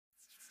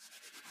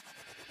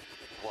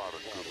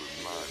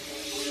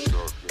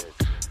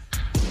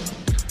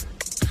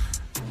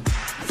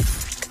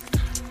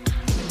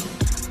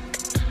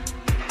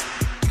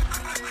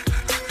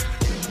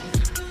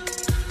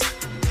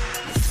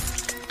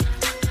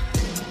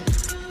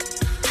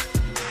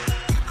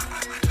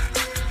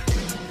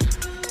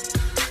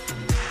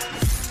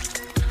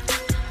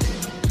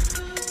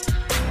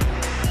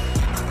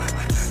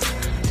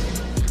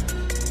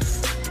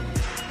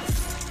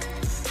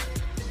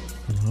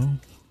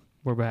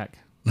We're back.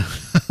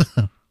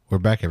 We're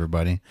back,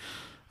 everybody.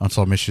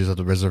 Unsolved Mysteries of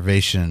the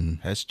Reservation.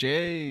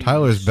 SJ.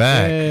 Tyler's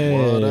back. Hey.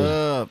 What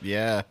up?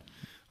 Yeah.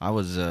 I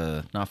was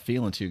not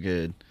feeling too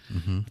good.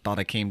 I thought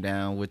I came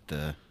down with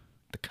the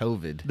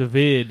COVID. The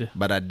vid.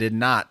 But I did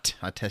not.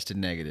 I tested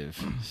negative.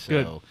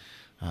 Good. So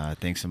I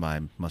think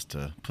somebody must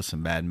have put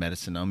some bad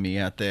medicine on me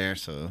out there.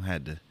 So I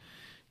had to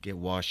get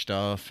washed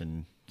off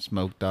and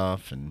smoked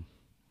off, and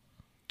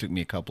took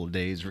me a couple of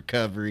days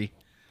recovery.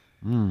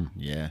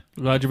 Yeah.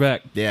 Glad you're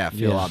back. Yeah, I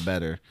feel a Yeah. lot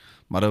better.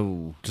 But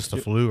Just the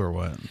flu or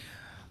what?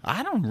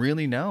 I don't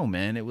really know,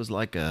 man. It was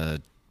like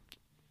a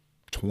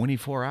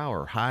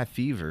 24-hour high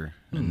fever,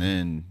 and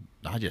then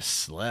I just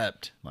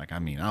slept. Like, I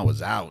mean, I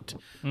was out.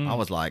 I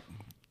was like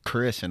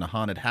Chris in a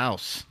haunted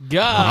house.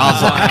 God.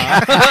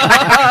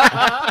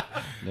 I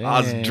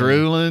was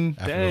drooling.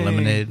 After Dang. the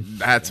lemonade.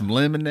 Had some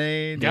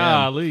lemonade. Yeah.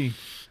 Golly.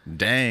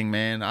 Dang,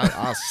 man.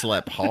 I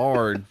slept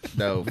hard,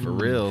 though, for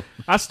real.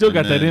 I still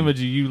got And that then- image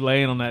of you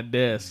laying on that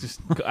desk, just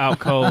out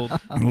cold.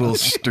 A little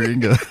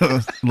string of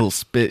little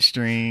spit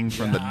string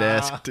from the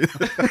desk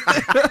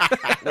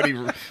when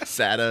he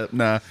sat up.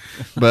 Nah,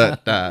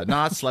 but no,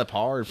 I slept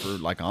hard for,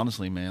 like,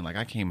 honestly, man. Like,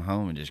 I came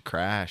home and just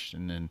crashed,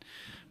 and then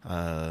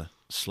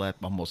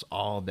slept almost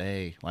all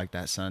day, like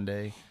that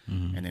Sunday,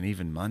 and then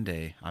even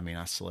Monday. I mean,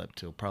 I slept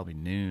till probably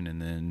noon,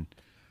 and then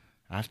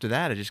after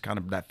that, it just kind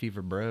of, that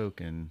fever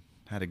broke and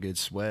had a good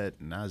sweat,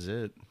 and that was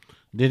it.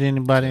 Did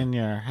anybody in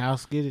your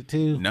house get it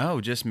too?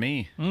 No, just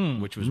me,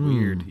 which was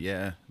weird.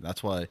 Yeah,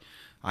 that's why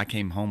I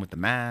came home with the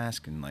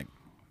mask and, like,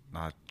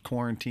 not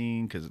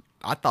quarantine, because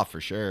I thought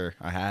for sure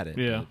I had it.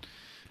 Yeah. but,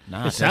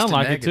 nah, I It sounded tested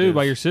like it too negative.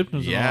 by your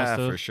symptoms and all that Yeah,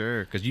 stuff. for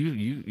sure, because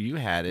you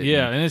had it.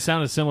 Yeah, and- and it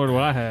sounded similar to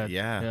what I had.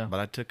 yeah,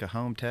 but I took a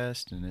home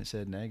test and it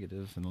said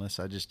negative, unless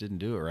I just didn't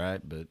do it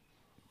right. But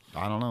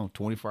I don't know.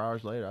 24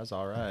 hours later, I was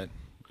all right.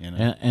 You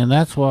know. And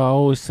that's why I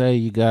always say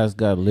you guys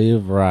got to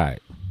live right.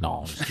 No,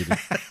 I'm just kidding.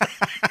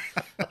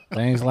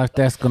 Things like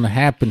that's going to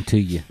happen to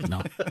you.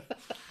 No.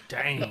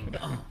 Dang.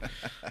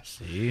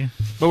 See?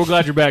 But we're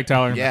glad you're back,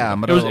 Tyler. Yeah,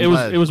 I'm it was glad- it was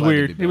glad it was to be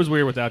weird. back. It was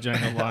weird without you. I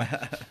ain't gonna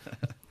lie.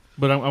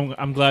 But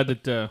I'm glad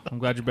that I'm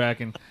glad you're back.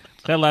 And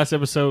that last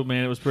episode,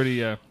 man, it was pretty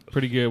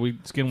good. We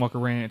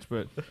Skinwalker Ranch,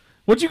 but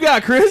what you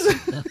got, Chris?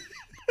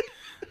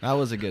 That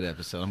was a good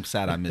episode. I'm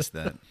sad I missed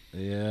that.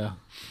 Yeah.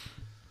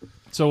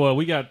 So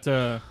we got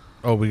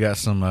Oh, we got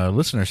some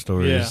listener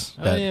stories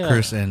Yeah. that Oh, yeah.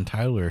 Chris and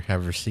Tyler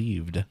have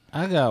received.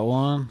 I got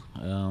one.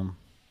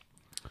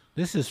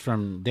 This is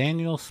from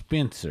Daniel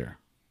Spencer.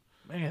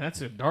 man,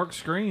 that's a dark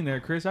screen there,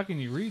 Chris. How can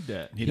you read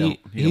that? He don't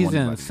He's want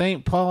in anybody-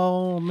 St.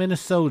 Paul,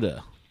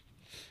 Minnesota.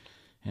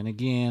 And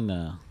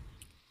again,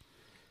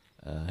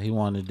 he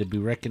wanted to be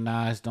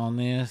recognized on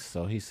this,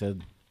 so he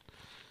said,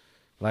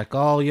 like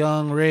all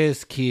young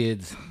res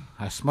kids,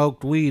 I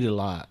smoked weed a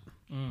lot.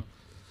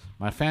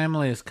 My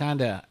family is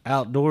kind of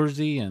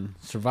outdoorsy and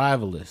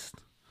survivalist,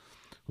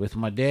 with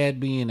my dad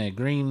being a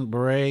Green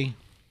Beret,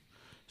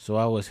 so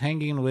I was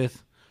hanging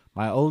with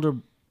my older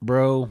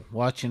bro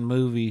watching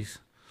movies.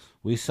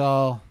 We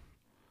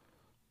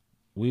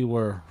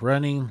were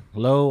running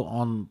low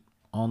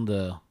on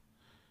the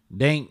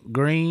dank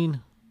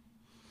green.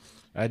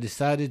 I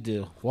decided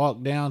to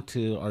walk down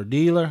to our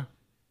dealer.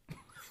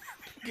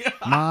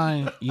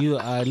 Mind you,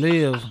 I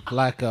live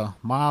like a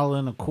mile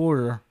and a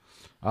quarter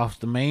off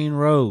the main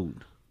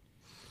road.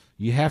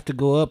 You have to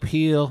go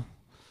uphill,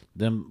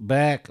 then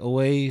back a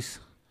ways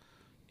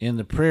in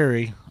the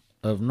prairie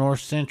of north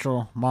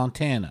central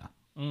Montana.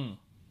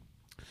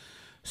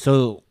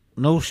 So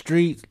no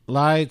street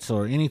lights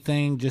or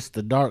anything, just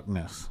the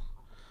darkness.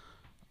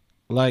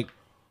 Like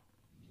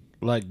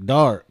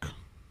dark.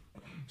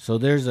 So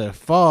there's a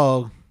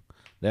fog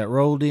that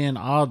rolled in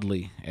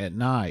oddly at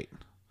night.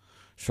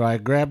 So I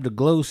grabbed a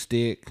glow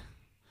stick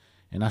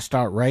and I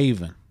start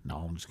raving.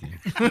 No, I'm just kidding.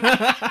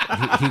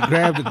 he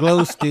grabbed a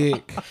glow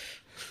stick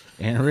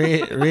and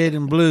red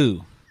and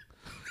blue,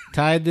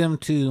 tied them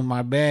to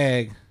my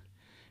bag,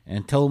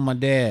 and told my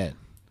dad,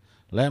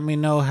 "Let me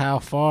know how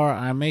far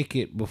I make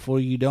it before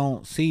you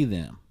don't see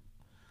them."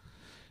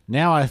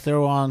 Now I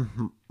throw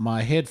on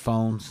my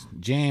headphones,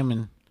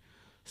 jamming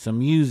some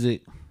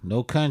music,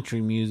 no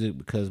country music,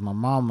 because my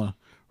mama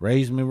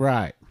raised me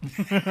right.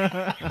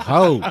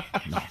 No.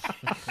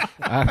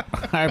 I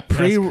That's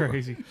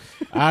crazy.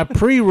 I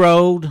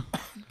pre-rolled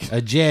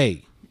a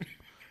J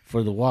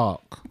for the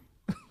walk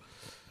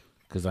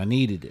because I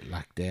needed it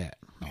like that.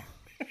 No.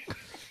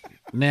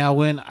 Now,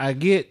 when I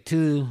get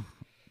to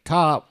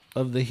top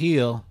of the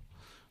hill,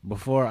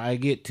 before I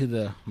get to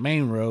the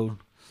main road,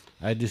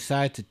 I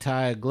decide to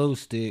tie a glow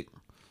stick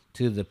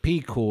to the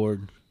P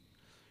cord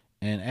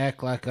and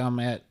act like I'm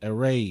at a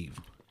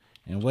rave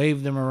and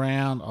wave them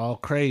around all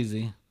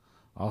crazy.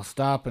 I'll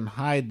stop and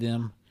hide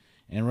them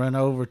and run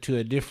over to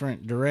a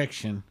different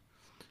direction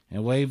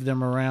and wave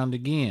them around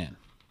again.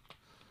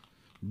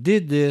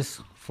 Did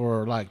this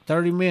for like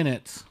 30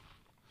 minutes,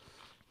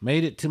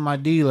 made it to my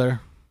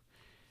dealer,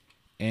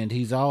 and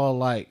he's all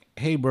like,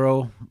 "Hey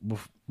bro,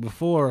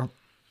 before,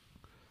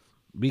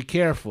 be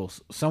careful.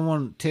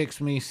 Someone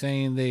texted me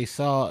saying they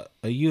saw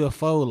a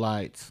UFO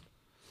lights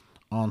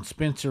on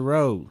Spencer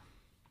Road.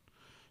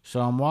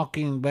 So I'm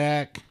walking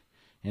back,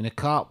 and a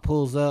cop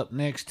pulls up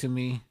next to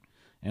me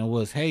and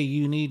was, "Hey,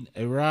 you need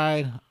a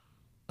ride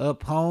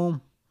up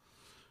home?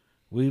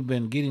 We've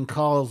been getting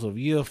calls of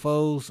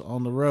UFOs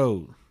on the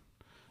road."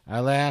 I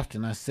laughed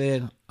and I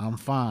said, "I'm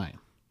fine."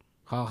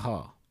 Ha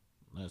ha.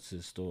 That's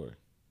his story.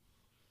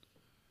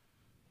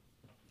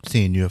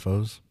 Seeing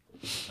UFOs.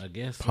 I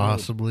guess so.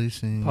 Possibly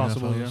seeing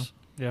Possible, UFOs.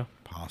 yeah.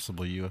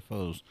 Possible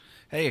UFOs.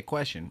 Hey, a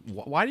question.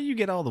 Why do you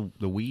get all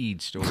the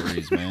weed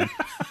stories, man?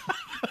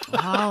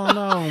 I don't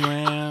know,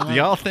 man. Do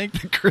y'all think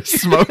that Chris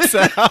smokes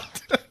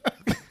out?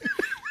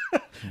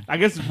 I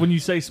guess when you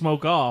say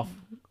smoke off,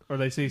 or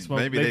they say smoke,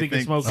 Maybe they they think it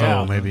think- smokes Oh,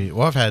 out. maybe.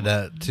 Well, I've had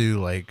that too.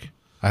 Like,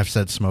 I've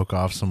said smoke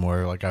off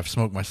somewhere. Like, I've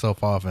smoked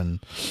myself off, and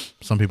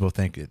some people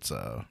think it's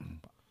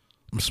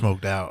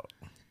smoked out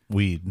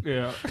weed.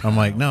 Yeah, I'm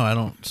like, no, I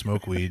don't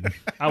smoke weed.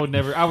 I would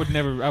never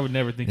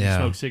think you Yeah,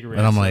 smoke cigarettes.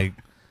 and I'm so- like,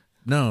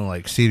 no,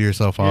 like, cede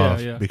yourself Yeah,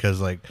 off yeah.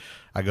 because like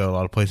I go a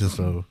lot of places.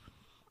 So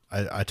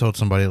I told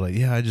somebody like,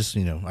 yeah, I just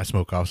I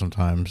smoke off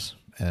sometimes,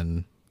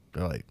 and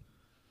they're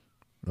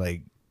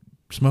like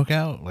smoke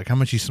out. Like, how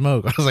much you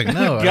smoke? I was like,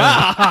 no,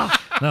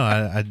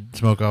 I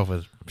smoke off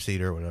with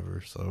cedar or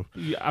whatever. So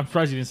Yeah, I'm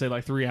surprised you didn't say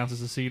like 3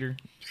 ounces of cedar.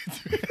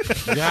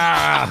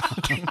 Yeah.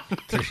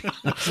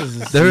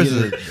 there was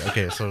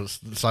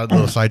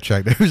little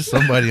sidetrack. There was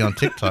somebody on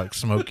TikTok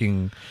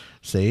smoking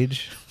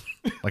sage,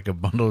 like a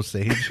bundle of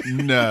sage.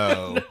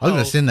 No. I was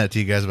gonna send that to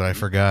you guys, but I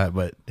forgot.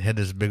 But he had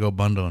this big old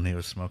bundle, and he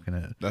was smoking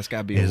it. That's got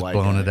to be He a was white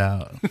blowing guy. it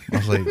out. I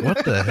was like,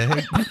 what the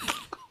heck?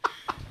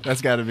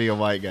 That's got to be a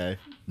white guy.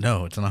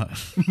 No, it's not.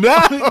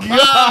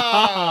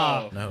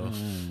 No. No.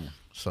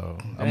 So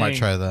I might Dang,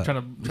 try that.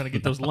 Trying to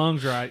get those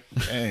lungs right.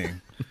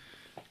 Dang.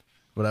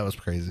 But that was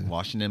crazy.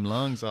 Washing them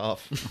lungs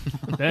off.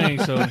 Dang.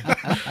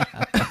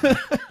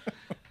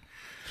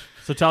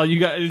 So Tyler, you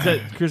got is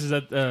that Chris? Is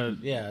that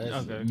Yeah.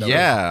 That's, okay?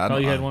 Yeah. Tyler,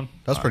 you had one.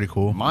 That was pretty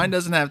cool. Mine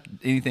doesn't have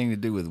anything to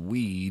do with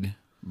weed,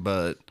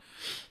 but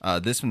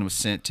this one was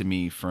sent to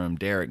me from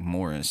Derek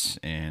Morris,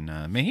 and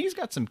man, he's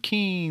got some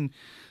keen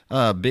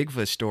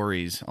Bigfoot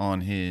stories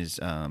on his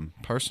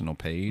personal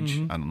page.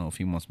 I don't know if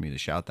he wants me to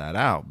shout that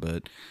out,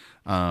 but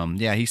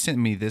yeah, he sent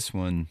me this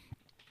one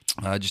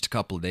just a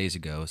couple of days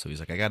ago. So he's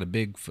like, I got a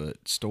Bigfoot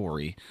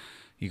story.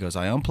 He goes,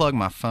 I unplug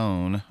my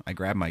phone, I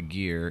grab my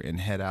gear, and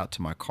head out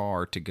to my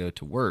car to go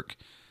to work.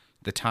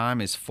 The time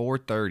is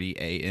 4:30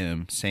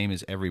 a.m., same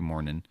as every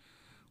morning.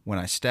 When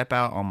I step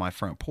out on my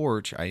front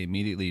porch, I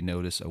immediately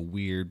notice a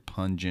weird,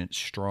 pungent,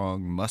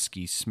 strong,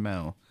 musky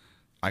smell.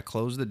 I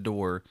close the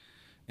door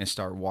and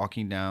start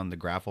walking down the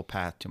gravel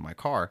path to my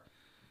car.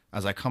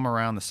 As I come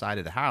around the side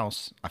of the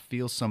house, I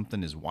feel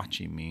something is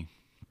watching me.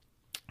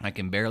 I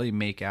can barely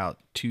make out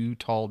 2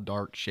 tall,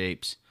 dark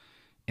shapes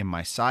in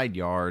my side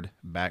yard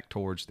back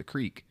towards the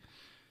creek.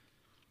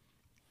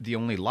 The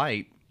only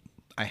light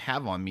I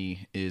have on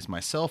me is my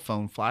cell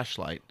phone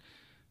flashlight,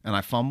 and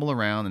I fumble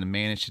around and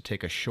manage to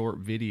take a short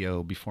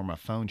video before my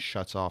phone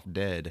shuts off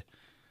dead.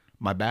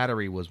 My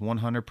battery was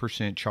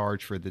 100%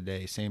 charged for the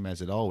day, same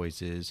as it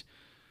always is,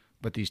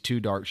 but these 2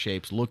 dark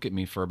shapes look at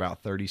me for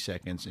about 30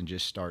 seconds and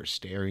just start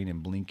staring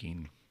and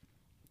blinking.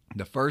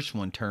 The first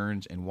one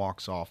turns and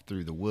walks off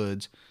through the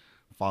woods,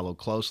 followed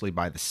closely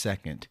by the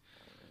second.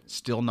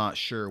 Still not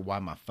sure why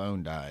my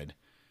phone died.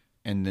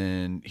 And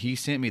then he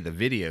sent me the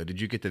video. Did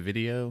you get the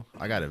video?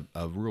 I got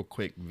a real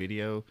quick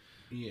video.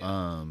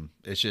 Yeah.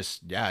 It's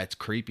just, yeah, it's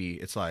creepy.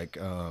 It's like,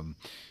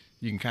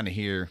 you can kind of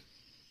hear,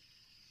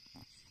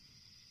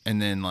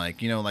 and then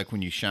like, like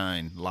when you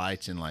shine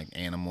lights in like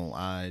animal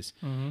eyes,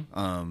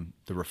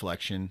 the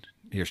reflection,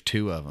 here's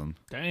 2 of them.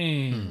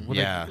 Dang. Were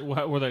Yeah.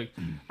 Were they?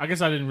 I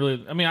guess I didn't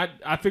really. I mean,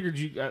 I figured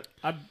you.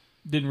 I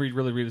didn't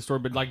really read the story,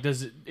 but like,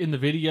 does it in the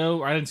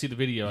video? I didn't see the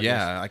video. I guess.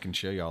 Yeah, I can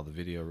show you all the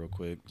video real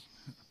quick.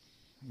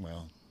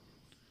 Well,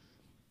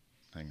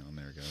 hang on,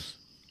 there it goes.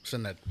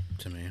 Send that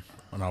to me,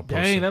 and I'll post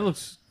Dang, it. that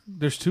looks.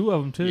 There's 2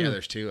 of them too. Yeah,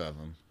 there's 2 of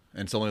them,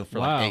 and it's only for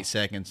Wow. like 8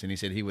 seconds. And he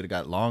said he would have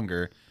got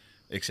longer,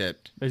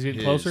 except Is he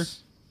getting closer?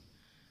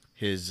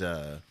 His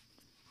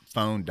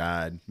phone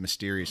died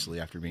mysteriously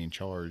after being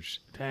charged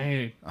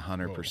Dang.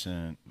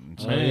 100%.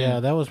 Oh,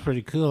 yeah, that was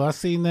pretty cool. I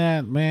seen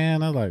that,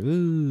 man. I was like,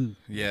 ooh.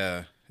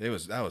 Yeah, that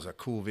was a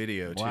cool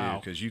video too, Wow.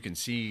 because you can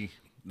see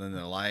then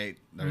the light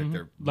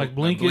they're Like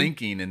blinking?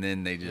 blinking, and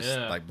then they just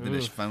Yeah. then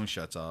his Ugh. phone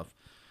shuts off.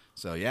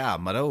 So yeah,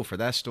 Mado for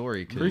that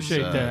story. 'Cause,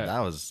 Appreciate that. That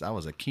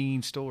was a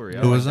keen story. I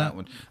Who like was that?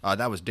 one?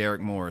 That was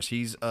Derek Morris.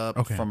 He's up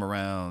Okay. from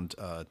around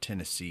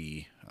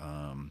Tennessee,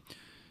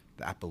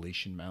 the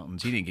Appalachian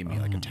Mountains. He didn't give me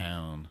like a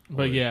town.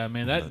 But yeah,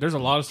 man, there's a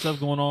lot of stuff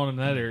going on in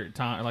that area,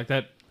 like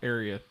that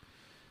area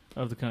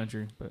of the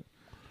country. But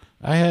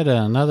I had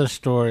another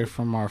story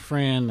from our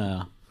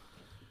friend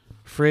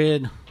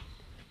Fred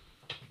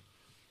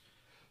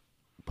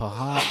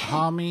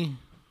Pahami,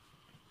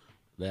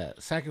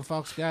 that Sack and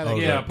Fox guy. That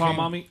yeah, came-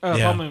 Palmami.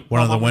 Yeah,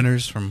 one of the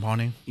winners from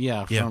Pawnee.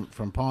 Yeah, Yeah.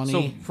 from Pawnee.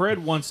 So Fred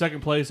won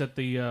second place at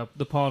the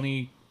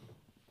Pawnee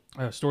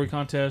story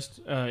contest.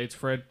 It's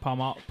Fred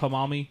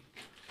Palmami.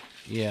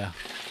 Yeah.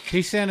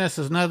 He sent us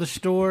another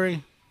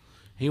story,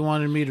 he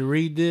wanted me to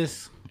read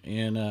this,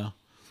 and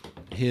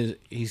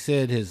he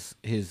said his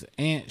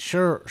aunt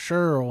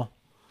Cheryl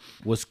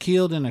was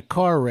killed in a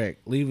car wreck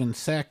leaving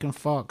Sac and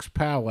Fox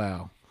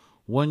powwow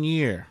 1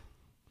 year.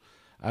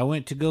 I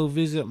went to go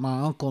visit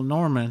my Uncle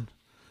Norman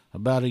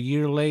about a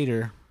year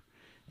later,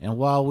 and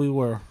while we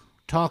were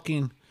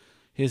talking,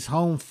 his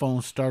home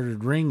phone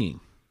started ringing.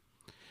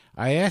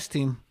 I asked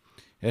him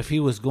if he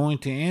was going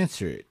to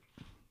answer it.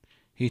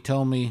 He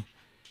told me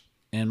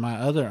and my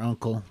other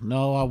uncle,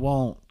 "No, I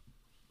won't.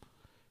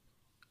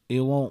 It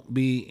won't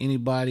be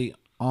anybody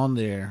on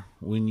there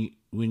when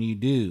you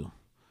do."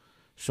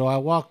 So I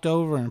walked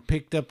over and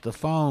picked up the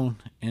phone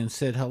and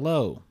said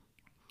hello.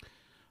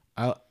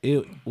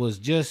 It was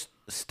just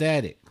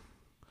static.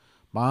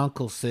 My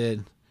uncle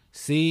said,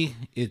 "See,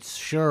 it's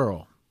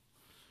Cheryl.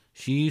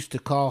 She used to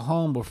call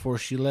home before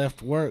she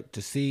left work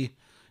to see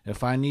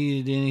if I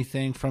needed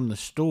anything from the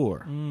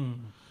store.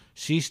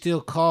 She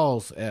still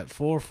calls at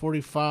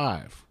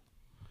 4:45.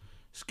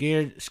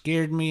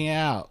 Scared me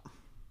out.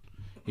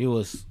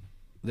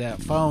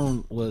 That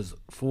phone was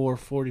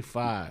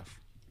 4:45.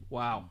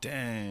 Wow.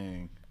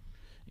 Dang.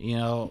 You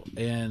know,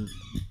 and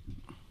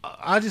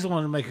I just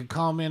wanted to make a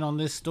comment on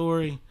this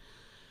story.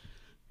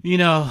 You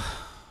know,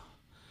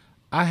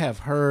 I have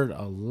heard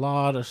a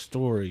lot of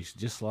stories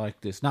just like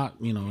this. Not,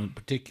 in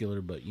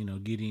particular, but,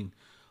 getting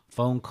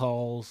phone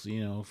calls,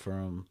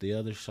 from the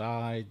other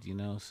side,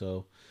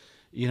 So,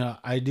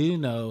 I do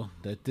know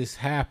that this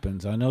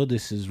happens. I know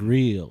this is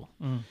real.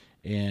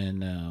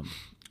 And,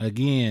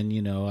 again,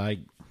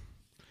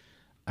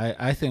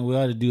 I think we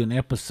ought to do an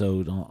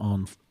episode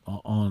on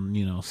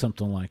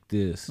something like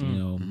this,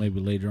 maybe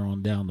later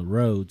on down the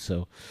road.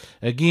 So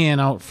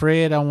again,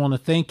 Fred, I want to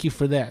thank you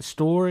for that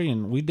story,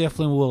 and we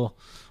definitely will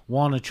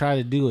want to try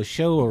to do a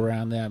show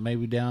around that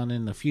maybe down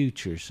in the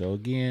future. So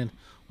again,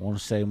 I want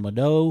to say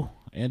Mado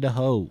and a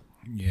ho.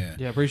 Yeah.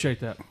 Yeah, appreciate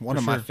that. One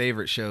of my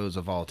favorite shows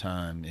of all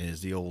time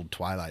is the old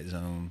Twilight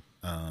Zone,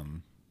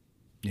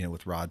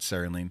 with Rod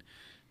Serling.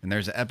 And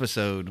there's an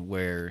episode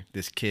where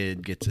this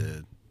kid gets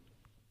a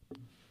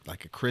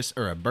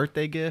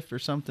birthday gift or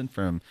something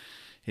from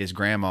his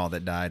grandma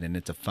that died, and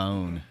it's a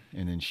phone,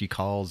 and then she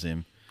calls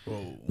him.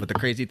 Whoa. But the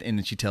crazy and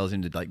then she tells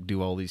him to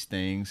do all these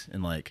things,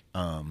 and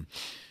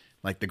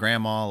the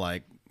grandma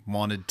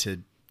wanted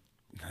to.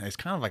 It's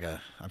kind of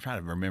I'm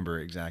trying to remember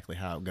exactly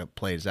how it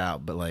plays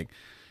out, but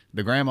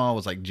the grandma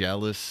was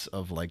jealous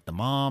of the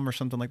mom or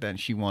something like that, and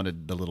she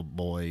wanted the little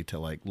boy to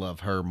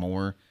love her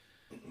more,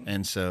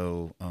 and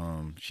so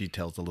she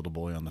tells the little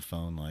boy on the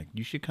phone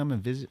you should come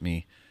and visit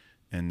me.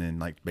 And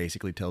then,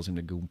 basically tells him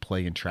to go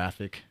play in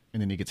traffic.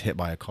 And then he gets hit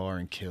by a car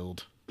and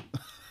killed.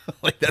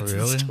 That's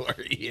the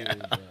story. Yeah.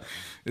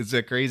 It's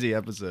a crazy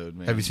episode,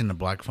 man. Have you seen The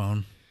Black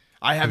Phone?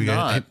 I have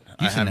not.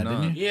 You've seen that,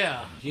 didn't you?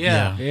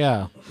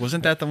 Yeah.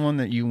 Wasn't that the one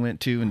that you went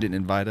to and didn't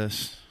invite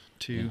us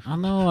to? I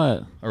know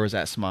it. Or was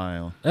that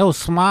Smile? That was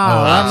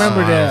Smile. I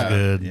remember that.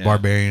 Good. Yeah.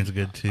 Barbarian's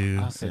good,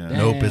 too. Said,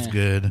 Nope is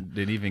good.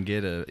 Didn't even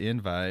get an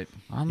invite.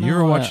 You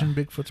were watching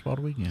Bigfoot's Wild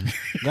Weekend.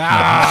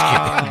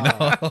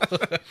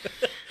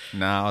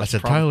 No, I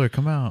said, Tyler,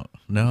 come out.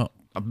 No.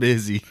 I'm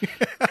busy.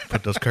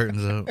 Put those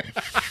curtains up.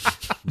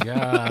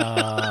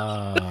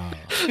 Yeah.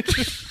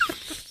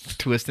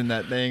 Twisting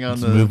that thing on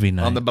It's movie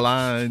night. on the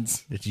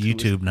blinds. It's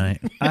YouTube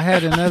night. I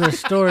had another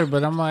story,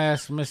 but I'm gonna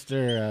ask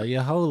Mr.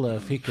 Yahola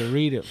if he could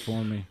read it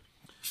for me.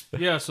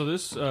 Yeah, so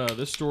this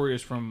story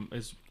is from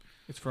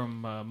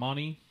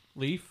Monty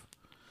Leaf.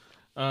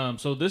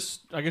 So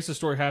I guess the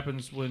story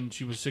happens when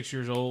she was 6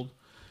 years old.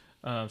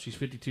 She's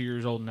 52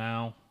 years old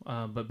now.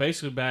 But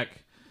basically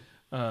back,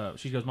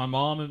 she goes, my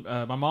mom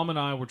and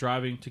I were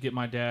driving to get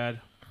my dad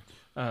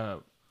at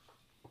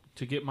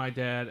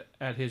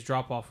his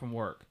drop off from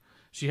work.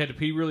 She had to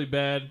pee really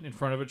bad in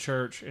front of a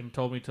church and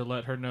told me to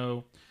let her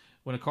know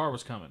when a car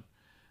was coming.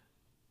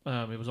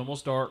 It was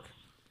almost dark,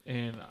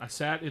 and I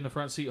sat in the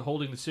front seat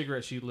holding the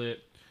cigarette she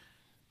lit.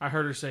 I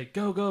heard her say,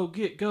 "Go, go,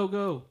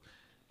 go."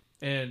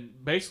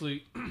 And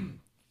basically,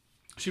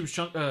 she was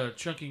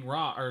chunking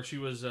rocks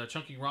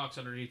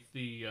underneath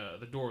the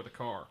door of the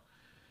car.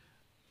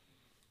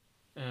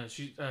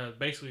 She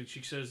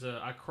says,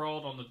 I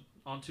crawled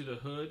onto the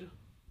hood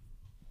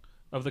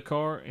of the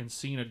car and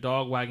seen a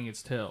dog wagging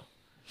its tail.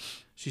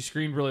 She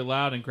screamed really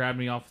loud and grabbed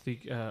me off the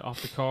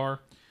car.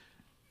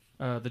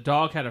 The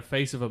dog had a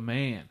face of a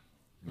man.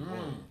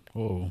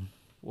 Whoa.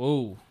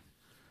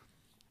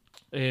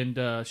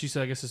 And she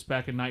said, I guess it's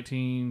back in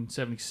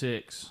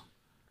 1976.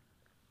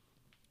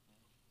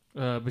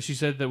 But she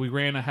said that we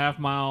ran a half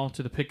mile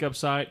to the pickup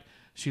site.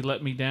 She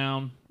let me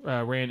down,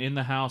 ran in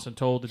the house, and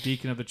told the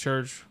deacon of the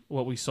church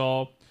what we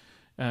saw.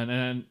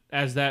 And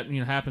as that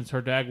happens,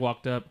 her dad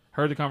walked up,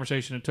 heard the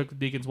conversation, and took the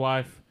deacon's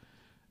wife,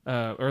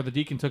 or the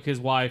deacon took his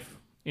wife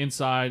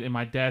inside. And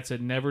my dad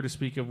said never to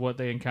speak of what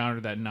they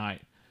encountered that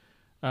night.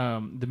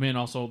 The men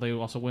also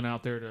went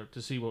out there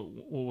to see what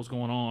was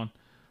going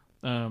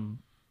on.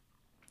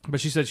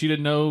 But she said she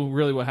didn't know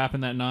really what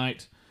happened that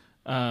night.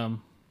 But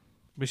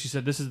she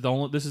said this is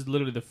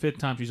literally the fifth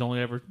time she's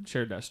only ever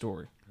shared that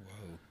story.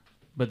 Whoa.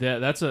 But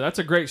that's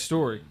a great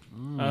story.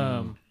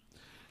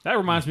 That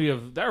reminds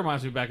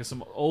me back of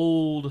some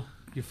old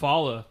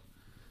Eufaula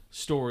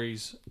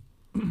stories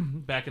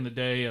back in the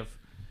day of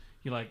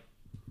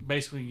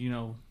basically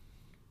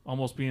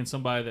almost being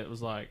somebody that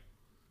was like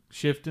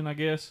shifting, I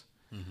guess,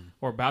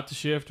 or about to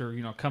shift,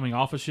 or coming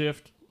off a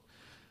shift.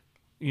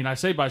 I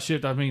say by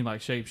shift I mean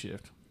like shape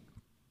shift.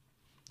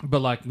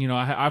 But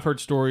I've heard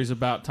stories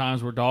about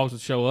times where dogs would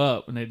show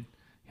up and they'd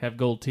have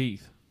gold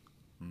teeth.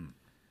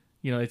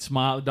 They'd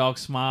smile, the dogs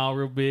smile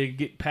real big,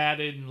 get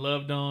patted and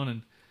loved on,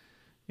 and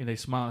they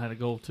smile and had a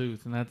gold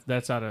tooth, and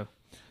that's out of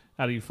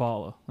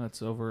Eufaula.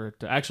 That's over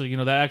at actually,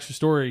 that actual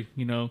story.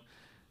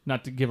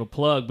 Not to give a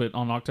plug, but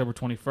on October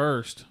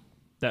 21st,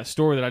 that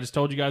story that I just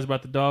told you guys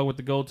about the dog with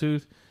the gold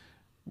tooth,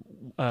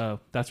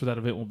 that's where that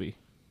event will be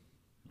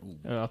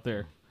out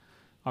there,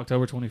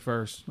 October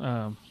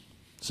 21st.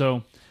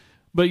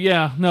 But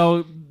yeah,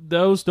 no,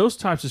 those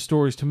types of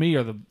stories to me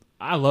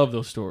I love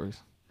those stories.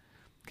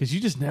 Because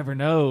you just never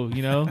know,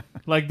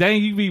 Like,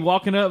 dang, you could be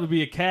walking up and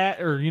be a cat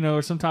or,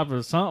 or some type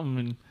of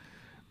something.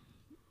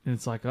 And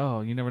it's like,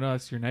 oh, you never know.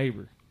 That's your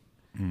neighbor.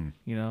 So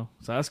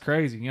that's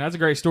crazy. That's a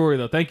great story,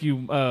 though. Thank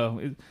you.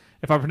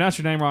 If I pronounce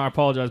your name wrong, I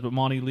apologize. But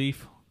Monty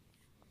Leaf,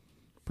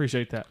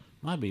 appreciate that.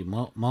 Might be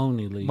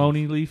Moni Leaf.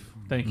 Moni Leaf.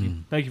 Thank you.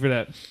 Thank you for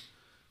that.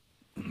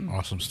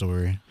 Awesome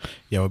story.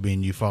 Yeah, we'll be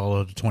in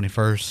Eufaula the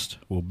 21st.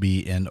 We'll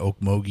be in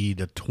Okmulgee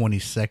the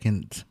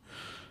 22nd.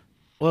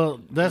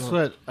 Well, that's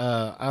what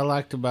I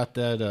liked about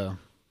that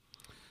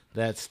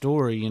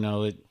story. We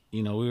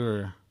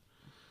were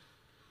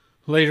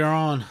later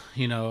on.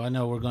 I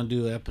know we're going to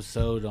do an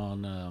episode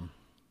on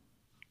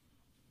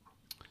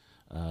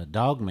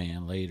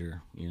Dogman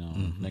later.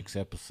 Next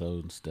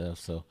episode and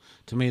stuff. So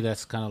to me,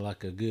 that's kind of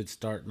like a good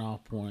starting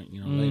off point.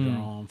 Later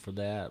on for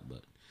that.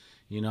 But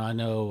I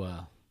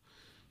know.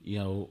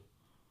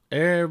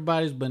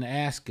 Everybody's been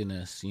asking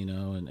us,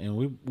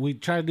 and we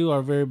try to do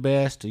our very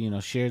best to,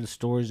 share the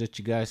stories that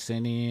you guys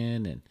sent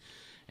in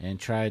and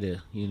try to,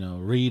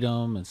 read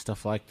them and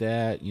stuff like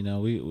that.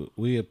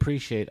 We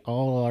appreciate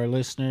all our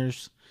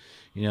listeners.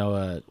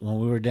 When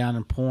we were down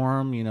in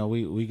Porham,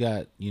 we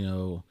got,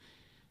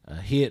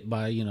 hit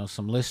by,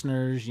 some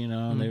listeners,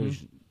 and they were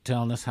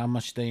telling us how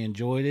much they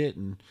enjoyed it.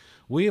 And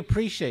we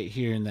appreciate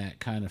hearing that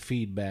kind of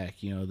feedback,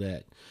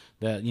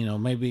 that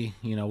maybe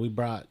we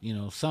brought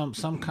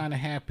some kind of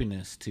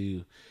happiness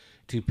to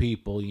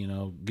people,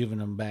 giving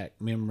them back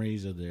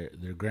memories of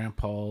their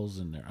grandpas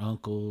and their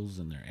uncles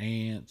and their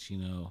aunts,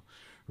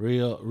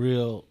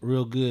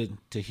 real good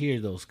to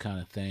hear those kind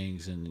of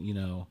things.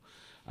 And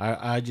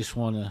I just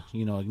want to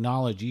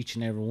acknowledge each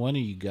and every one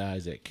of you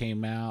guys that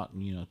came out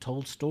and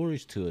told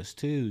stories to us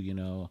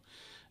too.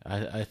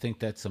 I think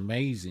that's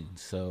amazing.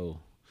 So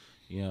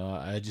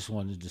I just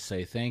wanted to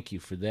say thank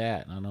you for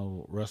that. And I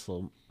know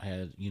Russell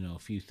had, a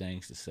few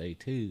things to say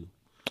too.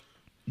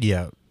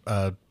 Yeah.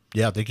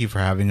 Thank you for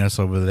having us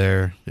over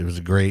there. It was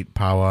a great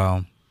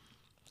powwow.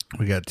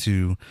 We got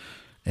to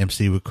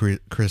MC with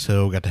Chris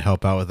Hill, got to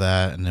help out with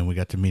that. And then we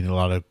got to meet a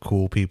lot of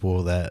cool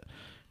people that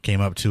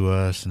came up to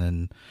us and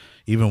then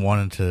even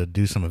wanted to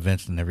do some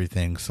events and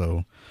everything.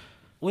 So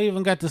we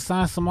even got to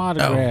sign some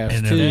autographs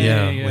and too.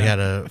 Then, we had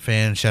a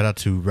fan shout out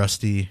to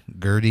Rusty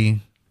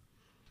Gertie.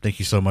 Thank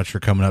you so much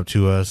for coming up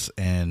to us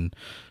and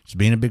just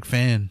being a big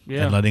fan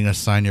and letting us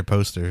sign your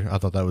poster. I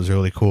thought that was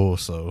really cool.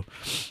 So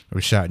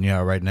we're shouting you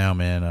out right now,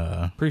 man.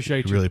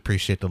 Appreciate you. Really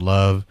appreciate the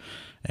love,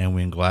 and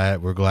we're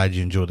glad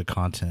you enjoyed the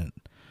content.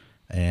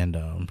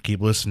 And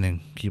keep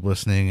listening,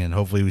 and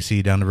hopefully we see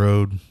you down the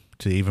road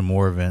to even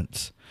more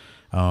events.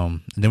 And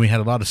then we had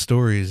a lot of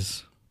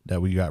stories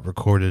that we got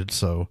recorded.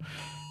 So.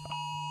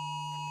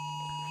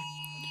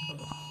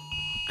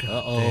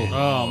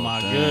 Oh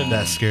my goodness.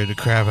 That scared the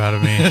crap out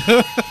of me.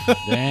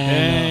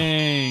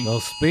 Dang.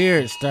 Those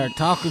spirits start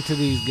talking to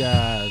these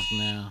guys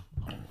now.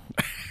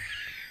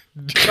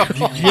 That's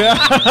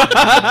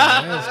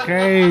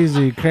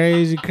crazy.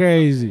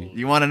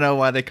 You want to know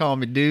why they call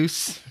me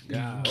Deuce?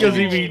 Because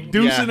he be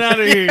deucing out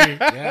of here.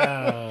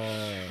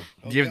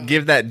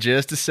 Give that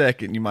just a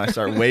second. You might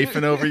start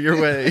wafting over your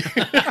way.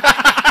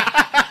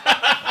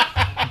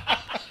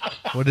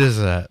 What is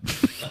that?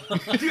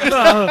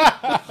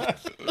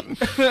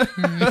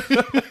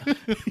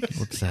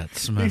 What's that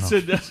smell? He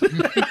said that.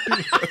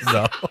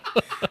 No.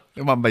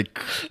 It might be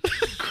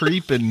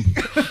creeping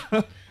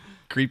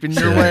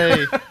your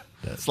way.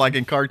 It's like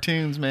in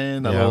cartoons,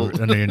 man.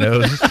 Under your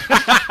nose.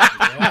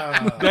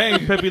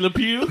 Dang, Pepe Le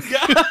Pew.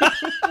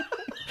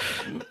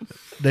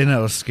 They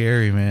know it's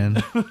scary,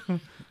 man.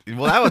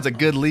 Well, that was a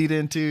good lead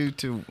into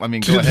go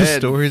the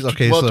ahead. Stories.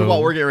 Okay, well, so to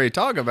what we're getting ready to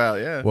talk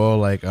about. Yeah. Well,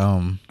 like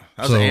that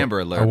was an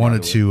Amber Alert. I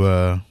wanted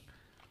to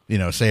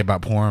say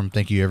about Porham.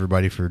 Thank you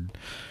everybody for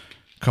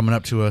coming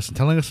up to us and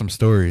telling us some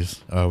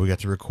stories. We got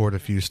to record a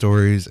few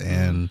stories,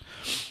 and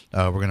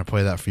we're gonna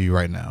play that for you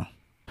right now.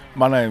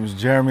 My name is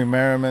Jeremy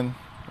Merriman,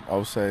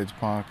 Osage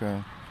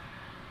Ponca,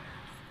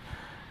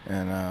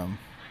 and I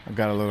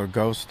got a little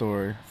ghost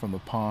story from the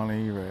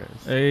Pawnee Res.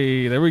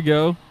 Hey, there we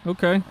go.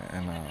 Okay.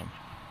 And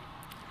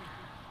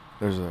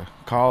there's a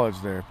college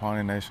there,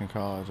 Pawnee Nation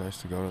College. I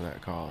used to go to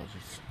that college.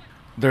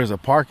 There's a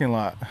parking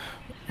lot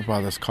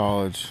by this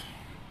college,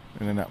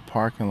 and in that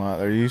parking lot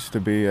there used to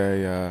be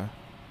a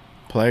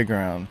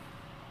playground.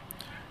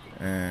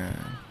 And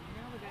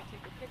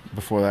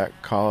before that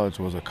college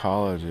was a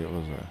college,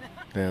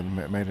 they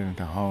had made it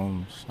into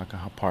homes, like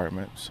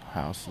apartments,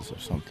 houses or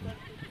something.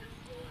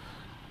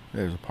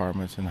 There's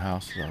apartments and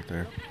houses out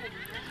there.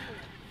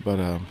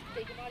 But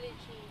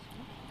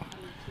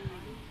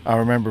I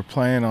remember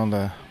playing on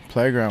the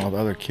playground with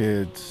other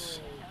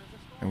kids,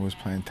 and we was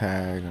playing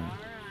tag and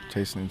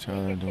chasing each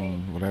other,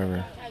 doing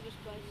whatever.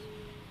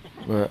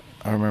 But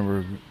I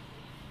remember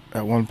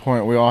at one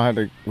point we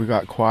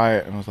got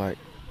quiet and was like,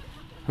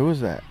 who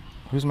is that?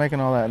 Who's making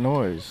all that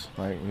noise?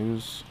 Like,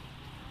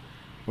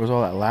 where's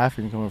all that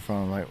laughing coming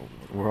from? Like,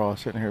 we're all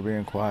sitting here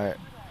being quiet.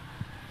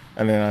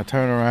 And then I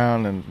turn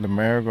around and the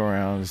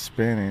merry-go-round is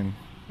spinning,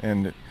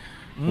 and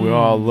we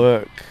all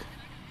look,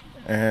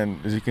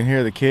 and as you can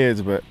hear the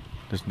kids, but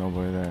there's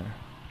nobody there.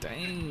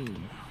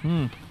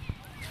 Dang.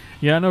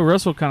 Yeah, I know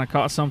Russell kind of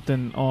caught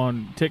something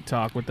on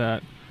TikTok with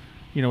that,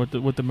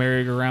 with the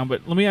merry-go-round.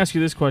 But let me ask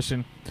you this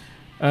question: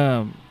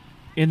 in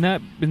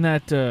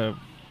the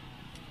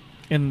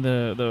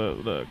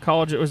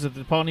college, was it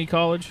the Pawnee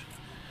College?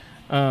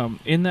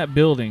 In that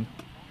building,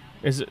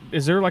 is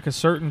there like a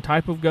certain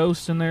type of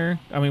ghost in there?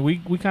 I mean,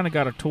 we kind of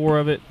got a tour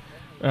of it.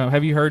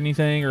 Have you heard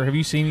anything, or have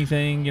you seen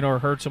anything, or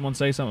heard someone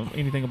say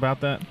anything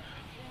about that?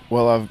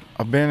 Well,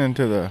 I've been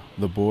into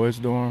the boys'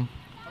 dorm,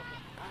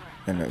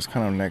 and it's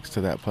kind of next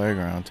to that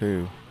playground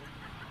too,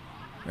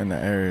 in the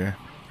area.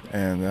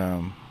 And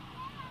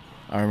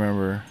I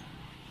remember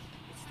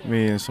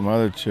me and some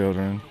other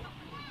children.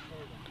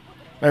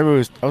 I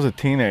was a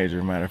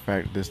teenager, matter of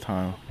fact, at this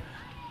time,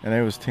 and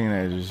they was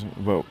teenagers.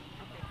 But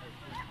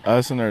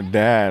us and their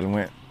dad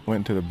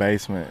went to the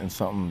basement, and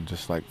something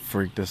just like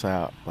freaked us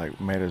out, like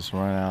made us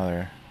run out of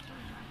there.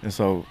 And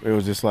so it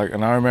was just like,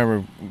 and I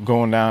remember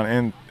going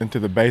down into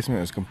the basement.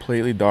 It was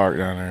completely dark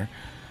down there,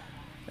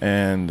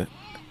 and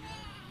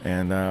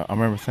I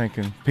remember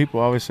thinking, people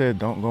always said,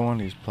 don't go in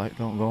these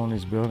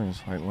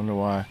buildings. Like, wonder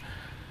why.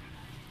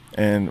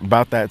 And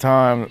about that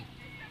time,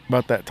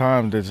 I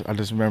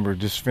just remember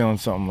just feeling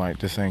something like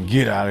just saying,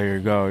 get out of here,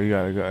 go, you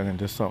gotta go. And then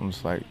just something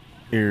just like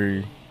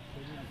eerie.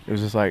 It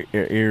was just like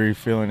an eerie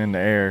feeling in the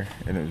air,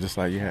 and it was just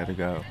like you had to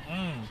go.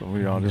 So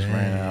we all just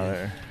ran out of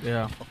there.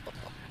 Yeah.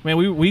 Man,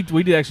 we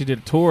actually did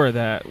a tour of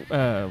that.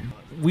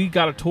 We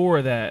got a tour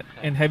of that.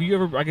 And have you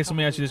ever, I guess let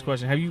me ask you this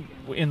question. Have you,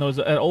 in those,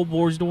 at Old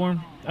Boys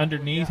Dorm,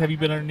 underneath, have you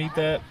been underneath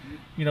that?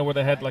 Where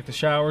they had like the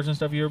showers and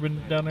stuff? You ever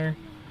been down there?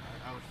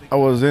 I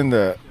was in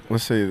the,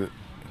 let's see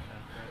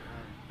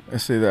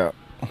that.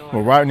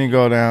 Well, right when you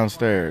go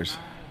downstairs.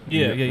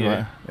 Yeah. Right,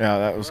 yeah,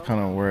 that was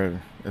kind of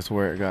where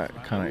it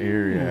got kind of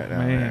eerie at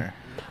down there.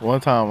 One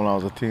time when I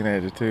was a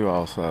teenager too,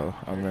 also,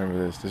 I remember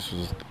this. This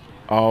was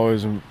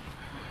always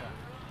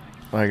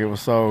like it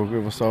was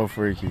so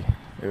freaky.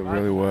 It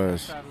really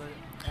was.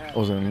 It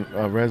was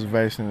a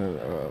reservation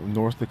in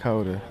North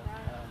Dakota,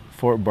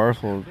 Fort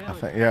Berthold. I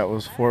think, yeah, it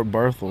was Fort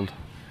Berthold,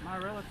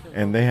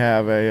 and they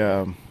have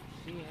a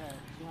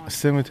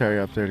cemetery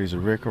up there. These are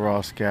Rick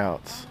Ross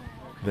Scouts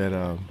that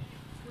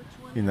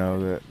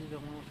that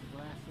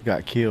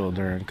got killed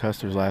during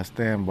Custer's last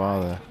stand by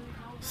the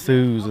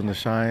Sioux and the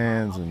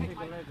Cheyennes and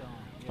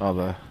all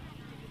the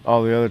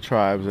other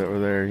tribes that were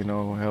there,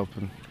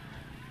 helping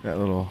that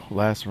little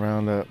last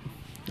roundup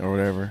or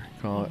whatever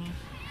you call it.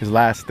 His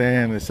last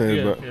stand, they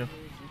said.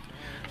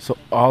 So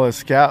all the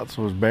scouts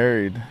was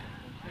buried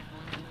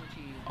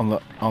on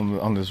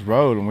this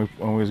road, and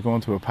when we was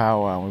going to a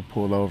powwow, and we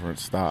pulled over and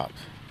stopped.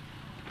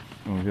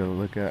 And we get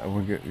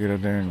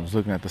up there and was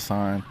looking at the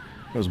sign.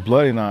 It was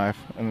Bloody Knife,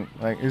 and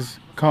like it's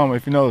common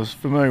if it's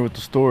familiar with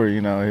the story.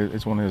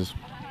 It's one of his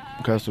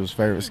Custer's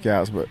favorite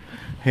scouts. But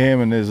him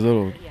and his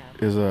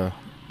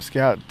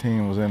scout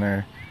team was in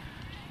there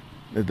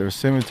at their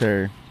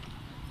cemetery.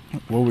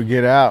 When we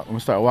get out and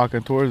we start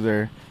walking towards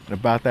there, and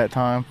about that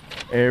time,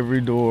 every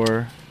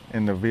door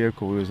in the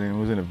vehicle we was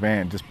in a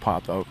van, just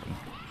popped open.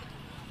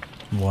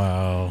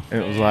 Wow! It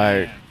was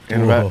like,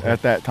 and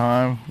at that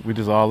time, we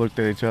just all looked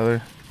at each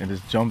other and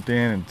just jumped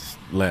in and just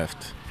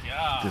left.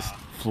 Yeah. Just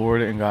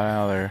floored it and got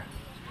out of there.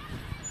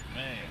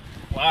 Man.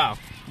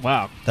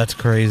 Wow. That's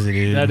crazy,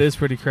 dude. That is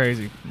pretty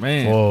crazy,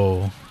 man.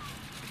 Whoa.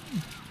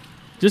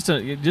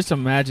 Just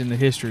imagine the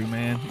history,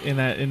 man, in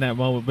that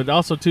moment, but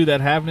also too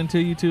that happening to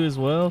you too as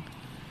well.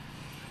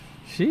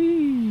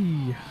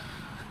 She.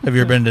 Have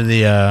you ever been to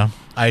the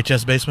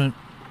IHS basement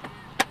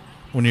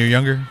when you were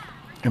younger?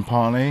 In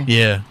Pawnee?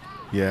 Yeah.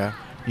 Yeah.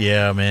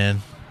 Yeah,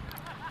 man.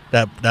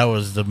 That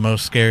was the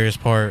most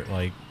scariest part,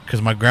 like,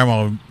 because my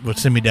grandma would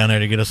send me down there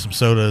to get us some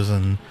sodas,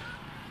 and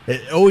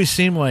it always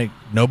seemed like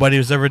nobody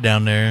was ever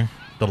down there.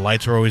 The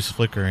lights were always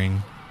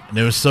flickering, and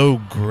it was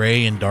so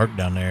gray and dark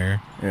down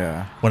there.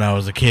 Yeah. When I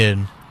was a kid,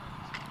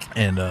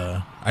 and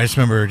I just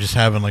remember just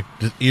having like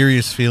the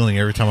eeriest feeling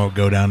every time I would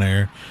go down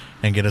there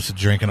and get us a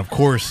drink. And of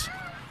course,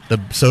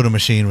 the soda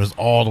machine was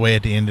all the way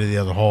at the end of the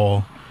other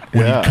hall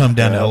when you come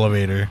down the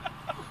elevator.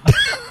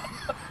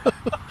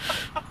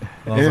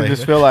 I was It like,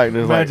 just feel like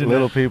there's like Imagine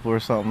little people or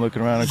something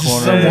looking around the just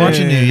corner. someone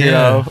watching you. you Yeah,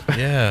 know?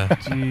 yeah.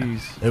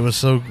 Jeez. It was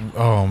so.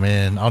 Oh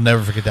man, I'll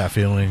never forget that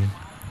feeling.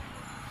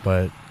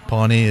 But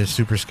Pawnee is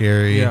super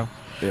scary. Yeah.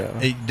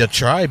 Yeah. The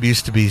tribe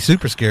used to be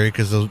super scary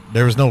because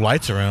there was no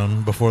lights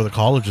around before the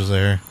college was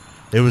there.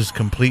 It was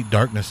complete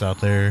darkness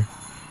out there.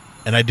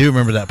 And I do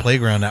remember that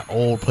playground, that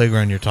old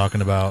playground you're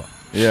talking about.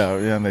 Yeah,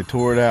 and they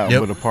tore it out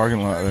Yep. and put a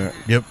parking lot there.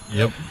 Yep.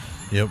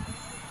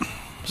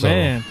 So,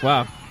 Man,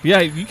 wow. Yeah,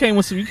 you came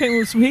with some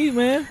heat,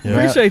 man. Yeah.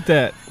 Appreciate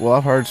that. Well,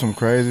 I've heard some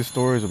crazy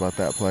stories about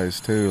that place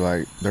too.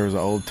 Like there was an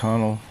old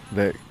tunnel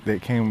that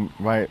came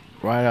right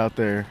out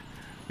there,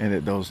 and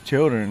those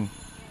children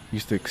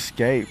used to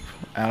escape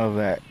out of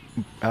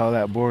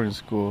that boarding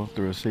school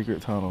through a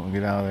secret tunnel and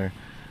get out of there.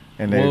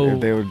 And Whoa.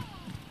 they would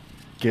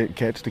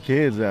catch the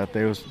kids out.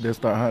 They'd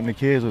start hunting the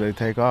kids when they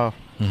take off.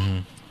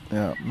 mhm.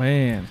 Yeah.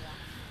 Man.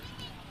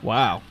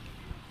 Wow.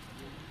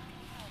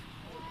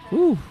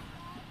 Ooh.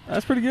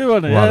 That's pretty good,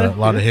 wasn't it? A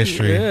lot of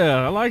history.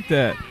 Yeah, I like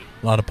that.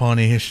 A lot of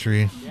Pawnee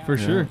history. For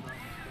sure.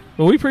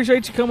 Well, we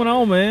appreciate you coming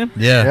on, man.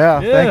 Yeah.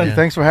 Yeah. Yeah. Thank you.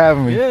 Thanks for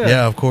having me. Yeah.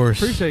 Yeah, of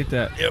course. Appreciate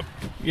that. Yep.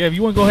 Yeah, if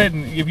you want to go ahead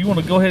and if you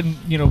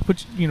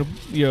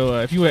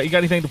got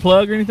anything to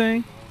plug or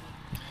anything.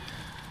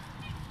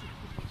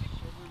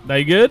 Now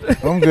you good?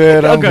 I'm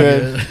good. I'm Okay.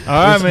 good.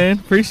 All right, man.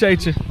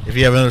 Appreciate you. If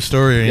you have another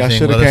story or Y'all anything,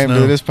 should let have us came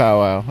know. to this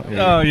powwow.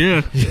 Yeah. Oh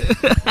yeah.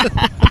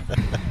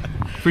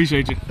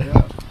 Appreciate you.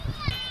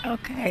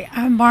 Okay,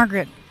 I'm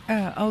Margaret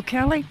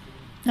O'Kelly.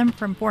 I'm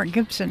from Fort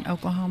Gibson,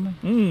 Oklahoma.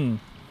 Mm.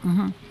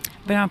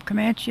 But I'm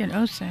Comanche and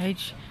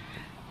Osage.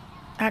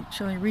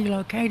 Actually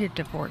relocated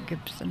to Fort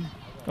Gibson.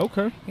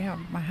 Okay. Yeah,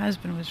 my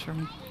husband was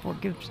from Fort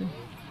Gibson.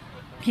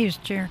 He was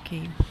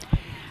Cherokee.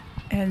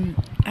 And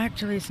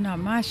actually, it's not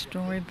my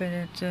story, but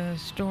it's a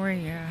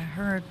story I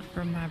heard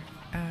from my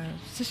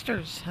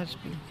sister's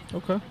husband.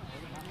 Okay.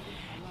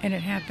 And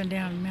it happened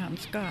down in Mountain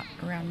Scott,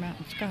 around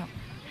Mountain Scott.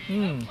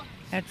 Mm.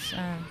 That's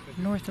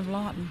north of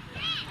Lawton.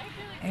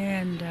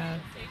 And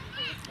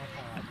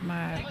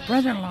my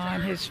brother-in-law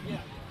and his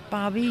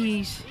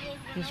Bobbies,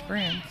 his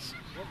friends,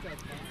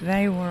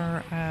 they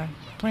were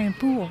playing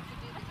pool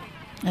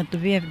at the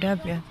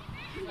VFW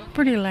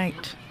pretty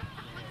late.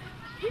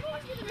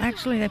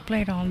 Actually, they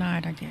played all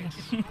night, I guess.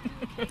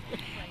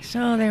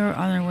 So they were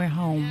on their way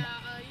home.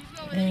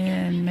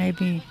 And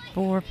maybe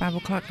 4 or 5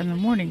 o'clock in the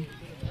morning,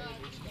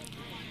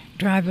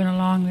 driving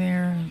along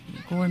there,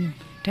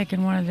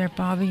 taking one of their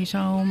bobbies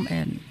home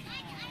and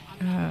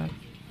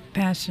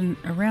passing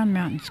around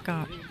Mountain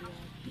Scott.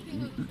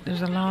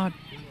 There's a lot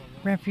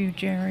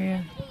refuge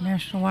area,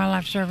 National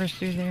Wildlife Service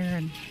through there,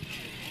 and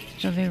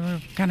so they were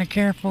kind of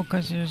careful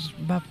because there's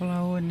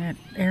buffalo in that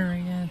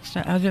area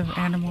and other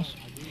animals.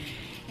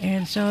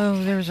 And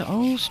so there's an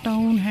old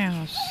stone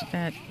house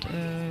that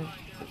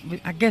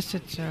I guess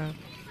it's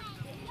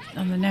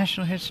on the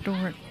National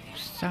Historic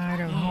side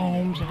of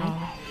homes and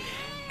all.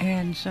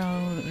 And so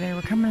they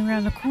were coming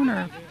around the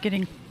corner,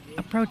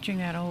 approaching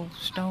that old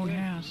stone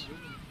house.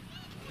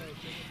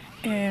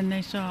 And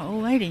they saw an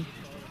old lady,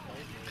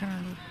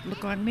 kind of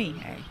look like me,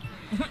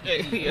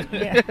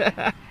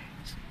 yeah,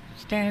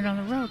 standing on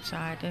the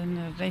roadside.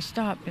 And they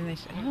stopped and they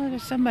said, "Oh,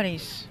 there's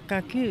somebody's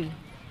Gaku,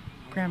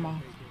 Grandma."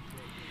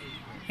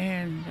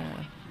 And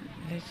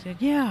they said,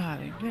 "Yeah,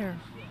 there,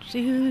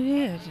 see who it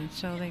is." And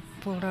so they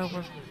pulled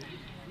over.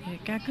 They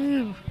said,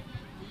 "Gaku,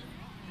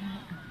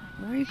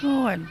 where are you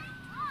going?"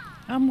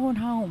 "I'm going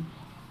home."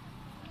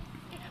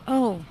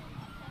 "Oh,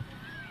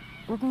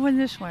 we're going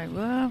this way."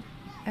 "Well,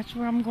 that's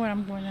where I'm going.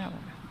 I'm going that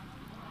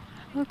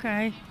way."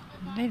 "Okay."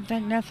 They didn't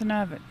think nothing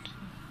of it.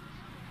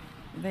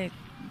 They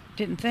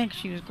didn't think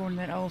she was going to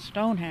that old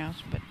stone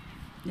house, but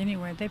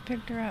anyway, they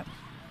picked her up.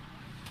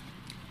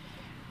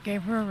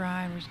 Gave her a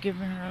ride, was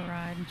giving her a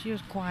ride, and she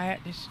was quiet,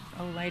 this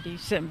old lady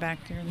sitting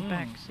back there in the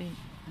back seat.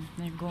 And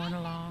they're going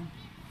along.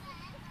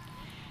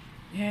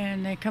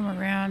 And they come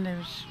around,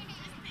 there's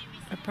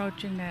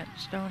approaching that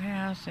stone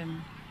house,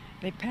 and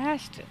they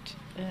passed it.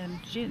 And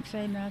she didn't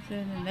say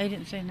nothing, and they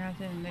didn't say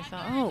nothing, and they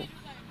thought, "Oh,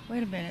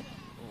 wait a minute,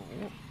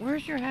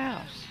 where's your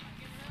house?"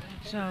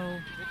 So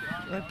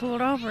they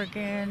pulled over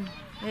again.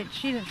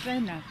 She didn't say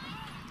nothing.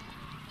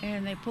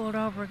 And they pulled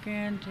over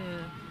again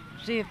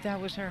to see if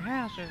that was her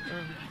house, or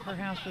her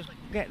house was,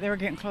 they were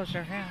getting close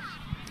to her house.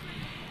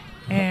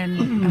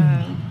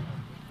 And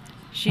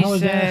she I was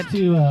said, asked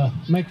to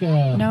make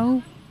a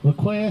 "No,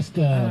 request.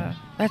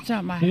 that's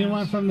not my Anyone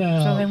house." from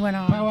the So they went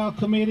on. powwow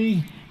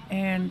committee?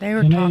 And they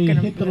were Can they talking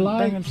hit the about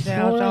lights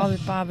themselves, for all us?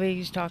 the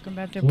bobbies, talking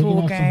about their We can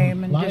pool have some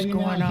game and just lighting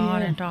going out on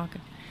here. and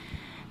talking,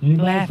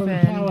 Anybody laughing, from the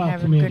and powwow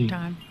having a committee? good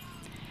time.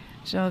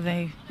 So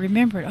they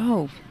remembered,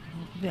 oh,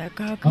 that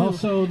Gaku.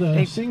 Also, the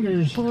They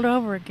singers. pulled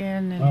over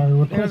again, are and they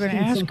were requesting going to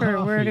ask some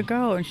her where to coffee.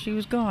 go, and she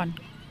was gone.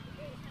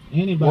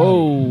 Anybody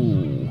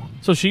Whoa.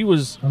 So she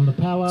was. from the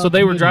powwow? So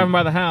they were committee? driving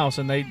by the house,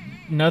 and they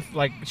nothing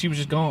like she was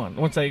just gone.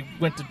 Once they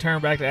went to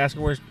turn back to ask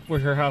her where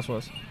her house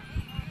was,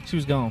 she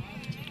was gone.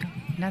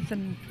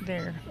 Nothing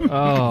there.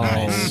 Oh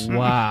Nice.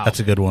 wow, That's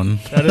a good one.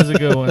 that is a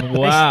good one.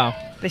 Wow.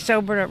 They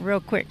sobered up real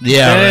quick.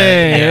 Yeah,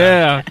 Dang, right.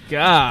 yeah. Of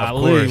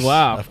Golly, course.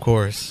 wow. Of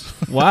course.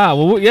 Wow.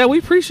 Well, yeah, we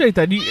appreciate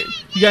that. You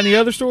got any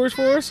other stories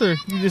for us, or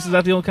you just is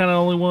that the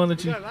only one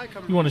that you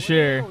want to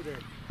share?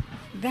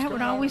 That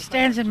one always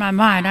stands in my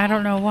mind. I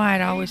don't know why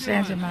it always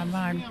stands in my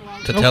mind.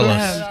 To tell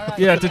us.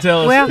 Yeah, to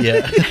tell us. Well,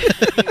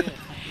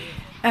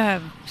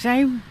 Yeah.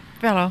 same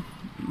fellow,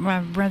 my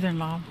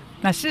brother-in-law.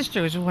 My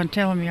sister was the one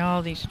telling me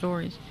all these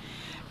stories,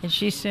 and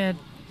she said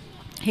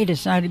he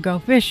decided to go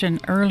fishing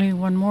early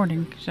one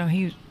morning. So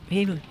him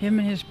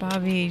and his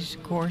bobbies,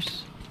 of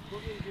course,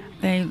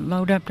 they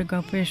load up to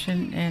go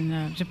fishing, and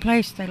it's a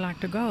place they like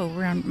to go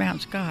around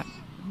Mount Scott,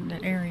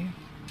 that area.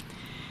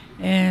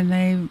 And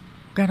they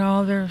got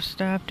all their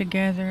stuff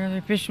together,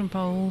 their fishing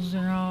poles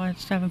and all that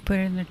stuff, and put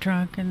it in the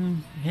trunk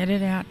and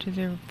headed out to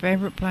their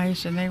favorite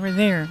place. And they were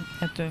there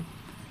at the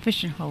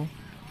fishing hole,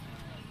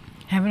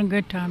 having a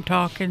good time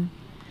talking.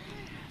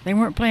 They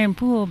weren't playing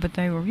pool, but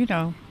they were,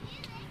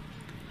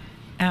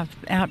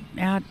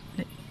 out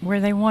where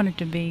they wanted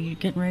to be,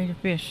 getting ready to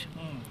fish.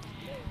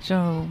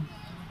 So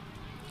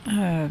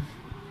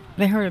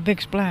they heard a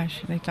big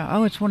splash. They thought,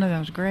 oh, it's one of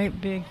those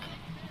great big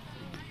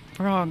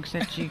frogs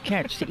that you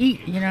catch to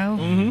eat,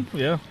 Mm-hmm.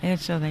 Yeah. And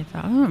so they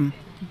thought,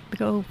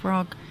 big old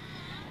frog.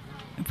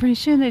 And pretty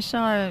soon they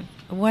saw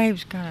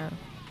waves kind of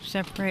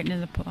separating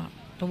in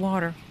the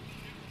water,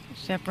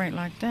 separate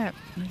like that.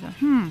 And they thought,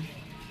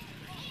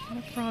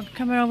 that frog's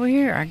coming over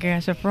here. I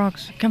guess a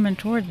frog's coming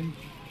toward them.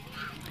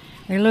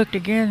 They looked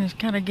again. It's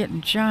kind of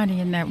getting shiny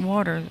in that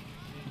water.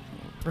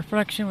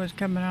 Reflection was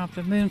coming off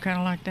the moon, kind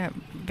of like that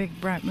big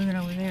bright moon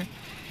over there.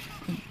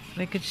 And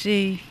they could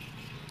see.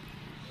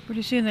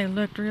 Pretty soon they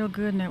looked real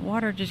good, and that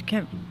water just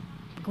kept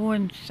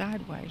going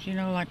sideways,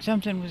 like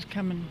something was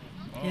coming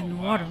in the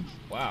water.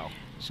 Wow.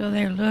 So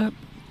they looked,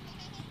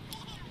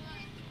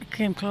 it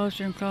came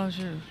closer and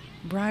closer,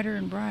 brighter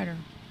and brighter,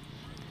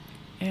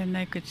 and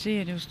they could see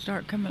it would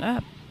start coming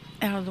up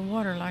out of the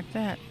water like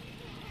that.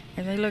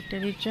 And they looked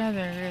at each other,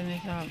 and they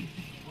thought,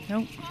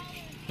 nope,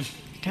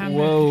 time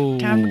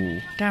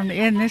to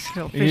end this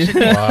little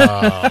fishing.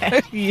 Wow.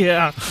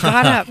 Yeah.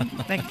 Got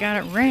up. They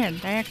ran.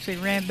 They actually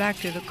ran back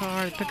to the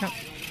car,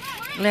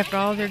 left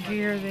all their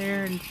gear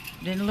there, and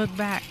didn't look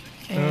back.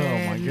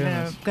 And, my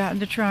goodness. Got in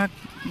the truck,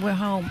 went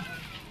home.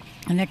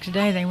 The next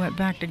day they went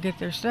back to get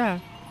their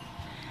stuff,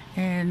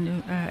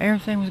 and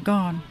everything was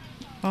gone.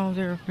 All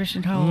their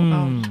fishing hole,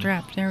 all the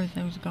straps,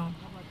 everything was gone.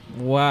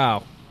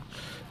 Wow.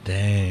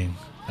 Dang.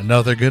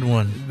 Another good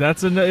one.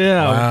 That's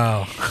yeah.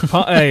 Wow.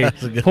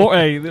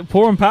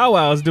 Poor and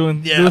Powwow is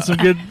doing some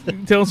good,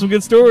 telling some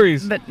good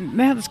stories. But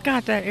Mount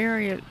Scott, that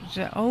area, is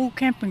an old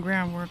camping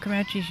ground where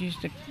Comanches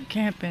used to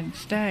camp and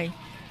stay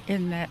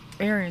in that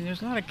area. And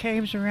there's a lot of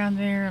caves around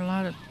there, a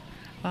lot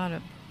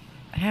of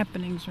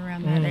happenings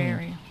around that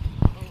area.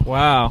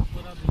 Wow.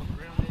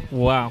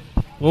 Well,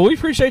 we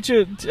appreciate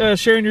you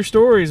sharing your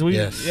stories.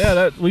 Yes.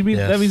 That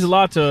means a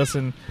lot to us,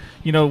 and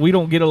we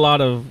don't get a lot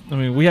of. I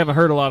mean, we haven't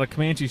heard a lot of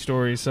Comanche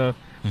stories, so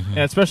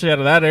especially out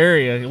of that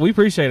area, we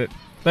appreciate it.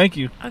 Thank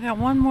you. I got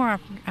one more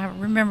I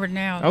remember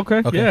now.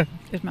 Okay. Yeah.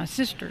 It's my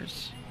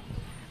sister's.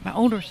 My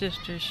older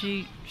sister,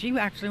 she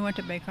actually went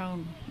to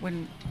Bacone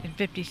in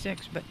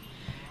 '56, but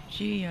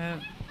she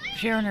and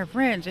her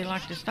friends, they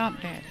liked to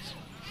stomp dance.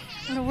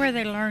 I don't know where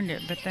they learned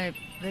it, but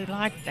they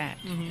liked that.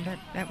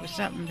 That was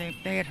something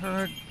they had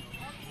heard,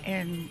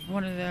 and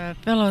one of the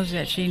fellows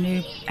that she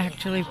knew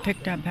actually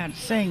picked up how to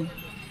sing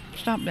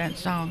stomp dance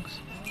songs.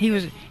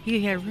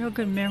 He had a real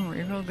good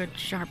memory, a real good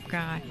sharp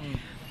guy,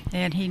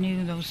 and he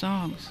knew those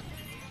songs.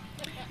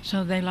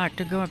 So they liked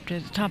to go up to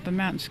the top of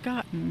Mount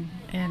Scott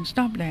and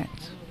stomp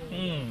dance.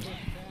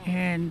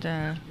 And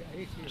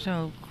so,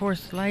 of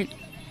course,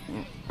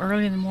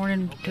 early in the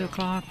morning, 2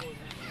 o'clock,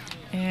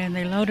 and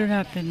they loaded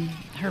up in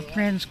her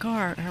friend's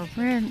car. Her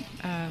friend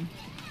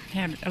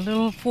had a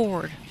little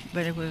Ford,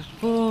 but it was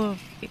full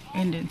of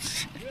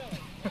Indians.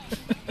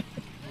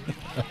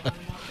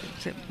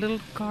 It's a little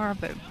car,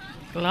 but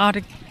a lot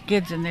of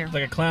kids in there.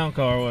 Like a clown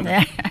car,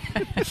 wasn't it?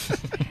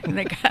 And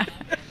they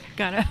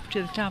got up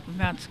to the top of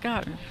Mount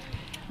Scott, and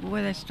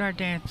boy, they started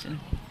dancing,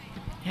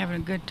 having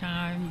a good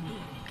time,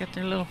 got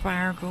their little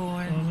fire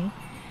going,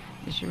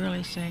 just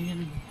really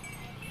singing.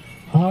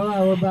 All right,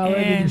 we're about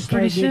ready to And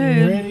start pretty getting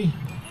soon, ready.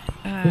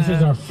 This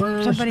is our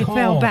first somebody call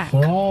fell back.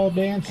 for all And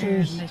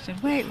dancers. they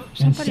said, wait,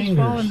 somebody's singers.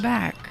 falling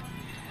back.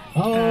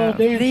 All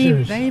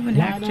dancers. They even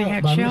line actually up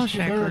had by shell Mr.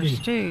 shakers,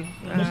 Gertie. too.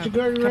 Mr.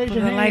 Gertie, a raise couple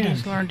your of the ladies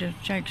hands. learned to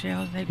shake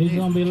shells. They He's do-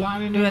 going to be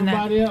lining doing that.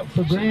 everybody up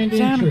for grand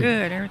Sounded entry.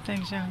 good.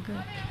 Everything sounded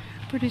good.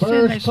 Pretty soon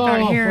they First start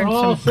call for hearing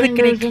all some singers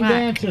and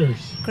clickety-clack.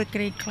 dancers.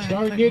 Clickety-clack.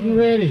 Start getting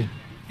ready.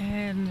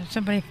 And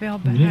somebody fell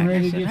back. We're getting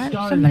ready I to said, get "How did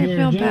started somebody here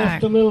fell in just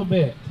back. a little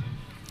bit.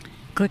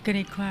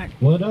 Clickety-clack.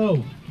 What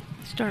oh?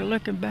 Started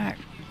looking back.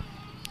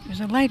 There's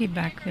a lady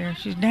back there.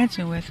 She's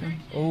dancing with him.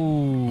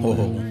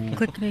 Oh,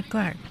 Clickety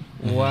clack.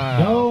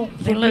 wow. Don't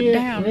They looked forget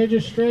down.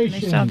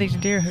 registration. They saw these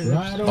deer hooves.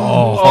 Right on.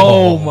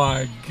 Oh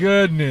my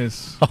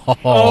goodness.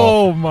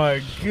 Oh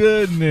my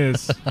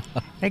goodness.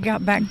 They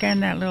got back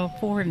down that little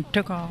ford and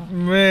took off.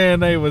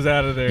 Man, they was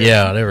out of there.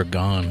 Yeah, they were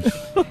gone.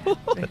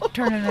 They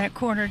turned in that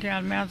corner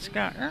down Mount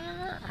Scott.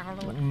 All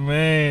the way.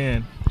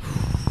 Man.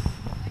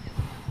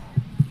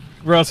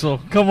 Russell,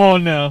 come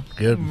on now.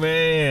 Good.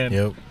 Man.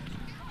 Yep.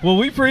 Well,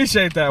 we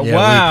appreciate that. Yeah, we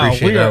wow.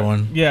 appreciate that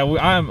one. Yeah,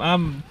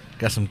 I'm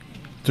Got some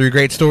 3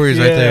 great stories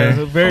yeah, right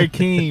there. very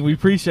keen. We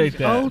appreciate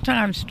that. Old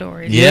time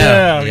stories.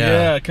 Yeah.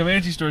 yeah.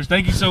 Comanche stories.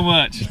 Thank you so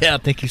much. Yeah,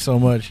 thank you so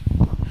much.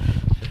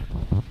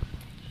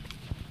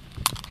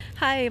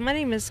 Hi, my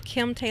name is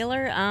Kim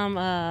Taylor.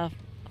 I'm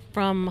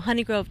from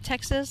Honey Grove,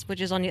 Texas, which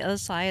is on the other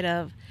side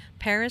of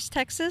Paris,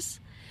 Texas.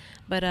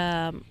 But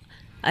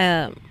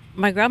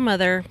my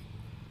grandmother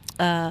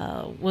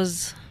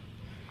was,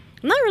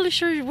 I'm not really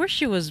sure where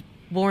she was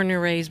born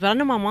and raised, but I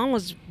know my mom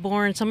was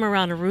born somewhere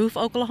around Ruth,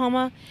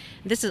 Oklahoma.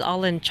 This is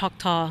all in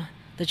Choctaw,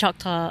 the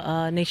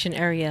Choctaw Nation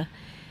area.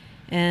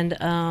 And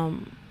I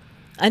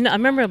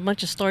remember a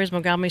bunch of stories my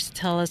grandma used to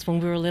tell us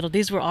when we were little.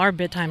 These were our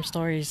bedtime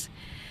stories.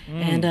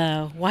 And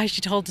why she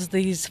told us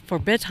these for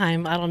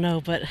bedtime, I don't know,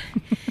 but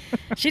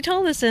she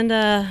told us, and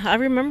I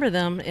remember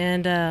them.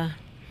 And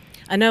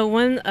I know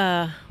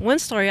one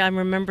story I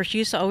remember, she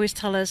used to always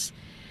tell us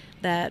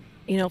that,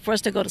 for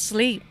us to go to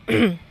sleep,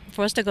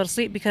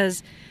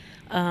 because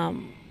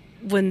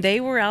when they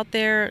were out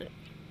there,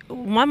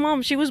 my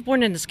mom, she was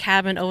born in this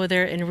cabin over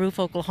there in Ruth,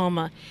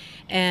 Oklahoma,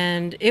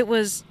 and it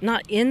was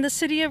not in the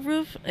city of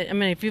Ruth. I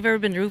mean, if you've ever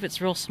been to Ruth,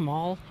 it's real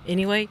small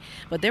anyway,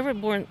 but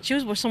she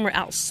was born somewhere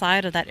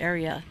outside of that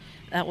area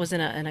that was in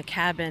a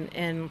cabin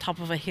on top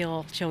of a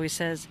hill, she always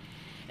says.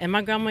 And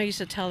my grandma used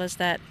to tell us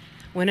that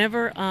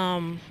whenever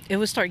it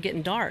would start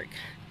getting dark,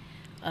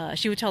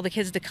 she would tell the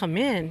kids to come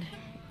in,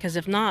 because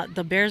if not,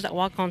 the bears that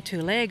walk on 2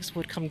 legs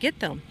would come get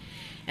them.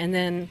 And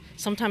then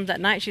sometimes at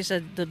night, she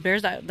said the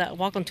bears that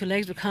walk on 2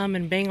 legs would come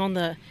and bang on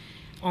the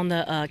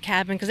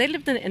cabin, because they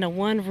lived in a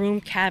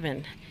 1-room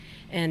cabin,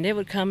 and they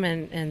would come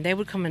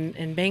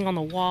and bang on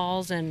the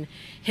walls and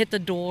hit the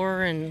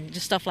door and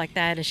just stuff like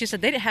that. And she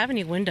said they didn't have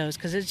any windows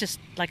because it's just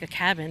like a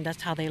cabin.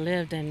 That's how they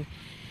lived. And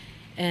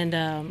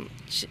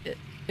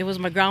it was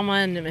my grandma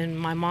and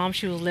my mom.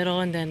 She was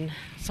little, and then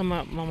some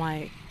of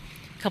my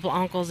couple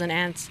uncles and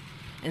aunts.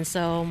 And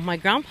so my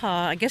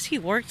grandpa, I guess he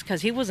worked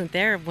because he wasn't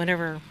there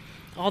whenever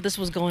all this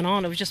was going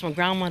on. It was just my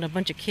grandma and a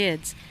bunch of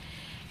kids.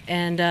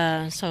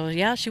 And so,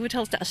 yeah, she would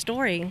tell us that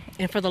story.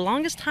 And for the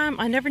longest time,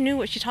 I never knew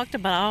what she talked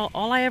about.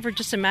 All I ever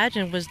just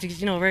imagined was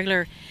these,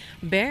 regular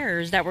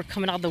bears that were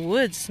coming out of the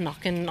woods,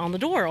 knocking on the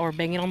door or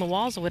banging on the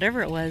walls or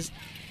whatever it was.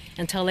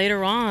 Until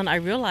later on, I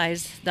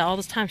realized that all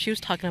this time she was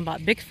talking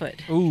about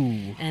Bigfoot.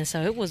 Ooh. And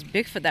so it was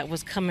Bigfoot that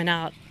was coming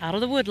out of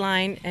the wood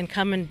line and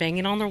coming,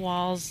 banging on their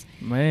walls,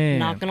 Man.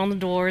 knocking on the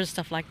doors,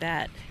 stuff like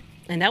that.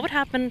 And that would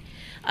happen,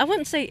 I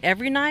wouldn't say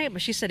every night,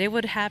 but she said it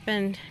would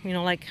happen,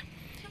 like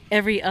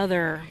every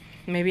other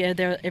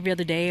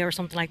day or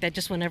something like that,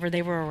 just whenever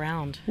they were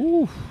around.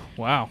 Ooh.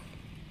 Wow.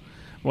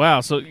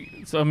 So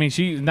I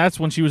mean, that's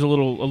when she was a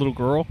little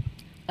girl.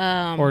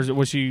 Or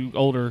was she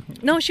older?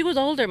 No, she was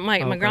older.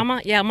 My grandma.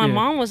 Yeah, my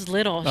mom was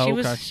little. Oh, She okay.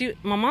 was.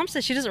 My mom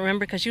said she doesn't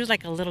remember because she was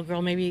like a little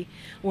girl, maybe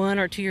 1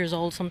 or 2 years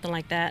old, something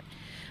like that.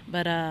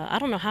 But I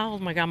don't know how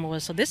old my grandma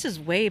was. So this is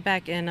way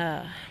back in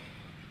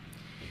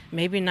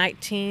maybe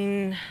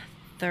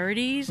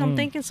 1930s. I'm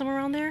thinking somewhere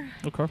around there.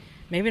 Okay.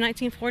 Maybe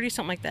 1940,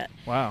 something like that.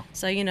 Wow.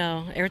 So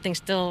everything's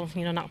still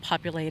not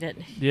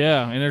populated.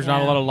 Yeah, and there's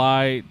not a Yeah. lot of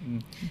light.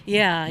 And,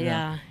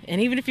 Yeah.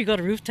 And even if you go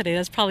to Ruth today,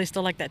 that's probably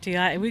still like that too.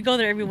 We go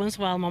there every once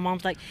in a while. And my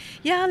mom's like,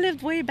 "Yeah, I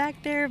lived way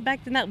back there,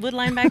 back in that wood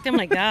line back there." I'm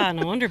like, "God,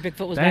 no wonder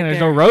Bigfoot was dang, back there's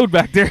there." no road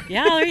back there.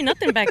 Yeah, there ain't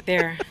nothing back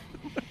there.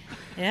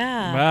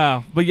 Yeah.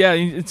 Wow. But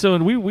yeah, so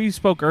we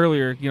spoke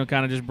earlier,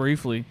 kind of just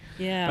briefly.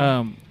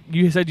 Yeah.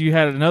 You said you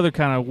had another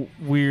kind of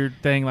weird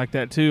thing like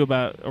that too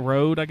about a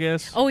road, I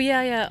guess. Oh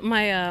yeah.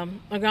 My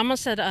grandma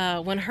said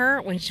when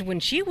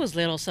she was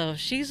little, so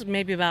she's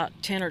maybe about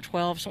 10 or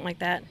 12, something like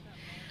that.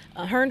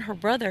 Her and her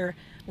brother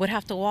would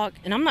have to walk,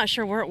 and I'm not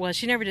sure where it was.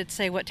 She never did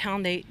say what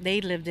town they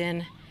lived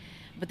in,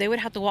 but they would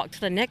have to walk to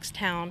the next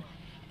town,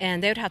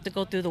 and they would have to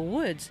go through the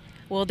woods.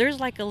 Well, there's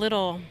like a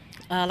little,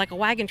 like a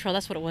wagon trail.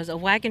 That's what it was, a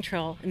wagon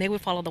trail, and they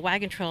would follow the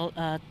wagon trail,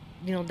 that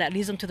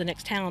leads them to the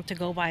next town to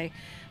go buy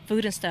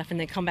food and stuff, and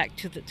then come back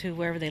to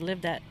wherever they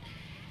lived at.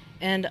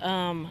 And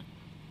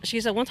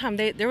she said one time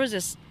there was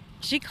this,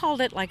 she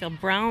called it like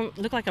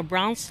looked like a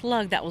brown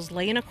slug that was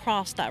laying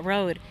across that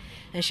road,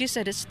 and she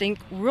said it stink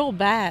real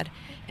bad,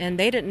 and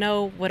they didn't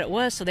know what it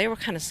was, so they were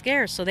kind of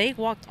scared, so they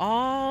walked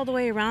all the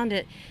way around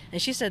it,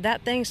 and she said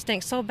that thing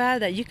stank so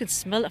bad that you could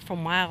smell it for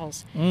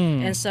miles.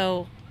 And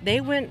so they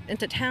went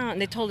into town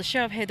and they told the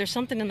sheriff, "Hey, there's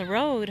something in the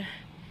road,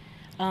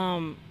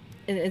 and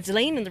it's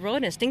laying in the road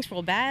and it stinks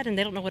real bad," and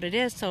they don't know what it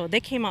is. So they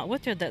came out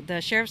with her,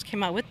 the sheriffs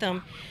came out with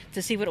them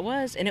to see what it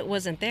was, and it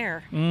wasn't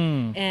there.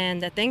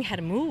 And that thing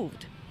had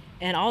moved.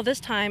 And all this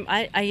time,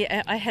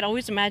 I had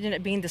always imagined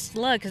it being the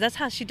slug, because that's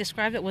how she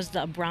described it, was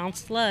the brown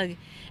slug,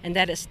 and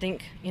that it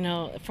stink,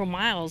 for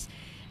miles.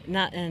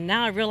 And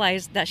now I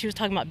realized that she was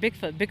talking about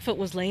Bigfoot. Bigfoot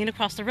was laying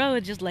across the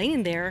road, just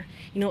laying there,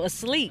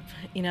 asleep,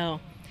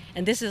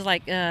 And this is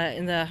like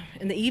in the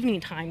evening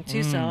time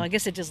too, so I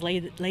guess it just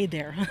laid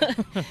there.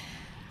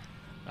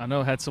 I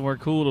know it had somewhere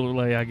cool to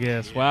lay, I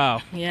guess.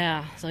 Wow.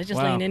 Yeah, so it's just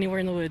Wow. laying anywhere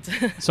in the woods.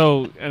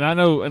 So, and I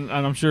know, and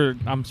I'm sure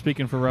I'm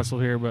speaking for Russell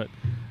here, but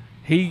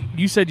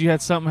you said you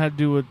had something had to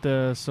do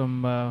with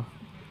some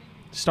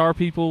star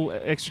people,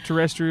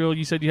 extraterrestrial.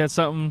 You said you had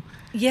something.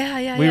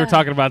 Yeah. We were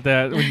talking about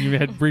that when you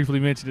had briefly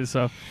mentioned it.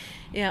 So,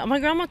 yeah, my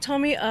grandma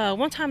told me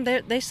one time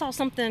they saw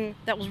something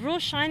that was real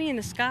shiny in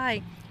the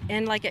sky,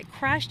 and like it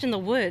crashed in the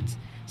woods.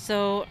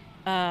 So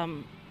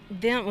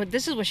then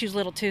this is when she was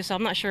little too, so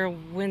I'm not sure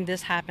when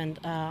this happened.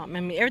 I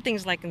mean,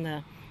 everything's like in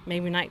the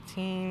maybe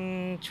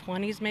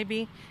 1920s,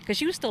 maybe, because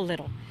she was still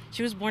little.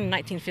 She was born in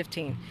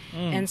 1915,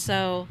 and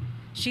so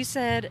she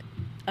said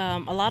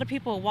a lot of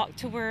people walked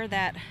to where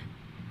that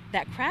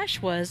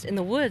crash was in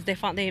the woods.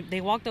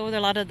 They walked over there.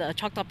 A lot of the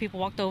Choctaw people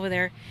walked over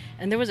there,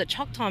 and there was a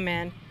Choctaw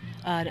man,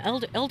 an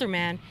elder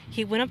man.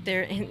 He went up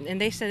there,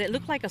 and they said it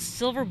looked like a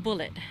silver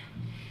bullet.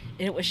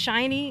 And it was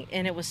shiny,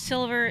 and it was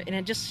silver,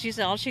 and she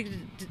said all she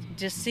could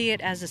just see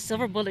it as a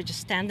silver bullet just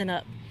standing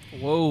up.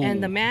 whoa.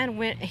 And the man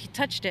went, he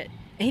touched it,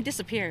 and he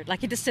disappeared,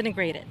 like he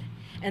disintegrated.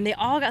 And they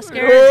all got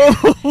scared.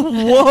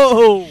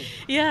 Whoa.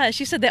 Yeah,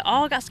 she said they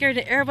all got scared,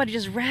 and everybody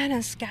just ran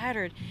and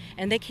scattered.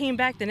 And they came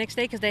back the next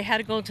day because they had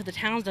to go into the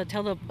towns to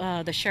tell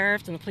the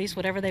sheriffs and the police,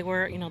 whatever they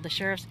were, the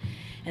sheriffs.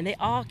 And they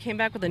all came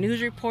back with a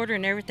news reporter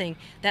and everything.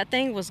 That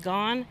thing was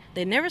gone.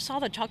 They never saw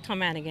the Choctaw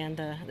man again,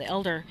 the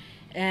elder.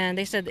 And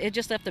they said it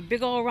just left a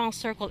big old round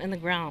circle in the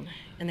ground,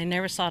 and they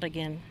never saw it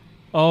again.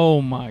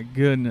 Oh my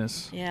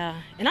goodness.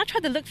 Yeah, and I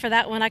tried to look for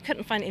that one. I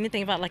couldn't find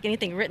anything about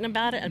anything written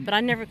about it, but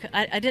I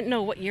didn't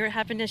know what year it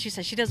happened. And she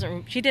said she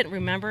didn't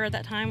remember at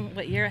that time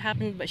what year it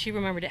happened, but she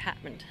remembered it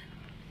happened.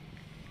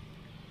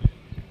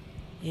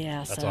 Yeah,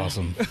 That's so,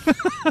 awesome.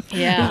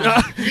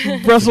 Yeah,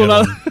 Russell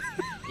and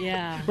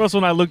yeah,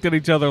 I looked at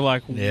each other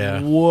like,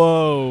 Yeah.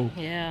 whoa.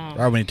 yeah.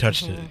 Right when he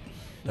touched it.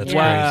 That's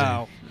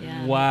Wow.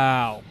 Yeah.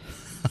 Wow.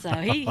 So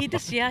he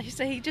just she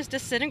said he just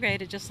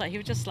disintegrated, he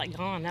was just like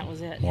gone. That was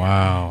it. crazy.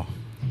 Wow.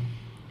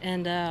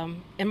 And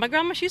my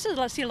grandma, she used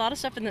to see a lot of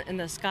stuff in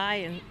the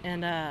sky,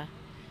 and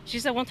she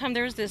said one time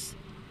there was this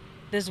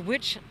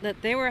witch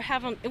that they were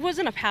having. It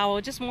wasn't a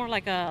powwow, just more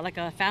like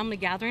a family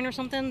gathering or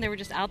something. They were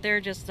just out there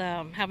just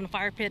having a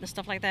fire pit and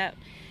stuff like that.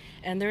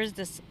 And there's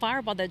this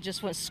fireball that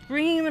just went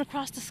screaming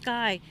across the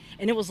sky,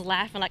 and it was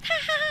laughing like ha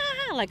ha ha,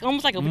 ha, like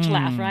almost like a witch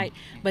laugh, right?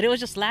 But it was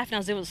just laughing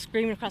as it was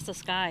screaming across the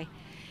sky.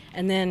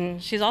 And then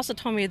she's also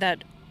told me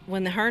that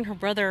when her and her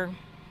brother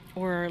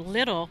were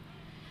little,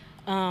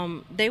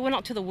 they went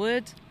out to the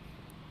woods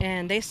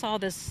and they saw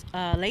this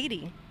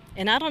lady.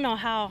 And I don't know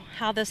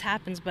how this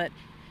happens, but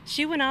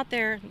she went out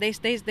there.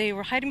 They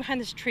were hiding behind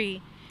this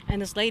tree,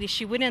 and this lady,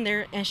 she went in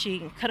there and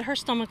she cut her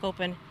stomach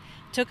open,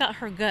 took out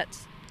her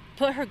guts,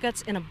 put her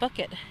guts in a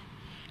bucket,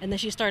 and then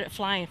she started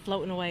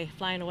floating away.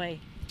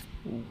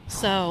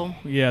 So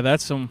Yeah,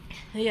 that's some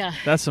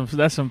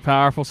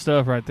powerful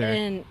stuff right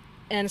there.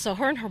 And so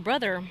her and her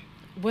brother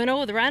ran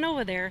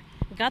over there,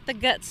 got the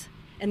guts,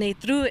 and they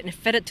threw it and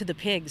fed it to the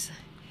pigs.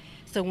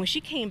 So when she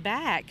came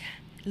back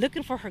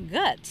looking for her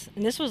guts,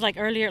 and this was like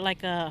early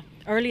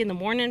in the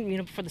morning,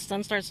 before the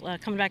sun starts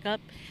coming back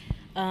up,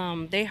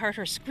 they heard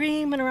her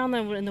screaming around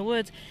in the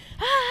woods,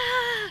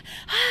 ah,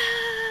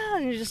 ah,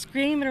 and just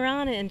screaming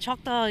around in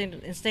Choctaw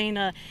and saying,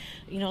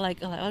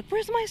 like,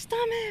 where's my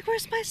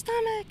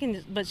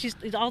stomach?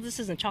 But all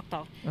this is in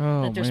Choctaw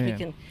that they're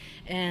speaking.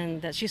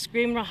 And that she's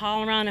screaming and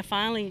hollering around, and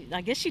finally,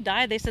 I guess she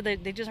died. They said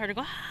they just heard her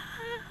go,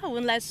 ah,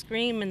 one last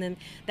scream, and then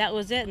that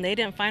was it. And they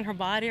didn't find her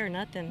body or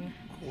nothing.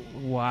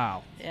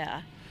 Wow.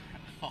 Yeah.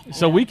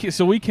 So we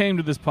came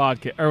to this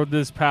podcast or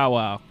this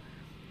powwow,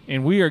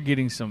 and we are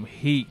getting some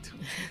heat.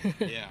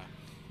 Yeah.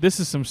 This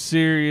is some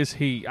serious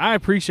heat. I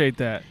appreciate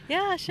that.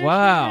 Yeah, sure.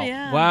 Wow. Sure,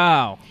 yeah.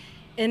 Wow.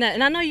 And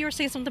I know you were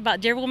saying something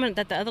about Deer Woman,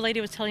 that the other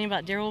lady was telling you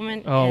about Deer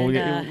Woman. Oh,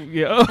 and,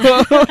 yeah.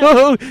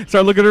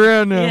 Start looking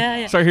around now.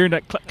 Yeah. Start hearing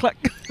that clack, clack.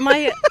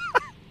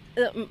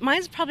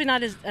 Mine's probably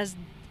not as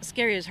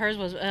scary as hers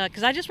was,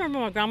 because I just remember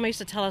my grandma used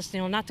to tell us,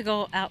 not to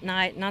go out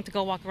night, not to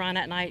go walk around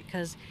at night,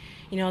 because,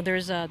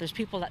 there's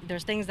people,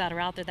 there's things that are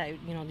out there that,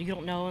 you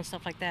don't know and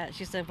stuff like that.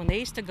 She said when they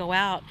used to go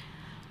out,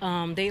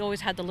 they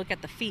always had to look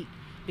at the feet,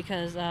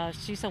 because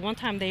she said one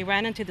time they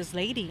ran into this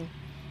lady,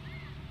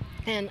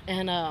 and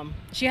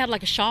she had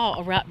like a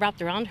shawl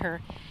wrapped around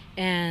her,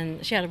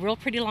 and she had a real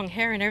pretty long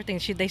hair and everything.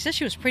 They said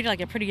she was pretty, like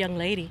a pretty young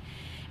lady.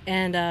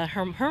 And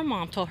her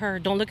mom told her,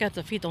 don't look at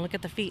the feet.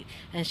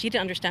 And she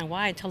didn't understand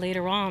why until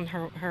later on.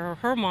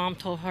 Her mom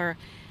told her,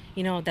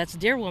 that's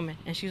Deer Woman.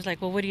 And she was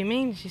like, well, what do you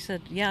mean? She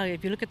said, yeah,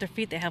 if you look at their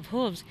feet, they have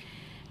hooves.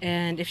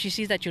 And if she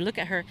sees that you look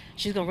at her,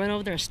 she's gonna run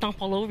over there and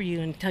stomp all over you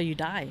until you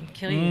die and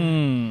kill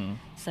you.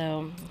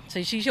 So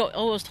she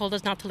always told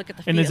us not to look at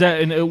the feet. And is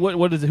that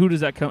what is who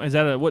does that come? Is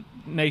that what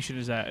nation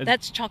is that?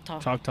 That's Choctaw.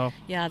 Choctaw.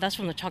 Yeah, that's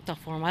from the Choctaw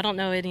Forum. I don't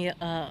know any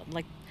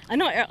like. I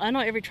know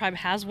every tribe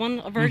has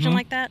a version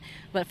like that,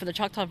 but for the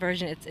Choctaw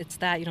version, it's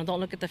that, you know, don't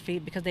look at the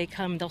feet because they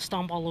come, they'll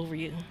stomp all over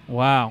you.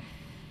 Wow.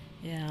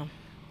 Yeah.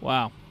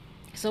 Wow.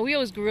 So we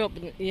always grew up,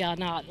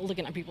 not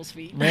looking at people's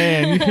feet.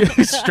 Man,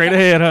 straight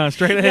ahead, huh?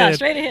 Straight ahead. Yeah,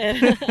 straight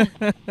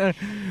ahead.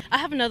 I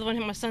have another one.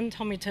 My son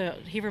told me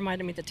he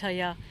reminded me to tell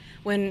you,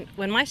 when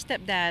my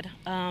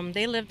stepdad,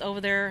 they lived over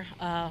there,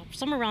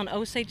 somewhere around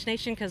Osage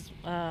Nation, because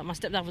my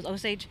stepdad was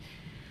Osage.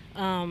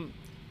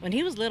 When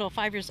he was little,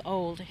 5 years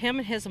old, him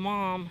and his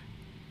mom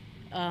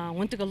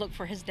went to go look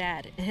for his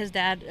dad. And his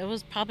dad, it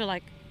was probably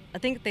like, I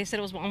think they said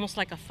it was almost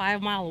like a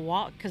 5-mile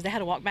walk, because they had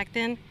to walk back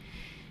then.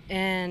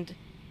 And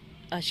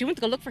she went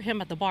to go look for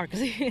him at the bar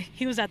because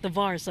he was at the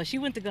bar. So she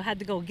had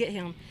to go get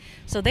him.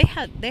 So they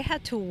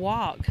had to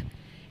walk,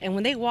 and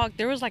when they walked,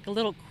 there was like a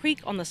little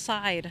creek on the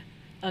side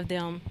of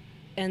them,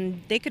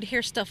 and they could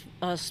hear stuff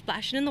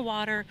splashing in the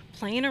water,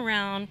 playing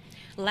around,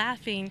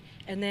 laughing.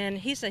 And then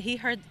he said he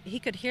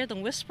could hear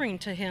them whispering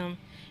to him,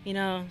 you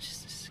know,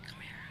 just come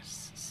here,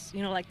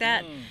 you know, like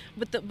that.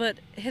 But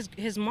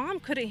his mom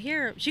couldn't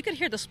hear. She could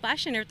hear the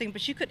splashing and everything,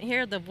 but she couldn't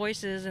hear the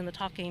voices and the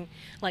talking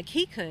like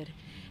he could.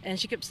 And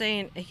he kept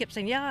saying,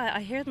 yeah, I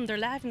hear them. They're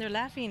laughing.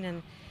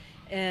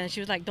 And she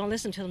was like, don't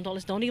listen to them.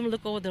 Don't even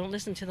look over. Don't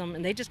listen to them.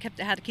 And they just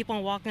had to keep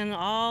on walking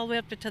all the way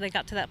up until they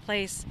got to that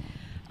place,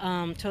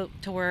 to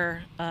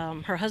where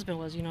her husband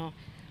was, you know,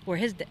 where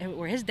his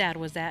dad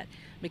was at,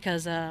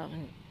 because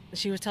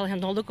she was telling him,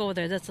 don't look over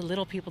there. That's the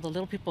little people. The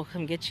little people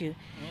come get you.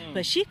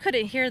 But she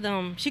couldn't hear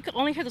them. She could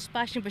only hear the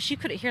splashing, but she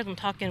couldn't hear them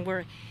talking.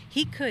 Where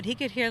he could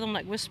hear them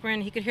like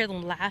whispering. He could hear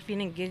them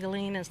laughing and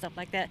giggling and stuff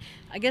like that.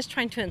 I guess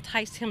trying to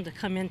entice him to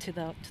come into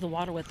the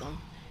water with them.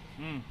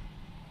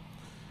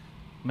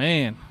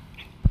 Man,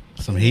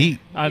 Some heat.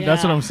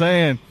 that's what I'm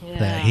saying. Yeah.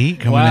 That heat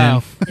coming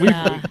Wow. in.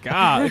 Yeah.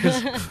 God,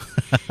 'cause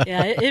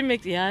Yeah, it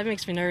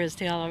makes me nervous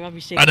too. I'll be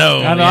shaking. I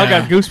know. I know I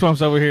got Yeah.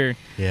 goosebumps over here.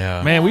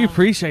 Yeah. Man, we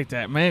appreciate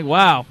that, man.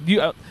 Wow.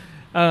 You,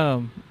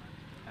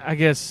 I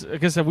guess,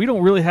 like I said, we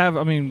don't really have.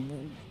 I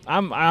mean,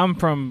 I'm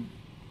from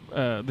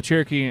the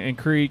Cherokee and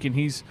Creek, and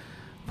he's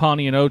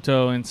Pawnee and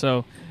Oto, and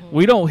so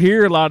we don't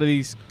hear a lot of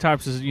these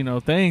types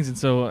of things. And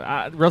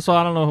so, Russell,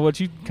 I don't know what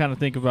you kind of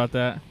think about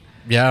that.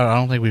 Yeah, I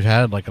don't think we've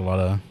had like a lot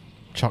of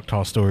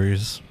Choctaw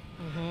stories.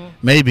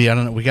 Maybe, I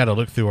don't know. We got to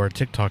look through our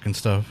TikTok and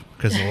stuff,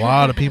 because a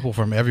lot of people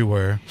from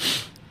everywhere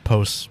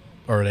post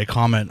or they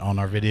comment on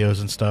our videos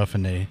and stuff,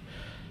 and they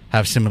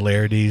have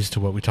similarities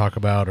to what we talk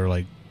about or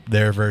like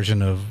their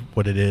version of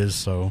what it is.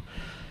 So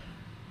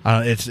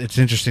it's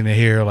interesting to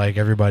hear like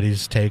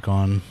everybody's take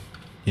on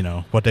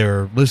what they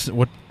were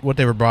what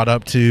they were brought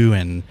up to,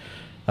 and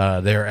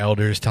their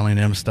elders telling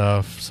them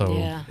stuff. So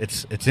Yeah.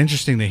 it's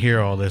interesting to hear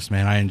all this,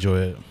 man. I enjoy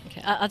it.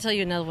 Okay, I'll tell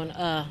you another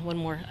one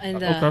more.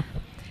 And Okay.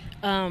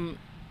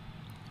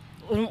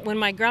 when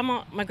my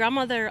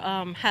grandmother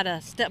had a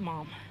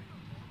stepmom,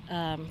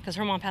 because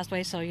her mom passed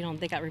away, so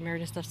they got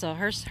remarried and stuff. So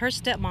her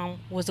stepmom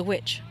was a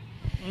witch.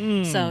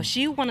 So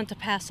she wanted to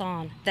pass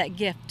on that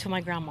gift to my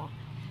grandma.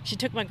 She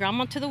took my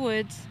grandma to the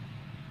woods,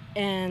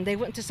 and they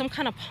went to some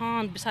kind of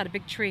pond beside a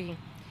big tree,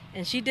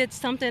 and she did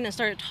something and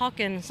started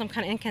talking some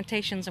kind of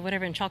incantations or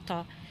whatever in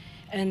Choctaw,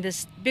 and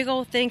this big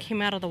old thing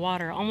came out of the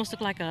water, almost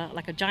looked like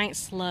a giant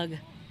slug.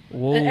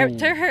 Whoa.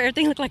 To her,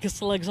 everything looked like a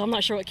slug, so I'm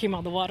not sure what came out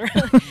of the water.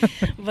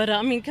 But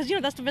I mean, because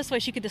that's the best way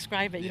she could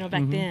describe it,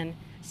 back then.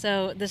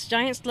 So this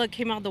giant slug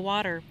came out of the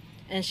water,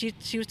 and she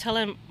was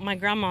telling my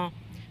grandma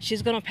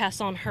she's gonna pass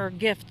on her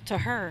gift to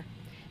her,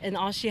 and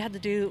all she had to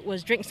do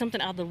was drink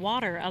something out of the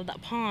water, out of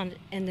that pond,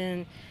 and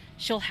then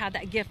she'll have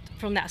that gift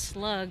from that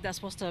slug that's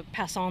supposed to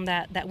pass on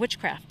that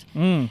witchcraft.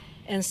 And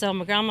so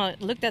my grandma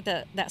looked at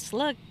that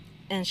slug,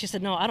 and she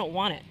said, "No, I don't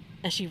want it,"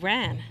 and she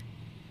ran.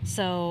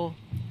 So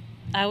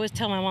I always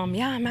tell my mom,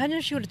 yeah, imagine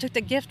if she would have took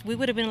the gift, we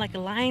would have been like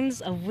lines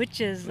of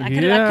witches. I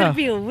could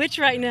be a witch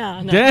right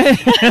now. No. Dang.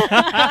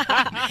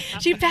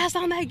 She passed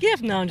on that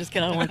gift. No, I'm just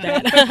kidding. I don't want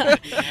that.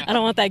 I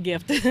don't want that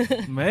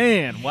gift.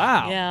 Man,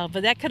 wow. Yeah,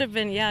 but that could have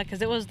been,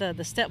 because it was the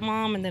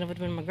stepmom, and then it would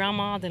have been my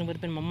grandma, then it would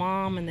have been my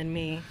mom, and then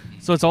me.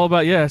 So it's all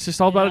about, it's just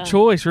all about a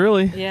choice,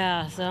 really.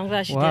 Yeah, so I'm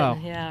glad she Wow.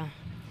 did. Yeah.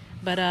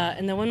 But,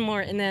 and then one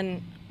more, and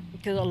then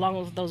along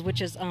with those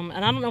witches, and I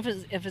don't know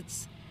if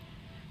it's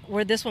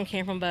where this one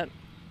came from, but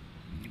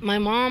my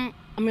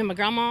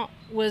grandma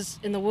was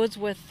in the woods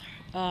with,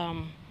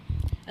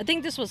 I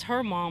think this was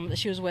her mom that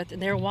she was with, and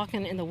they were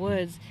walking in the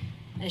woods,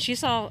 and she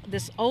saw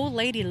this old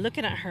lady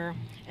looking at her,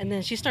 and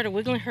then she started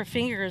wiggling her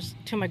fingers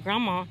to my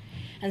grandma,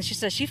 and she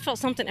said she felt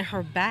something in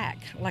her back,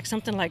 like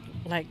something like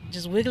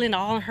just wiggling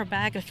all in her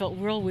back. It felt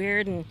real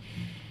weird, and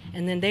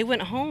then they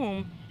went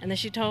home, and then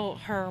she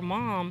told her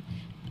mom,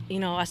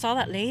 I saw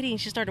that lady,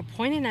 and she started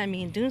pointing at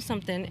me and doing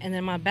something, and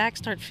then my back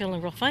started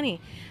feeling real funny.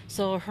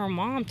 So her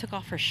mom took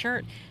off her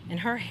shirt,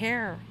 and her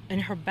hair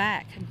and her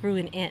back grew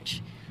an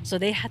inch. So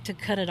they had to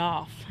cut it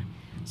off.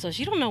 So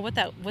she don't know what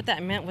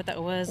that meant, what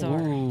that was,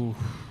 Ooh.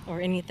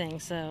 or anything.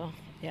 So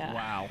yeah.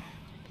 Wow.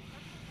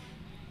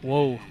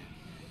 Whoa.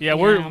 Yeah,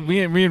 Yeah.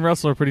 me and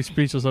Russell are pretty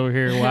speechless over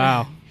here.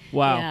 Wow.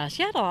 Wow. Yeah,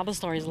 she had a lot of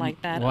stories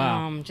like that.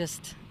 Wow.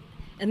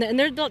 And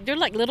they're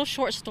like little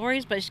short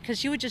stories, but because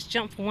she would just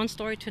jump from one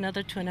story to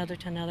another,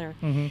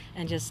 Mhm.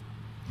 and just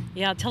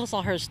tell us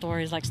all her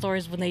stories, like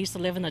stories when they used to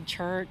live in a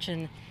church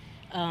and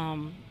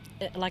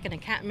like an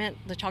encampment.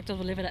 The Choctaws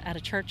would live at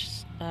a church,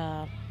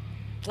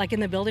 like in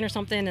the building or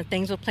something, and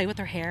things would play with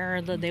her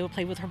hair. They would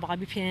play with her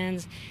bobby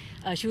pins.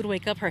 She would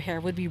wake up, her hair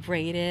would be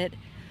braided.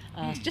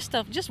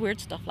 Just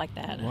weird stuff like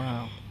that.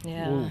 Wow.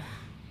 Yeah. Ooh.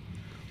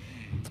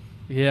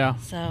 Yeah.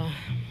 So.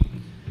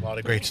 A lot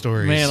of great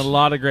stories. Man, a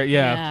lot of great.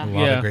 Yeah. Yeah. A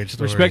lot of great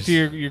stories. Respect to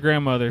your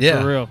grandmother, Yeah.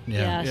 for real.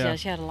 Yeah. Yeah,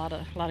 she had a lot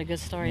of good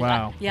stories.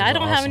 Wow. I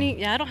don't have awesome. any.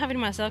 Yeah, I don't have any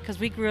myself because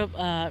we grew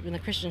up in the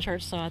Christian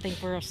church, so I think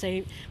we're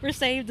saved. We're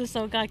saved, and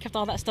so God kept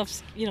all that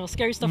stuff,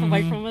 scary stuff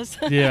away from us.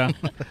 Yeah.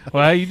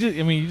 Well,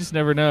 you just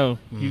never know.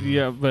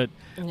 But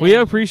we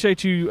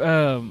appreciate you,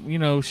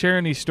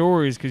 sharing these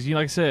stories because,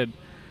 like I said,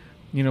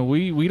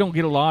 we don't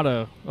get a lot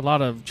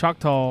of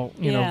Choctaw,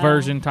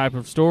 version type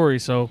of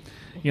stories. So,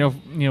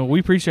 we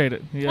appreciate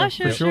it. Yeah, Oh,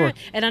 sure, for sure.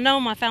 And I know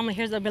my family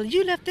hears that, like,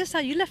 you left this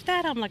out, you left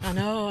that. I'm like, I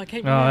know, I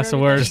can't. Oh, remember that's the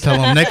everything. worst. Just tell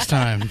them next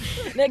time.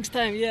 Next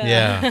time,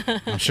 yeah. Yeah.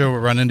 I'm sure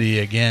we'll run into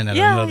you again at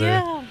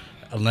Yeah,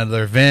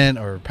 another event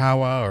or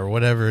powwow or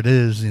whatever it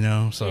is,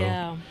 So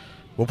yeah.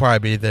 we'll probably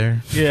be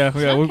there. Yeah.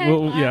 Yeah. Okay,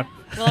 We'll, all yeah. right.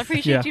 Well, I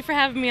appreciate Yeah. you for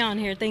having me on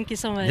here. Thank you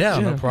so much. Yeah,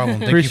 Yeah. no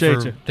problem.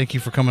 Appreciate you. Thank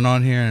you for coming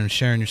on here and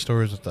sharing your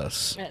stories with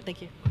us.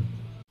 Thank you.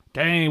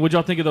 Dang, what'd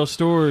y'all think of those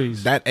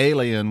stories? That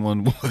alien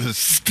one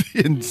was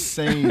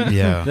insane.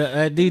 Yeah.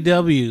 That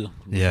DW was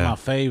Yeah. my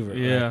favorite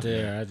Yeah. right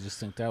there. I just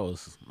think that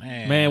was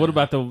Man, what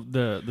about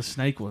the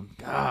snake one?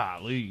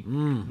 Golly.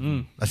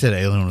 I said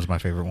Alien was my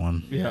favorite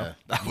one. Yeah.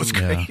 That was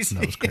Yeah, crazy.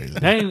 that was crazy.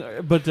 Dang,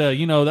 but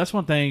that's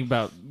one thing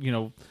about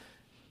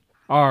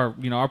our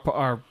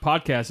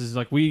podcast is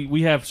like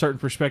we have certain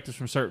perspectives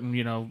from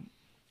certain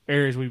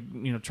areas we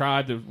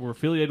tried that we're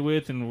affiliated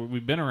with and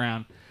we've been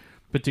around,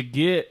 but to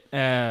get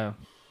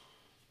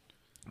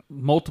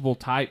multiple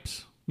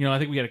types, I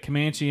think we had a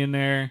Comanche in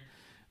there,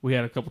 we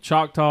had a couple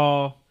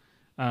Choctaw,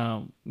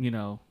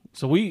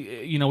 so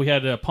we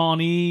had a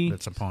Pawnee.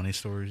 That's some Pawnee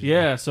stories.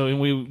 Yeah, so and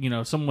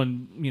we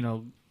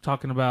someone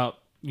talking about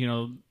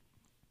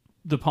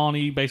the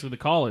Pawnee, basically the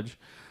college.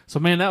 So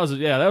man, that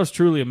was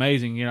truly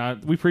amazing.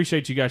 We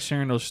appreciate you guys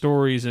sharing those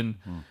stories and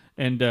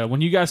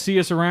when you guys see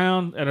us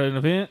around at an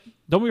event,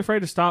 don't be afraid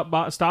to stop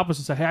us and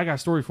say, "Hey, I got a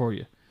story for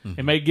you."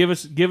 It may give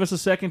us a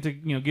second to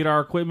get our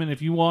equipment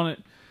if you want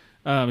it.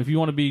 If you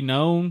want to be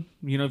known,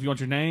 if you want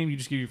your name, you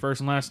just give your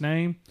first and last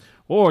name,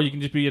 or you can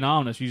just be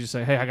anonymous. You just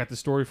say, "Hey, I got this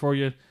story for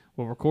you.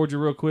 We'll record you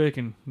real quick,"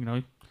 and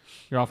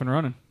you're off and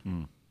running.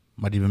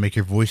 Might even make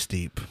your voice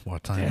deep while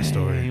telling the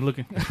story. Hey,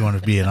 looking. If you want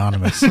to be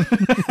anonymous.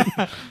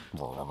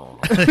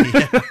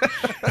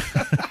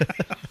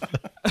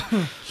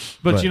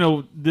 But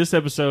this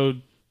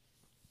episode,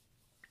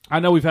 I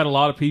know we've had a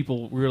lot of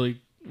people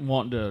really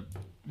wanting to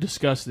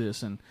discuss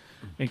this, and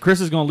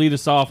Chris is going to lead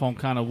us off on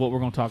kind of what we're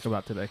going to talk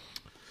about today.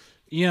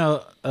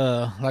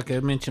 Like I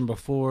mentioned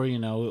before,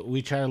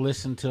 we try to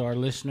listen to our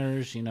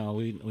listeners. We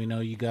know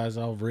you guys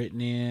all have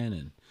written in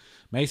and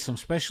made some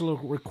special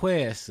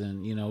requests,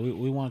 and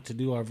we want to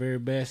do our very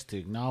best to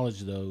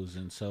acknowledge those.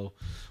 And so,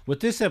 with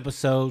this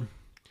episode,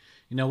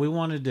 we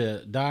wanted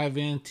to dive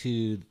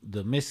into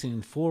the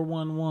missing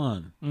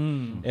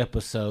 411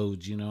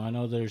 episodes. I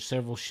know there's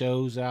several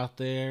shows out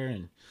there,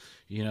 and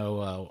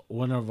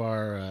one of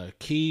our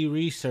key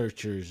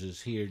researchers is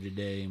here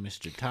today,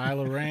 Mr.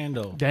 Tyler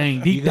Randall.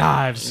 Dang, deep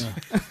dives.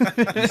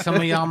 Some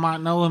of y'all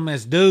might know him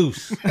as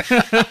Deuce.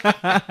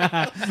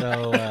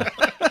 So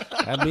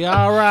that'd be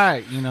all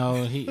right.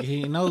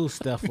 He knows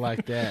stuff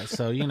like that.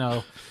 So,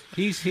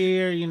 he's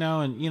here,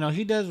 and,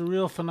 he does a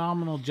real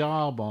phenomenal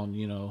job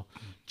on,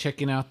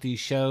 checking out these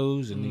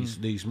shows and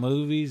these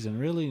movies and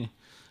really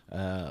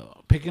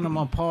picking them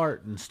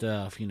apart and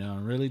stuff,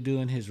 and really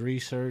doing his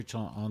research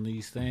on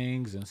these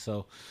things. And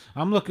so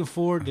I'm looking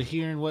forward to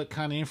hearing what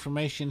kind of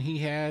information he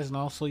has. And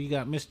also you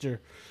got Mr.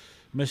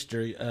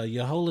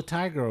 Yahola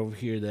Tiger over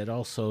here that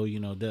also,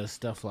 does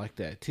stuff like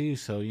that too.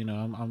 So,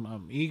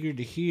 I'm eager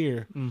to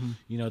hear,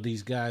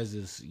 these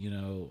guys'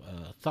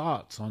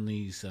 thoughts on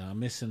these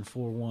missing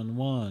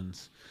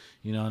 411s,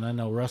 and I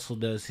know Russell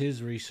does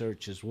his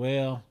research as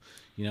well.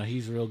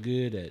 He's real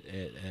good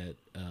at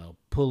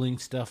pulling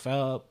stuff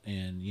up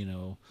and,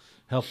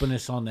 helping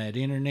us on that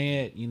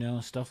internet,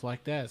 stuff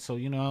like that. So,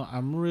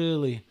 I'm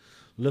really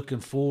looking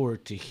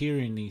forward to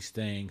hearing these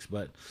things.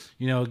 But,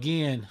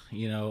 again,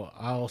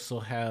 I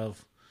also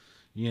have,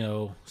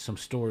 some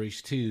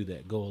stories too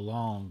that go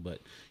along.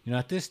 But,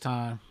 at this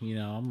time,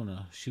 I'm going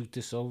to shoot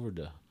this over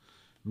to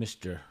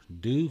Mr.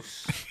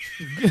 Deuce.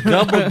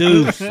 Double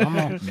Deuce.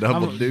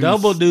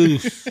 Double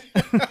Deuce.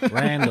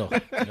 Randall.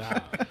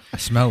 God. I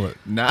smell it.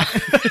 Nah.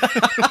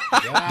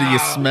 Do you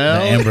The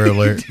smell? Amber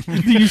Alert.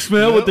 Do you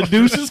smell what the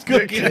deuce is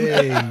cooking?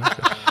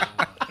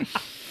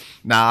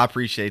 Nah, I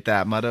appreciate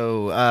that,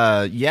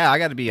 Mutto. Yeah, I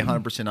got to be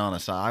 100%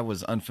 honest. I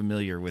was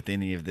unfamiliar with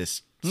any of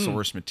this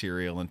source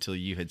material until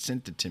you had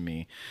sent it to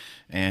me.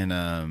 And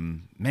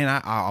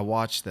man, I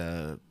watched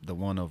the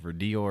one over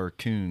Dior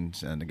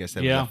Coons, and I guess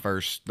that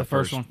was the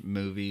first one.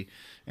 movie.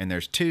 And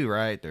there's two,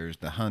 right? There's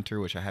The Hunter,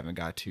 which I haven't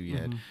got to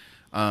yet.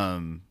 But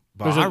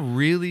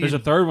there's a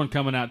third one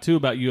coming out too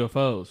about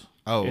UFOs.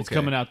 Oh, it's okay.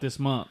 coming out this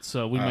month,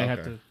 so we may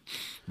have to.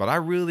 But I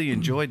really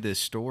enjoyed this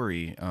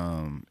story.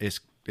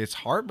 It's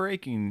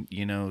heartbreaking,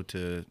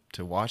 to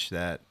watch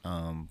that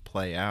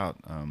play out.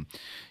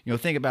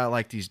 Think about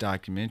like these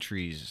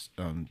documentaries.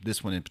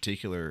 This one in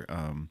particular,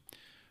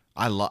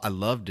 I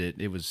loved it.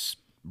 It was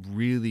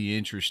really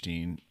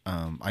interesting.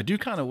 I do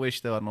kind of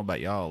wish, though, I don't know about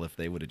y'all, if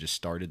they would have just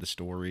started the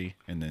story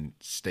and then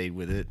stayed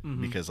with it,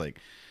 because like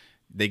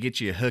they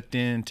get you hooked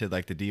into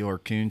like the Dior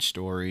Coons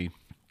story.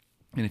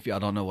 And if y'all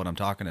don't know what I'm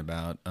talking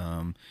about,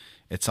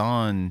 it's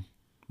on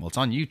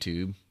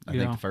YouTube. I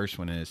think the first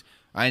one is.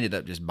 I ended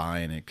up just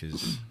buying it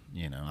because,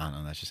 I don't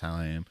know, that's just how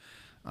I am.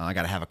 I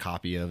got to have a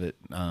copy of it.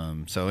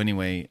 So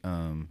anyway,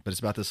 but it's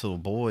about this little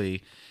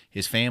boy.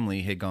 His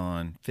family had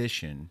gone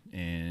fishing,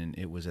 and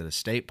it was at a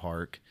state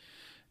park.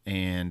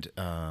 And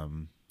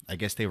I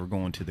guess they were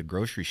going to the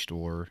grocery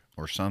store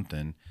or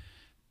something.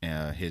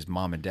 His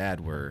mom and dad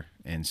were.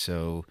 And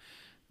so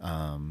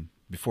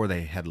before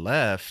they had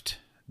left,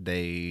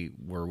 they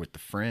were with the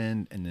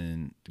friend and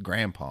then the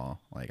grandpa.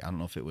 Like, I don't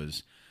know if it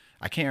was...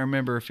 I can't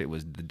remember if it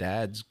was the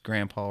dad's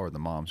grandpa or the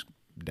mom's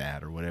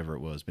dad or whatever it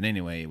was. But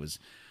anyway, it was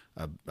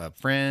a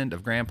friend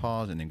of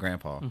grandpa's and then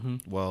grandpa.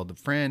 Well, the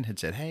friend had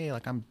said, hey,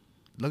 like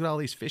look at all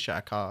these fish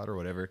I caught or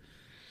whatever.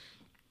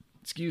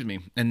 Excuse me.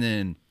 And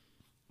then,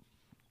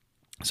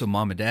 so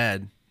mom and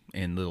dad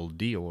and little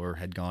Dior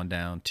had gone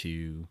down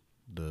to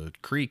the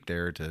creek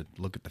there to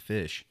look at the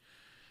fish.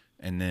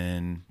 And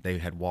then they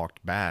had were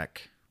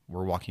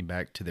walking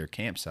back to their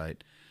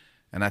campsite.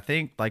 And I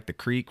think like the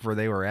creek where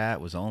they were at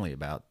was only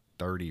about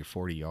 30 or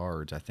 40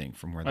 yards, I think,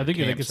 from where I think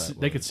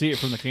they could see it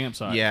from the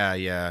campsite.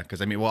 Yeah.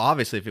 Because,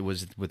 obviously, if it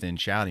was within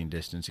shouting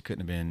distance, it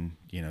couldn't have been,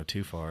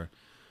 too far.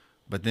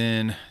 But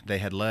then they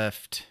had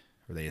left,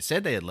 or they had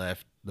said they had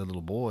left the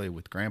little boy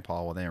with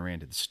grandpa while they ran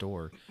to the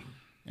store.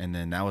 And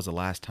then that was the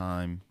last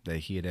time that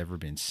he had ever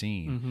been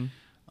seen.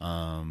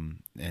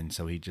 And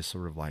so he just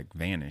sort of like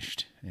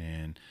vanished.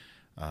 And,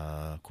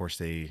 of course,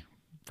 they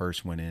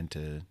first went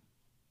into...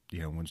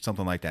 when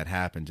something like that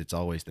happens, it's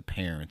always the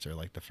parents are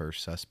like the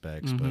first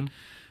suspects. But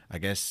I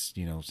guess,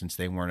 since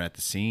they weren't at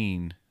the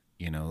scene,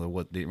 they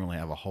didn't really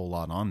have a whole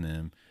lot on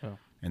them. Oh.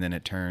 And then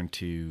it turned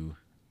to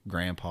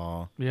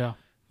grandpa. Yeah.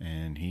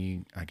 And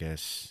he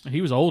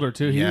was older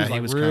too. He was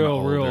like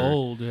real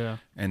old. Yeah.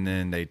 And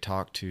then they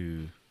talked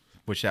to,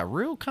 that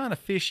real kind of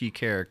fishy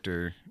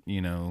character,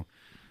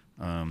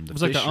 it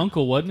was like the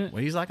uncle, wasn't it?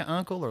 Well, he's like an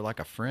uncle or like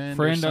a friend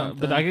or something.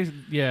 But I guess,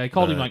 he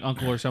called him like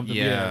uncle or something.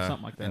 Yeah,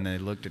 something like that. And they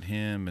looked at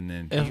him, and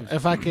then...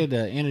 If I could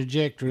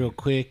interject real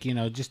quick,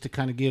 just to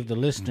kind of give the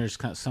listeners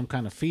some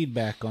kind of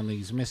feedback on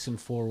these missing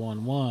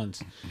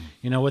 411s.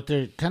 What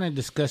they're kind of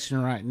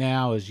discussing right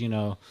now is,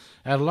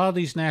 at a lot of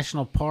these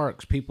national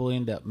parks, people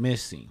end up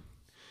missing.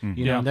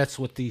 And that's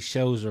what these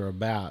shows are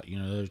about.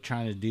 They're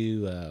trying to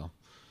do,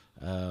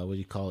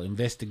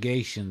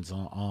 investigations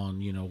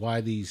on why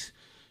these...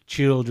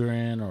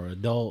 children or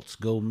adults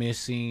go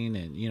missing,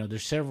 and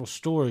there's several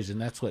stories, and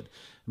that's what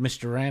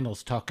Mr.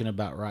 Randall's talking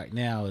about right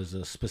now is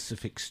a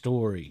specific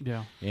story.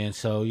 And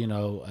so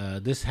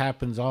this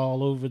happens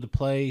all over the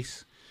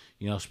place,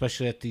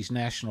 especially at these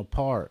national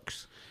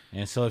parks.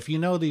 And so if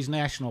these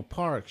national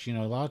parks, a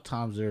lot of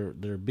times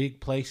they're big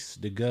places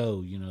to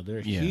go. They're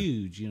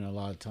huge, a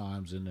lot of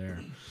times, and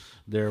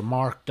they're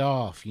marked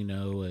off,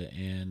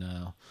 and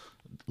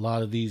a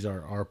lot of these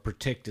are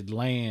protected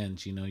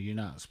lands. You're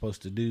not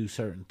supposed to do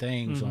certain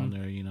things on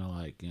there,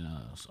 like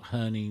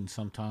hunting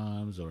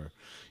sometimes, or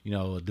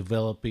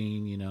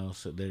developing,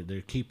 so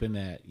they're keeping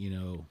that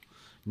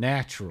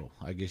natural,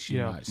 I guess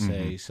you might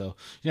say. So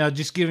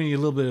just giving you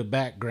a little bit of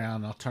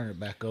background. I'll turn it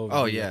back over.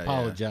 Oh, to you. yeah,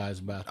 Apologize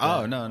about that.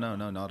 Oh, no,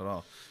 not at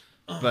all.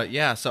 But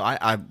yeah, so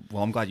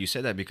I'm glad you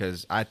said that,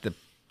 because at the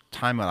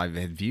time that I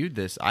had viewed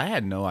this, I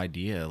had no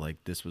idea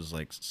like this was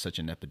like such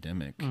an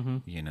epidemic,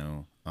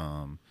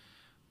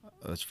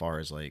 as far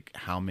as like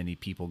how many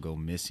people go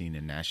missing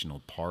in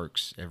national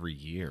parks every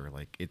year.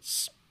 Like,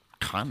 it's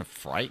kind of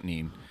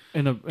frightening.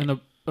 And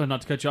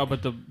not to cut you off,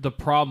 but the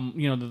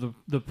problem,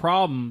 the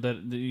problem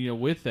that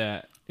with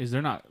that is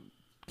they're not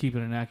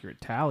keeping an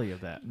accurate tally of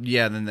that.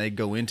 Yeah, then they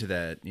go into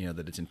that,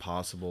 that it's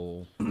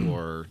impossible,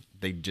 or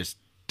they just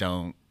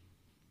don't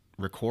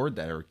record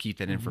that or keep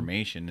that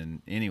information.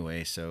 And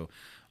anyway, so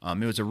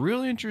it was a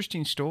really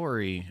interesting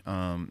story.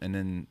 And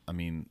then,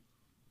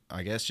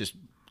 I guess just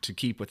to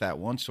keep with that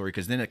one story,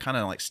 because then it kind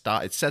of like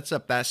it sets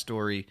up that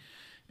story,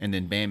 and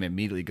then bam,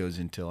 immediately goes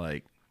into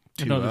like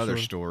two other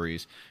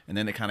stories, and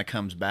then it kind of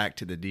comes back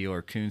to the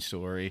Dior Coon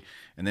story,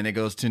 and then it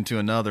goes into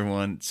another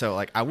one. So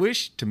like, I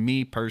wish, to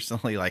me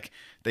personally, like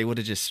they would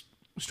have just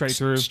straight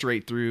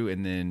through,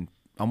 and then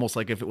almost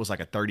like if it was like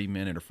a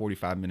 30-minute or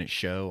 45-minute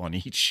show on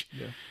each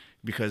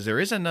because there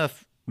is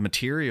enough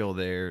material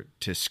there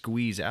to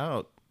squeeze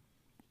out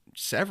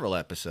several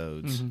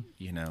episodes,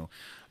 you know.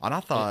 And I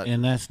thought,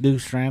 And that's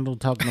Deuce Randall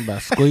talking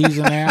about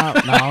squeezing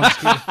out. No, I'm just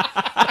kidding.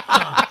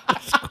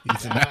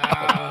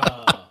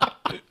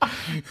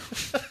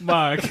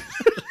 Mike.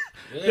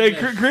 Hey,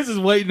 Chris is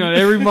waiting on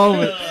every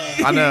moment.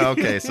 I know.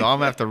 Okay, so I'm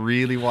gonna have to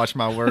really watch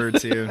my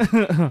words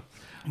here.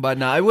 But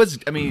no, it was.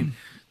 I mean,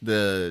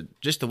 the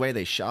way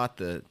they shot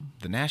the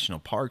national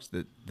parks,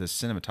 the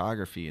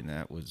cinematography in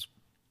that was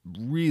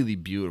really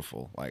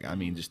beautiful. Like, I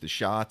mean, just the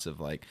shots of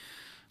like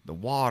the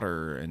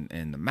water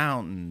and the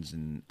mountains,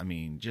 and I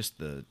mean, just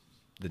the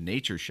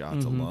nature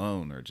shots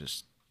alone are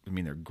just. I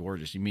mean, they're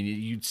gorgeous. I mean,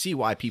 you'd see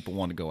why people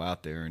want to go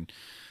out there and,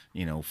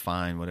 you know,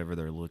 find whatever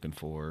they're looking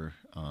for.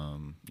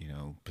 You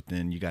know, but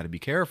then you got to be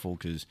careful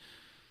because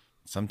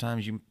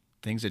sometimes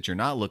things that you're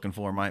not looking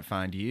for might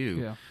find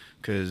you. Yeah.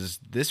 Because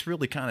this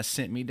really kind of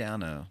sent me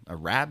down a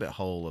rabbit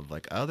hole of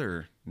like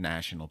other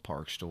national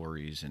park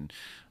stories, and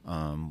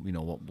you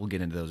know, we'll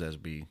get into those as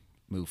we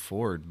move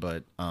forward.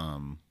 But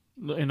And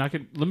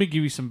let me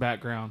give you some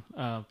background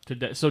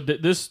today. So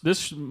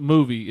this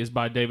movie is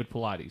by David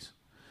Paulides.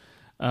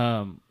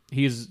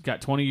 He's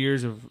got 20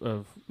 years of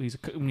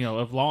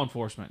law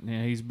enforcement. You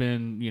know, he's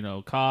been, you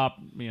know, cop,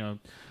 you know,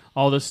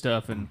 all this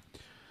stuff. And,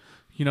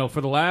 you know,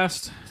 for the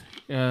last,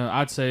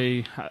 I'd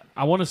say,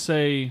 I want to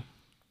say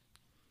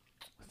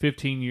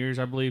 15 years,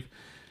 I believe.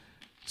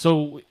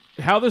 So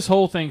how this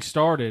whole thing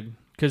started,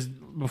 because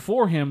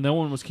before him, no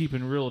one was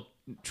keeping real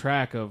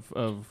track of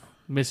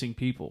missing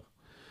people.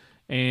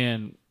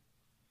 And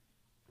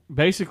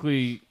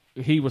basically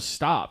he was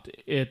stopped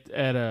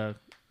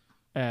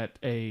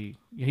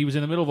he was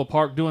in the middle of a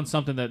park doing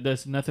something that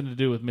has nothing to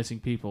do with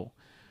missing people.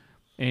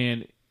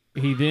 And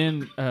he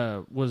then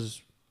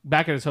was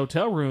back at his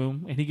hotel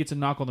room, and he gets a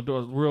knock on the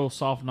door, a real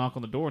soft knock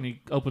on the door, and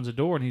he opens the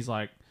door, and he's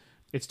like,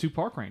 it's 2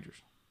 park rangers.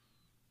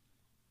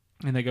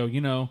 And they go,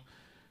 you know,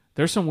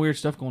 there's some weird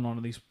stuff going on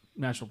in these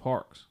national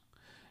parks.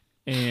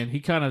 And he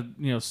kind of,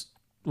 you know,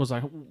 was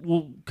like,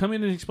 well, come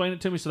in and explain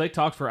it to me. So they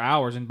talked for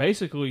hours, and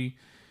basically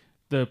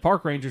the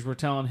park rangers were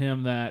telling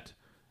him that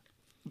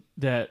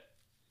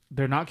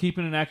they're not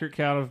keeping an accurate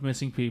count of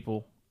missing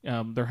people.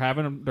 They're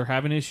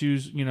having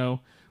issues, you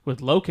know,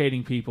 with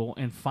locating people,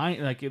 and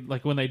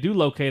like when they do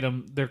locate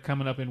them, they're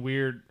coming up in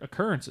weird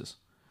occurrences.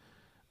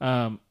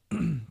 So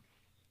then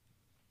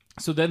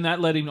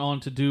that led him on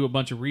to do a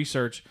bunch of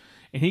research,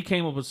 and he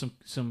came up with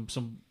some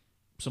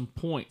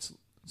points,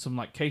 some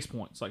like case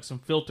points, like some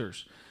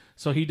filters.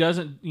 So he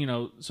doesn't, you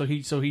know, so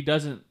he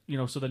doesn't, you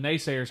know, so the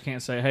naysayers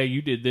can't say, hey,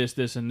 you did this,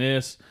 this, and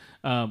this.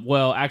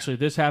 Well, actually,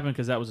 this happened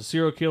because that was a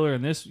serial killer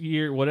in this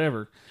year,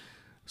 whatever.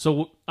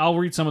 So I'll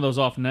read some of those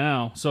off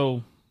now.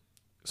 So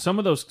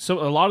a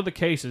lot of the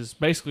cases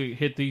basically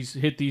hit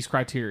these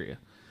criteria.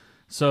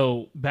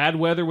 So bad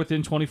weather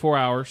within 24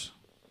 hours,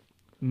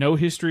 no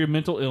history of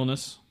mental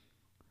illness,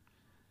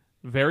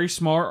 very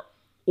smart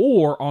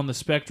or on the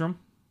spectrum,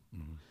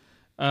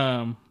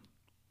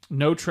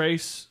 no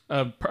trace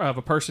of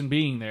a person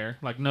being there,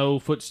 like no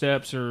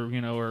footsteps or, you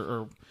know,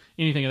 or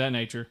anything of that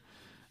nature.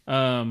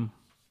 The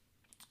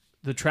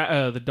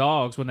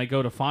dogs, when they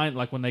go to find,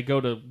 like when they go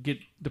to get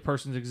the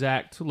person's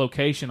exact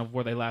location of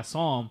where they last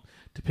saw them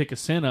to pick a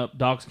scent up,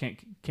 dogs can't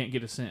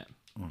get a scent.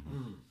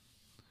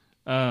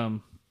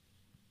 One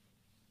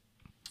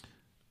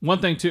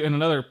thing too, and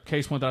another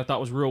case point that I thought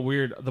was real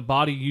weird, the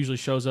body usually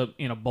shows up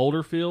in a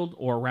boulder field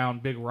or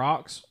around big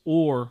rocks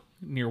or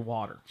near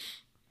water.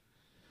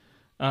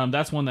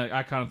 That's one that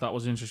I kind of thought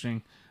was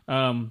interesting.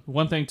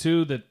 One thing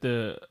too,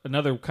 that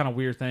another kind of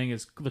weird thing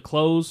is the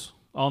clothes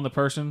on the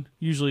person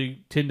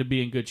usually tend to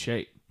be in good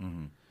shape.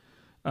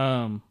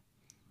 And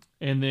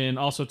then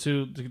also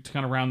too, to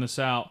kind of round this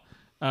out,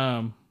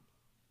 kind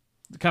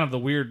of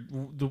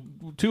the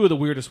two of the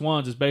weirdest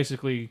ones is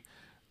basically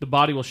the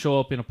body will show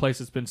up in a place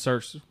that's been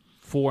searched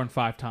 4 and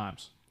 5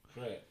 times.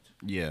 Correct.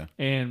 yeah,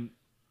 And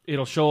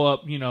it'll show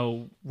up, you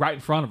know, right in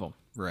front of them.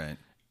 right.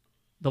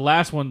 The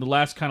last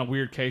kind of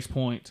weird case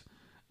point,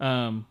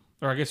 or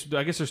I guess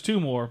there's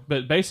 2 more,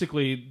 but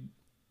basically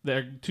there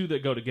are 2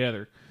 that go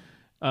together.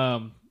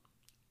 The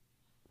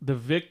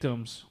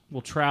victims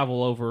will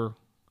travel over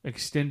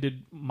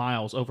extended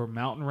miles, over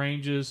mountain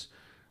ranges,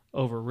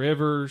 over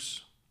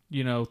rivers,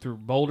 you know, through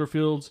boulder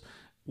fields,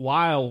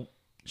 while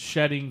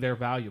shedding their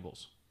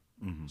valuables.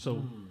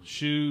 So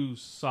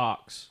shoes,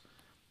 socks,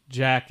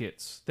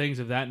 jackets, things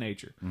of that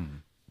nature.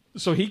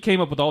 So he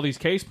came up with all these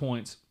case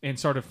points and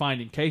started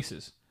finding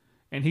cases,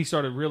 and he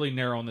started really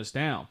narrowing this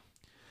down.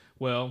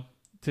 Well,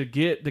 to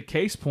get the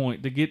case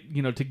point, to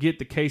get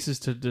the cases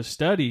to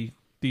study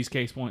these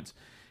case points,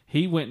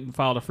 he went and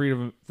filed a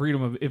Freedom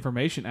of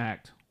Information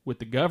Act with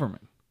the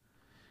government,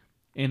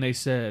 and they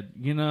said,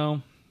 you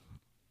know,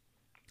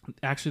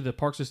 actually the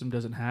park system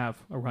doesn't have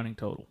a running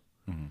total.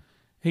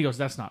 He goes,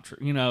 that's not true.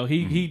 You know,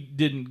 he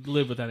didn't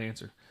live with that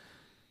answer.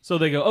 So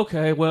they go,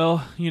 okay,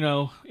 well, you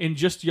know, in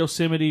just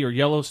Yosemite or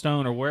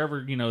Yellowstone or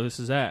wherever, you know, this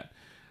is at,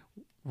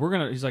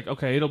 he's like,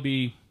 okay, it'll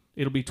be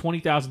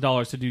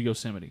 $20,000 to do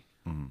Yosemite.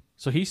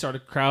 So he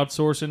started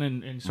crowdsourcing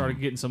and started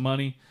getting some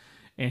money.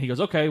 And he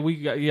goes, okay,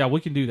 we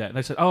can do that. And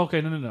they said, oh,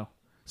 okay, no.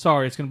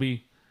 Sorry, it's going to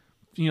be,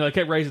 they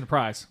kept raising the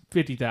price,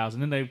 $50,000.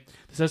 Then they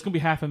said it's going to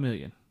be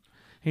 $500,000.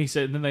 He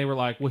said, and then they were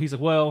like, he's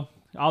like, well,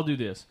 I'll do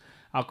this.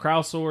 I'll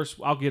crowdsource.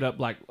 I'll get up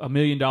like $1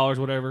 million,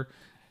 whatever.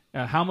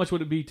 How much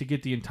would it be to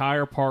get the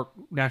entire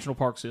national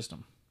park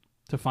system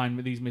to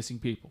find these missing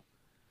people?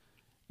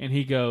 And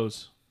he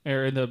goes,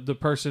 and the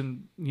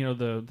person,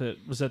 that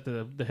was at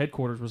the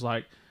headquarters was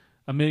like,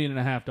 $1.5 million.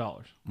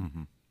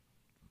 Mm-hmm.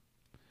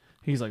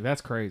 He's like,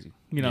 that's crazy.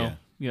 Yeah,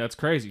 that's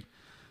crazy.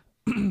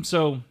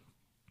 So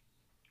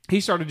he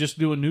started just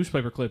doing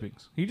newspaper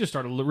clippings. He just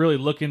started really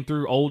looking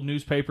through old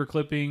newspaper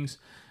clippings,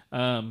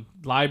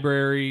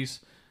 libraries,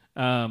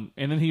 and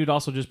then he would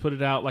also just put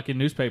it out like in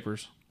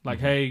newspapers. Like,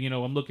 hey,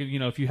 I'm looking,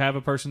 if you have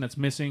a person that's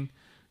missing,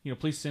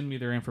 please send me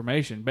their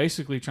information.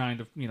 Basically trying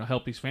to,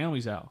 help these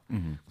families out.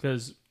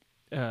 Because,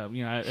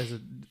 as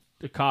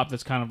a cop,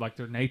 that's kind of like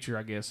their nature,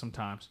 I guess,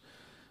 sometimes.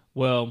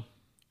 Well,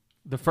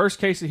 the first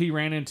case that he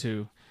ran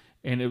into,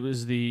 and it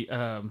was the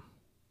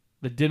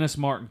Dennis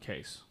Martin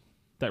case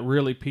that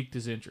really piqued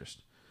his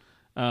interest.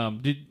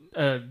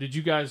 Did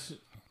you guys,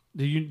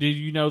 did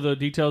you know the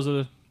details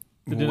of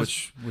the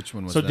Dennis? Which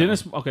one was so that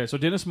Dennis? one? Okay, so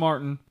Dennis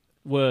Martin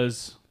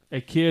was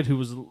a kid who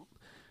was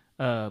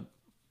 5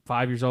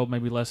 years old,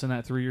 maybe less than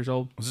that, 3 years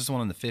old. Was this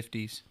one in the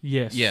 50s?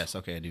 Yes. Yes.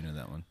 Okay, I do know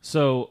that one.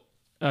 So,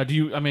 do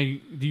you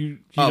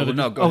Oh, know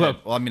no, go ahead.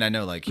 Well, I mean, I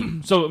know, like...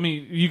 So, I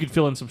mean, you could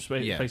fill in some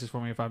spaces for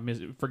me if I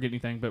forget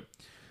anything, but...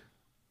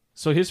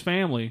 So, his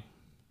family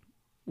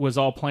was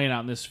all playing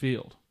out in this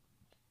field.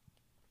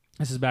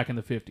 This is back in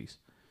the 50s.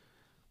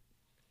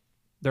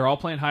 They're all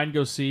playing hide and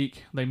go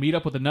seek. They meet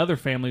up with another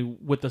family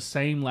with the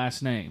same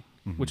last name,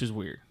 which is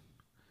weird.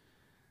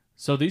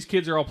 So these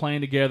kids are all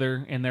playing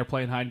together, and they're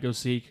playing hide and go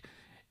seek.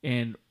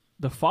 And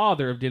the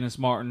father of Dennis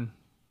Martin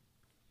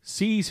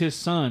sees his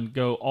son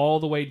go all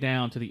the way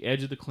down to the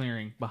edge of the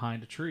clearing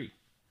behind a tree.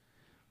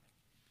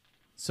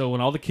 So when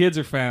all the kids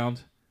are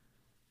found,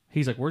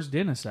 he's like, where's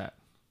Dennis at?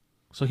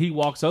 So he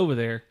walks over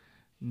there,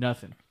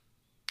 nothing.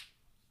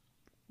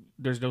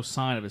 There's no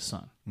sign of his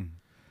son.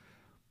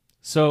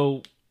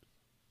 So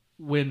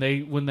when they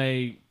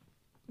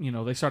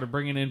they started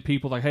bringing in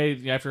people like,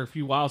 hey, after a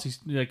few whiles,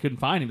 they couldn't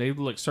find him.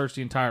 They searched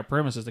the entire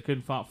premises. They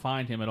couldn't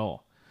find him at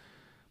all.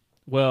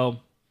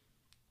 Well,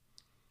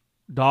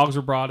 dogs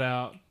were brought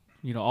out.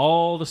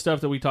 All the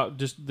stuff that we talked,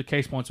 just the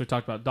case points we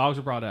talked about, dogs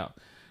were brought out.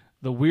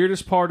 The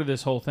weirdest part of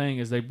this whole thing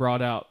is they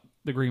brought out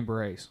the Green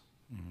Berets.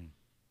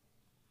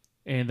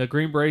 And the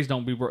Green Berets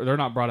they're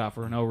not brought out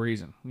for no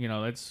reason.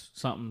 That's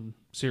something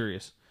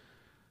serious.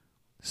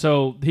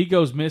 So he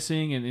goes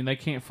missing and they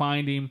can't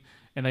find him.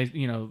 And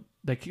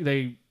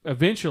they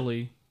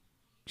eventually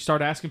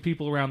start asking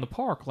people around the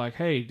park, like,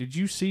 hey, did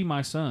you see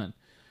my son?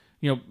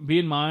 Be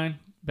in mind,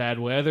 bad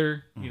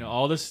weather,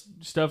 all this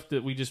stuff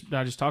that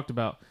I just talked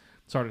about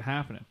started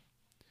happening.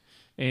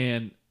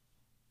 And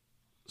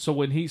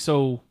so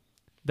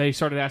they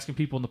started asking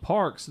people in the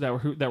parks that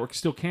were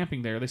still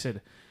camping there. They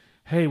said,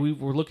 hey, we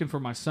were looking for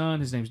my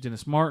son. His name's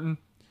Dennis Martin.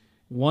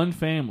 One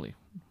family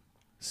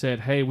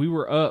said, hey, we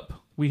were up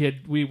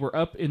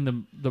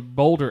in the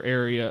boulder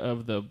area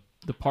of the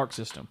park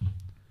system,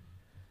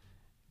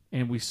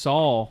 and we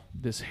saw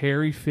this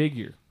hairy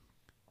figure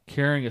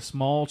carrying a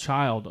small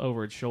child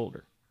over its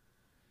shoulder.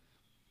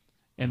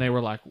 And they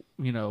were like,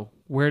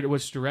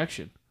 which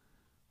direction?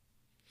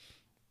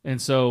 And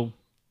so,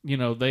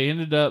 they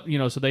ended up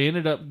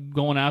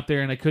going out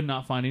there, and they could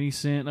not find any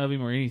scent of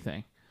him or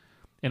anything.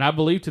 And I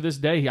believe to this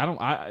day, like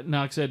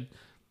I said,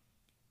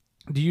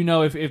 do you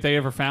know if they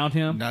ever found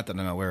him? Not that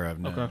I'm aware of,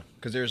 no. Okay.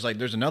 Because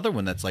there's another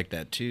one that's like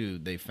that too.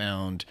 They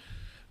found,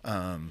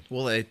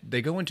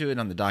 they go into it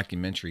on the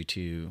documentary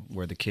too,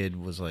 where the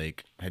kid was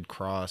had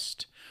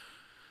crossed.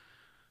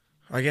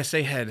 I guess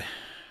they had.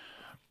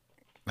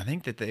 I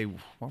think that they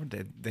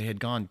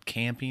had gone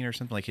camping or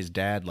something. Like his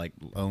dad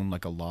owned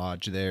a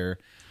lodge there.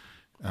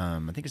 I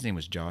think his name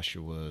was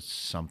Joshua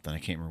something. I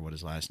can't remember what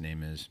his last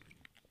name is.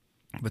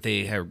 But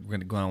they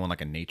had gone on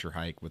a nature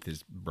hike with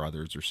his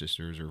brothers or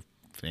sisters or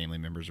family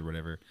members or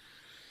whatever.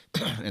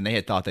 And they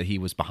had thought that he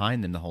was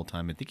behind them the whole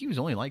time. I think he was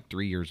only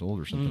 3 years old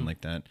or something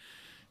like that.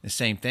 The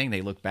same thing.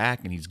 They look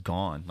back and he's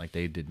gone.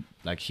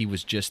 He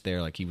was just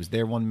there. He was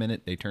there 1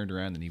 minute. They turned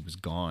around and he was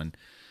gone.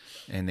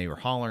 And they were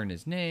hollering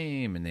his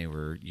name and they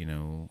were,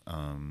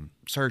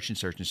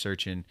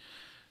 searching.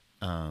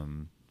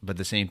 But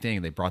the same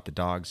thing. They brought the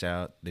dogs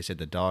out. They said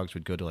the dogs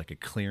would go to a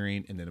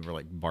clearing and then they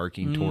were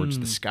barking towards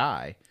the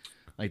sky.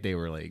 They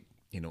were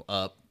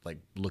up,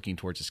 looking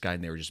towards the sky,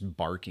 and they were just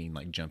barking,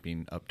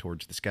 jumping up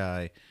towards the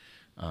sky.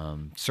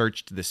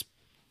 Searched this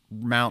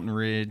mountain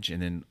ridge,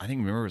 and then I think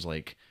remember it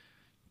was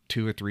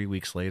 2 or 3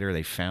 weeks later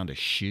they found a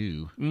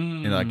shoe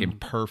in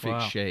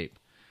perfect shape,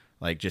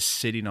 just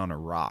sitting on a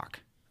rock,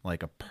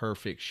 a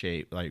perfect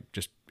shape,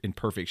 just in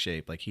perfect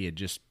shape, he had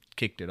just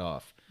kicked it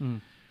off.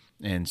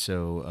 And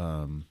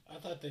so I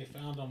thought they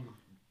found them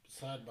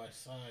side by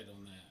side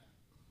on that.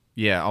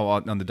 Yeah,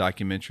 on the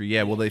documentary.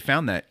 Yeah, well, they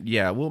found that.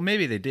 Yeah, well,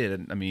 maybe they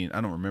did. I mean, I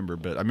don't remember,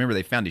 but I remember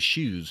they found his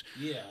shoes.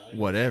 Yeah.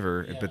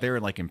 Whatever, but they were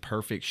like in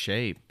perfect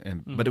shape,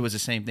 and but it was the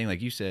same thing,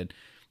 like you said.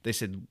 They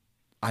said,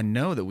 "I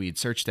know that we had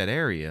searched that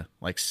area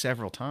like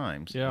several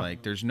times. Yeah.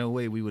 Like, there's no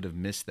way we would have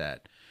missed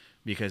that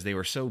because they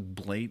were so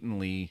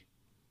blatantly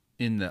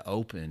in the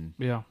open.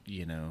 Yeah.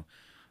 You know."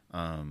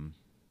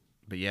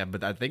 But yeah,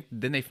 but I think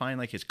didn't they find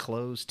like his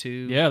clothes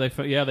too? Yeah, they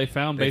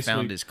found They basically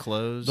found his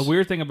clothes. the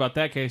weird thing about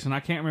that case, and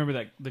I can't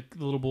remember the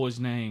little boy's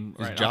name. It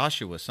was Right,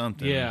 Joshua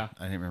something. Yeah.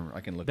 I didn't remember.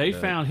 I can look. they it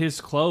up. found his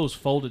clothes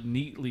folded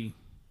neatly,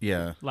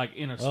 Yeah. like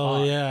in a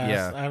spot. Oh yeah,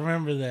 Yeah. I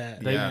remember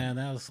that. Yeah. Man,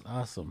 that was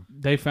awesome.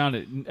 They found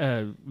it,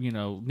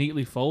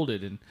 neatly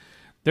folded, and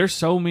there's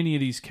so many of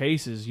these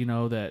cases,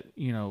 that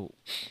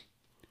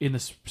in the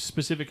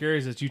specific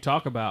areas that you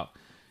talk about,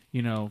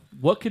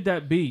 what could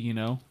that be,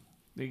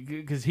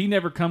 because he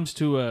never comes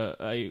to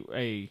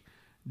a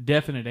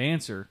definite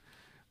answer.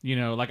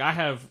 Like I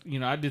have,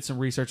 I did some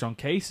research on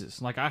cases.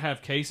 Like I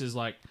have cases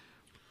like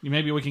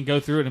maybe we can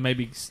go through it and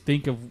maybe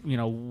think of,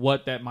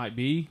 what that might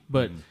be.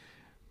 But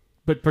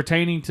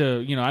pertaining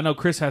to, I know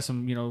Chris has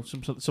some,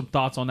 some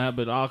thoughts on that,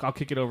 but I'll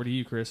kick it over to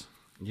you, Chris.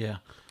 Yeah.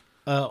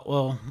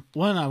 Well,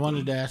 one I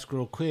wanted to ask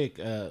real quick.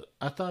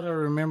 I thought I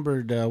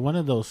remembered one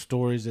of those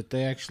stories that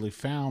they actually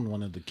found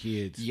one of the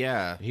kids.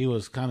 Yeah. He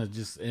was kind of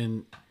just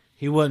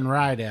he wasn't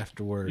right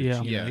afterwards.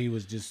 Yeah. You know, Yeah. he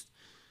was just,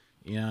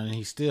 and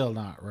he's still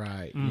not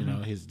right.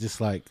 He's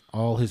just like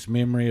all his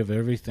memory of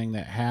everything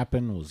that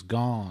happened was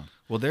gone.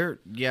 Well,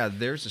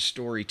 there's a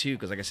story too,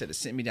 because like I said, it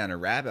sent me down a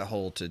rabbit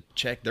hole to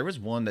check. There was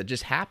one that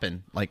just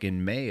happened like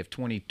in May of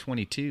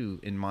 2022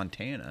 in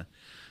Montana.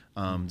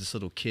 This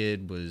little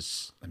kid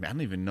was, I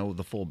don't even know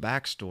the full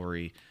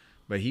backstory,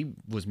 but he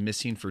was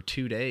missing for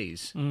 2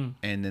 days. And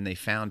then they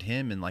found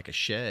him in like a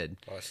shed.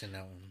 Oh, I seen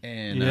that one.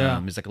 And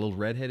Yeah. he's like a little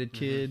redheaded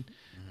kid.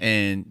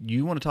 And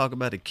you want to talk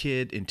about a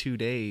kid in 2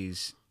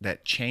 days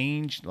that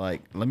changed?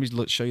 Like, let me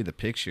show you the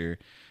picture.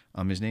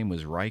 His name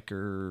was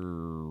Riker,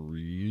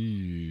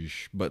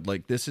 but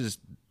like this is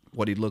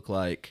what he looked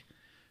like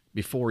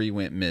before he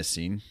went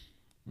missing.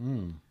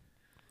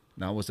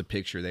 That was the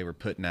picture they were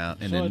putting out,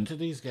 and Show then it to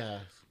these guys.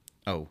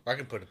 I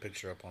can put a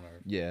picture up on our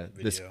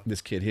this video.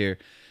 this kid here,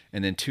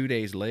 and then 2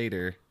 days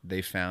later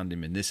they found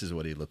him, and this is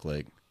what he looked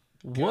like.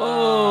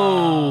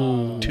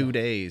 Whoa, 2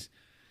 days.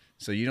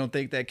 So you don't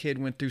think that kid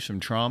went through some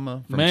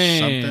trauma from man!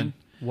 something?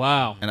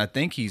 Wow, And I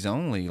think he's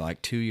only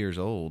like 2 years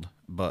old,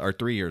 or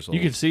 3 years old.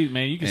 you can see,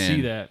 man. You can see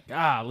And- that.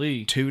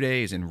 Golly, 2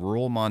 days in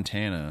rural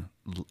Montana,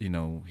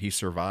 he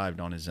survived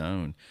on his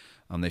own.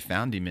 They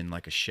found him in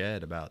like a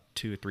shed about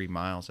 2 or 3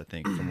 miles, I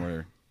think, from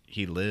where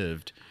he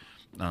lived.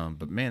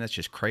 But man, that's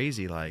just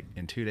crazy. Like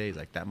in 2 days,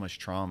 like that much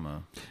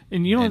trauma,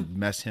 and and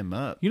mess him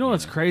up. You know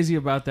what's crazy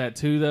about that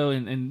too, though,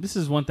 and this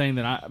is one thing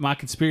that my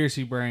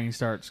conspiracy brain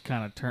starts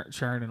kind of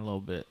churning a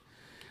little bit.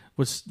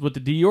 With the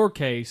Dior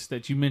case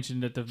that you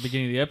mentioned at the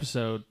beginning of the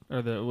episode,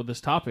 or with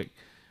this topic,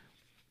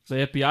 the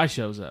FBI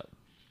shows up.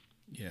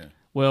 Yeah.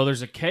 Well,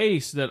 there's a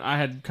case that I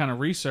had kind of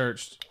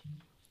researched.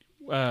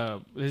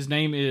 His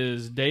name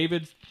is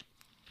David.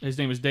 His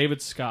name is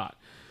David Scott.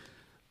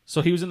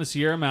 So he was in the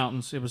Sierra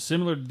Mountains. It was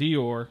similar to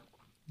Dior.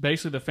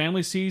 Basically, the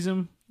family sees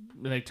him,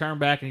 and they turn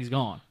back, and he's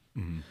gone.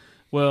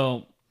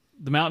 Well,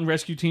 the mountain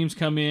rescue teams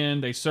come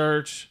in. They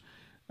search,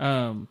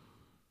 David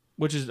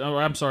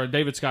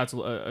Scott's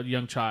a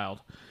young child.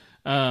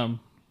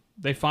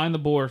 They find the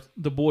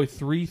boy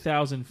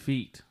 3,000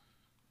 feet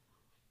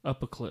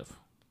up a cliff.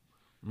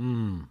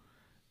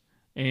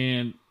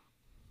 And,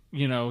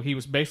 he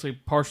was basically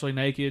partially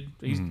naked.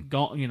 He's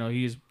gone,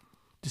 he is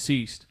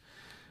deceased.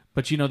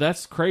 But,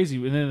 that's crazy.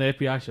 And then the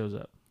FBI shows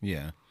up.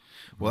 Yeah.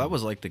 Well, that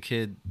was like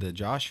the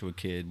Joshua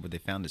kid, where they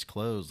found his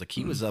clothes. Like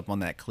he was up on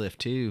that cliff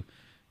too.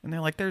 And they're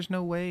like, there's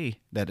no way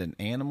that an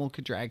animal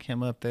could drag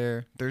him up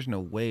there. There's no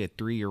way a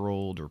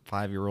 3-year-old or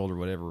 5-year-old or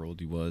whatever old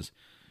he was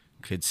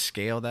could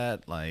scale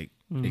that. Like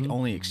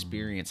only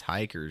experienced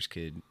hikers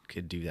could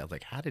do that.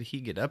 Like, how did he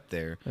get up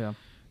there? Yeah.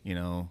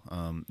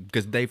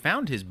 Because they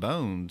found his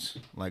bones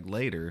like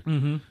later,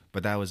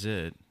 but that was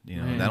it.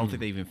 I don't think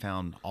they even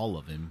found all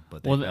of him,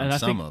 but they found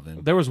some of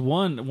him. There was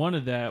one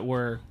of that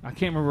where I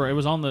can't remember. It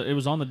was on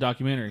the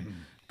documentary.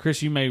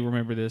 Chris, you may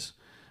remember this,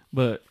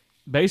 but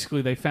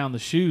basically they found the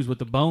shoes with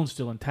the bones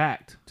still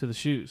intact to the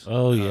shoes.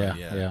 Oh yeah,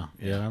 yeah.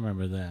 yeah. I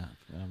remember that.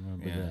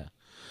 That.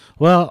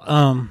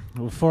 Well,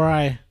 before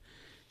I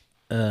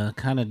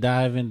kind of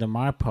dive into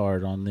my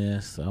part on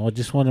this, I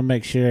just want to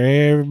make sure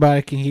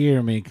everybody can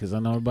hear me, because I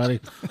know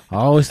everybody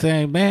always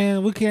saying,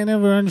 "Man, we can't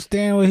ever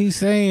understand what he's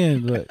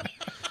saying," but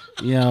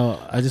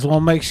I just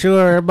want to make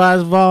sure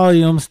everybody's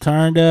volume's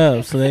turned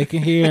up so they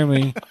can hear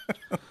me.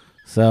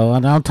 So,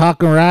 and I'm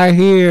talking right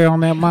here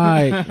on that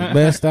mic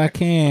best I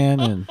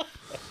can. And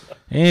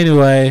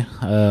anyway,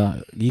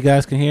 you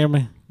guys can hear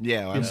me?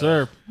 Yeah, Yes,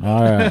 sir.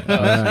 All right.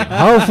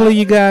 Hopefully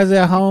you guys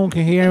at home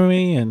can hear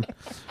me. And,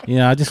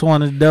 I just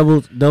want to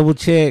double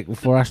check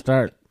before I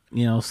start,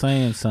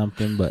 saying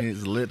something. But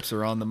his lips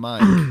are on the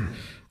mic.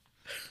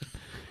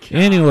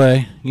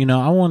 Anyway,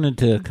 I wanted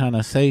to kind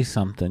of say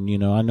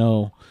something. I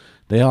know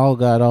they all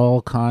got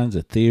all kinds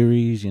of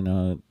theories. It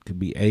could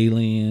be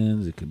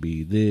aliens, it could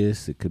be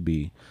this, it could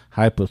be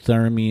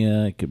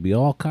hypothermia, it could be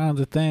all kinds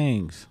of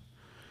things.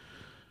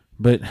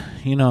 But,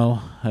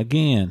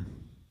 again,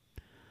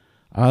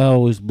 I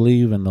always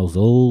believe in those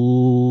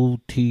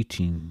old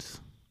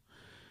teachings.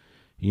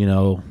 We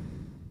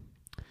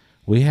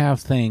have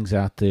things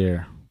out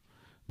there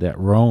that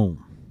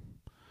roam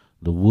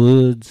the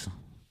woods.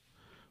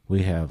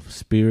 We have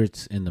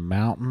spirits in the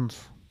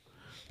mountains.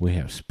 We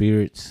have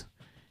spirits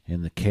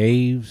in the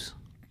caves.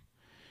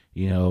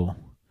 And,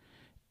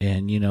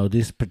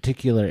 this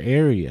particular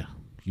area,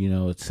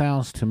 it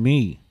sounds to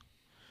me,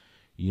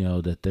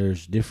 that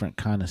there's different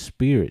kind of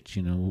spirits.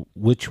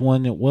 Which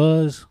one it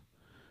was,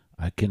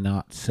 I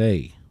cannot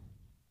say.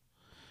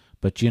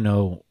 But,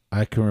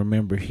 I can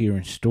remember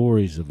hearing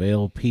stories of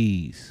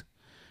LPs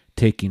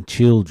taking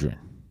children,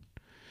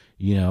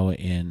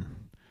 and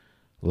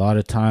a lot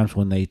of times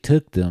when they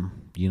took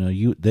them,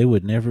 they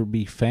would never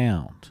be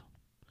found.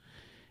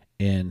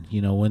 And,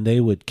 when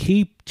they would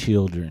keep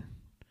children,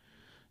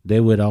 they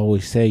would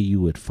always say you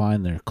would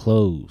find their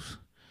clothes.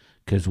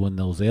 Because when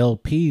those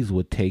LPs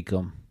would take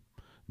them,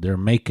 they're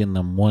making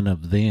them one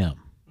of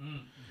them.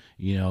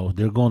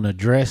 They're going to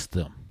dress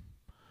them,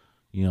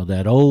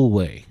 that old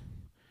way.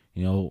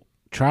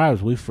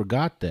 Tribes, we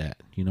forgot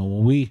that.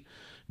 When we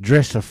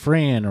dress a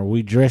friend or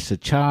we dress a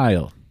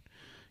child,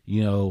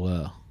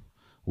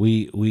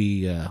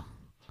 we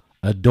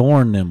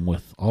adorn them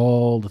with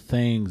all the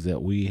things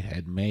that we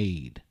had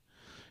made,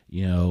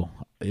 and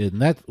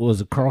that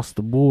was across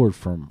the board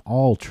from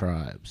all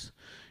tribes,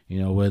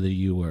 whether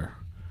you were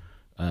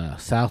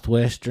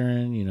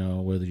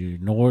Southwestern, whether you're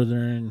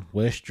Northern,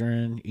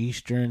 Western,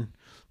 Eastern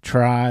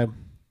tribe,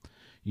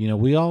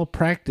 we all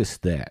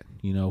practiced that.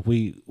 If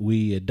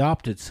we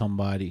adopted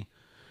somebody,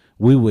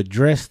 we would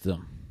dress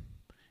them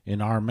in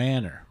our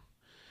manner.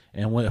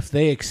 And if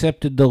they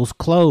accepted those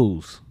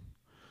clothes,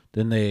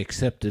 then they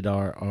accepted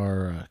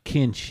our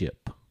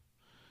kinship.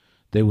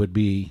 They would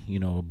be,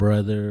 a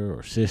brother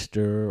or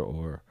sister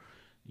or,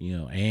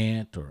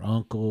 aunt or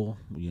uncle,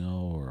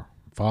 or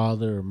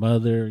father or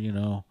mother,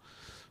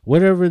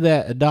 whatever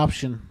that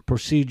adoption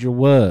procedure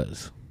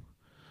was.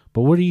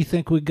 But where do you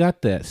think we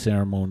got that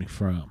ceremony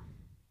from?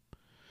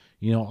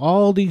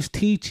 All these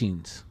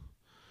teachings,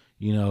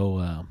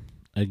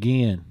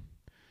 again,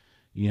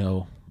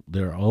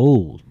 they're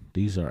old.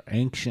 These are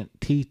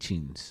ancient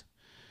teachings,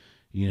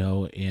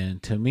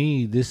 and to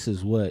me, this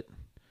is what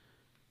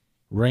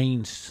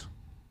reigns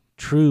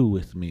true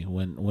with me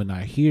when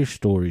I hear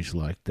stories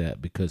like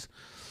that, because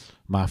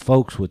my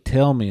folks would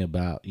tell me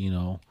about,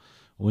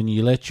 when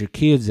you let your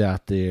kids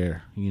out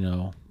there,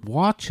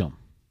 watch them,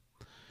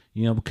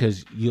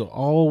 because you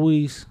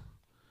always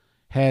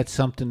had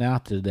something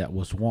out there that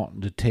was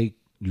wanting to take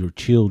your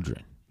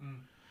children,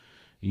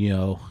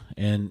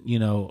 and,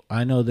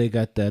 I know they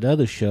got that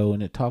other show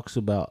and it talks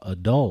about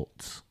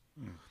adults,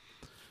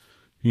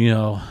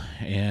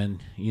 and,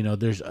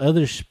 there's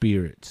other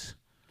spirits,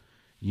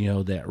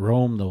 that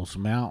roam those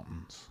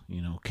mountains,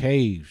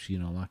 caves,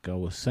 like I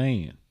was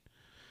saying,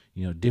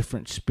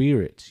 different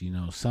spirits,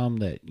 some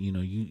that,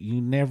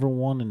 you never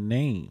want to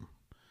name,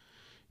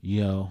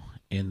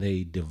 and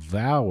they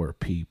devour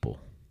people.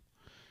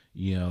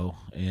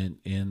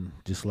 And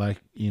just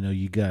like,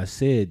 you guys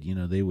said,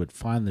 they would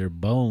find their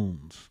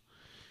bones,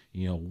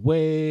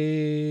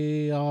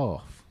 way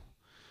off,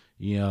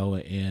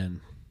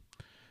 and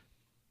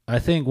I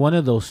think one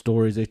of those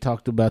stories, they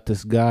talked about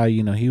this guy,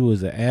 he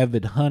was an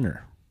avid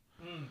hunter,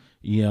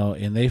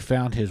 and they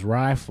found his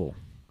rifle,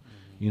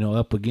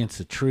 up against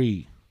a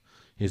tree,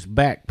 his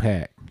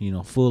backpack,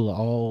 full of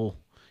all,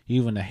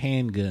 even a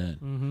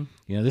handgun.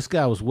 This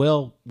guy was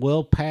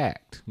well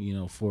packed,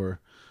 for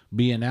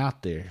being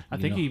out there. I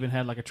think he even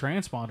had like a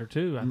transponder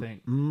too, I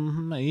think.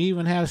 He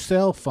even had a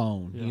cell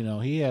phone.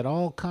 Yeah. He had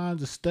all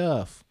kinds of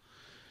stuff.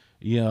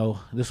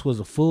 This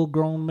was a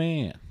full-grown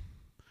man.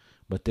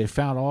 But they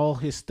found all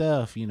his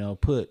stuff,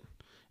 put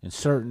in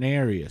certain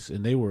areas.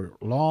 And they were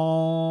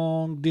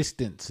long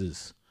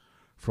distances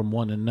from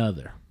one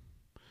another.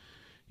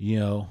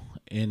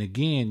 And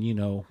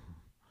again,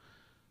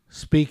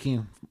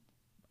 speaking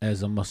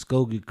as a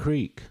Muskogee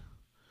Creek,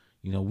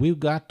 we've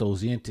got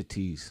those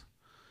entities.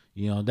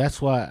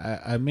 That's why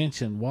I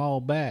mentioned a while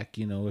back,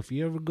 if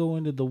you ever go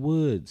into the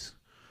woods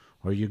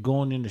or you're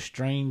going into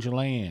strange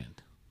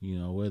land,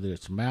 whether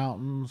it's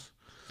mountains,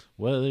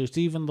 whether it's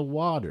even the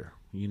water,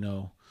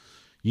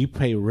 you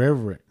pay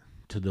reverence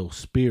to those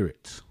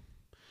spirits.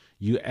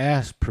 You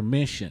ask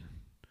permission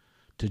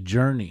to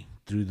journey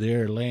through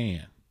their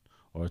land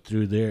or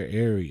through their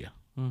area.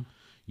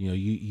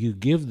 You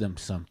give them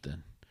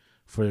something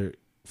for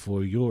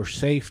your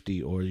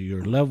safety or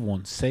your loved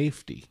one's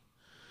safety.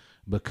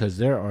 Because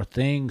there are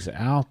things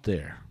out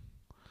there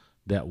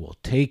that will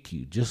take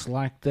you just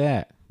like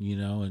that,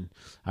 and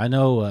I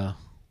know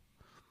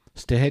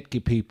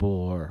Stahetki people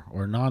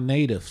or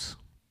non-natives,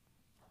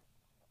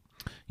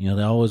 You know,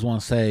 they always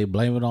want to say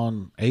blame it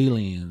on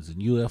aliens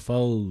and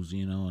UFOs,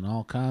 you know, and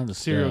all kinds of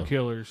Serial stuff.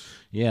 killers.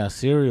 Yeah,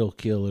 serial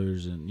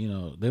killers, and you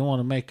know, they want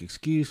to make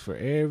excuse for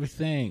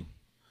everything.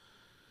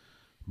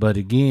 But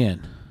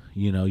again,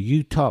 you know,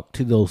 you talk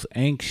to those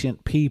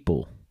ancient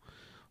people,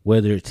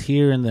 whether it's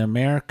here in the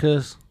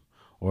Americas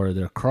or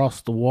they're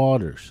across the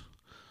waters,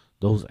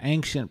 those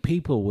ancient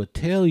people would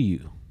tell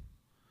you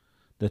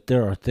that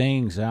there are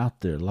things out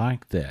there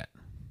like that.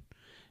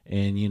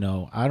 And, you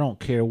know, I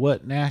don't care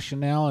what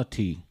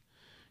nationality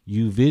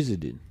you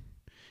visited.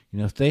 You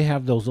know, if they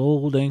have those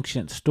old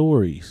ancient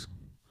stories,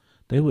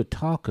 they would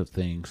talk of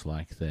things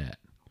like that.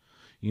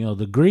 You know,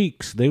 the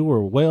Greeks, they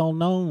were well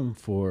known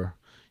for,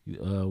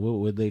 what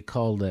would they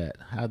call that?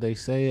 How they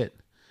say it?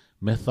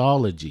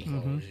 Mythology.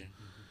 Mm-hmm.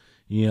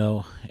 You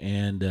know,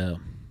 and,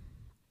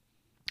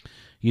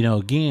 you know,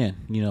 again,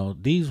 you know,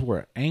 these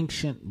were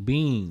ancient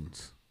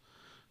beings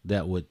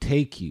that would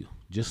take you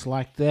just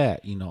like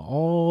that. You know,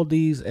 all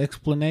these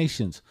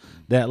explanations,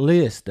 that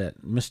list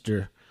that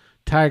Mr.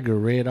 Tiger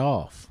read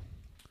off,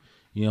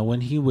 you know,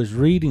 when he was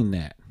reading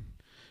that,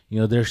 you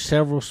know, there's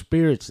several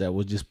spirits that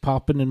were just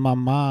popping in my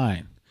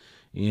mind.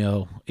 You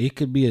know, it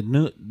could be a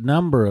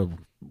number of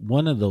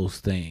one of those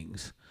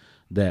things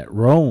that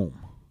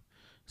roam.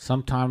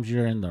 Sometimes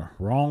you're in the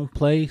wrong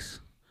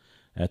place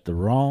at the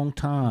wrong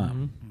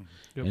time.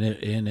 Yep.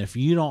 And if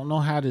you don't know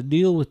how to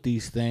deal with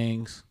these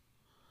things,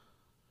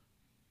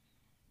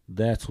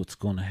 that's what's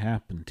going to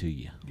happen to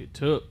you. Get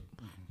took.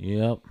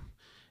 Yep.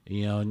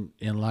 You know,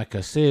 and like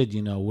I said,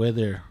 you know,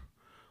 whether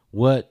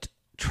what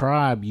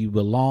tribe you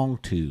belong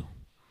to,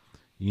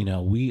 you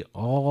know, we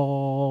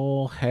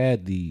all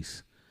had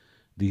these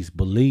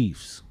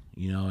beliefs,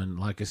 you know, and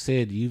like I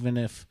said, even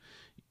if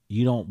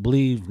you don't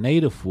believe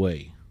Native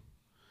way,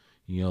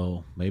 you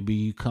know, maybe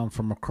you come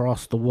from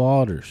across the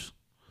waters,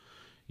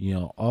 you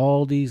know,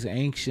 all these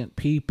ancient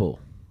people,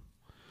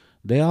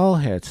 they all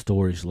had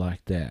stories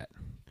like that,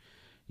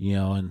 you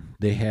know, and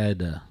they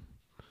had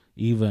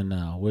even,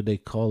 what they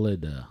call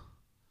it,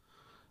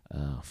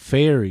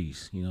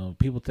 fairies. You know,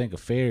 people think of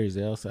fairies,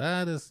 they'll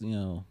say, this, you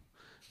know,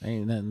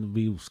 ain't nothing to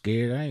be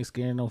scared. I ain't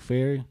scared of no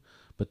fairy.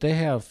 But they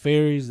have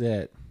fairies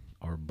that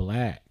are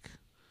black.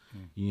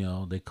 You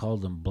know, they call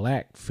them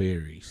black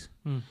fairies.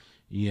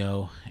 You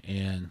know,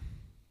 and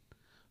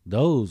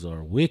those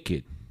are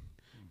wicked.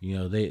 You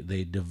know,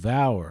 they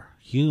devour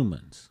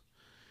humans.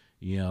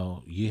 You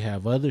know, you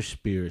have other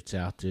spirits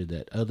out there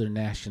that other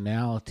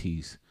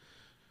nationalities,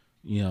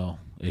 you know,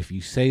 if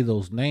you say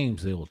those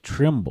names, they will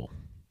tremble.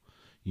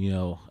 You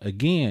know,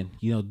 again,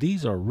 you know,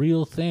 these are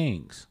real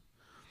things.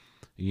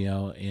 You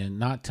know, and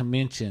not to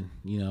mention,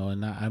 you know,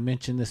 and I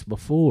mentioned this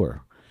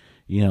before,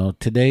 you know,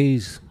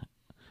 today's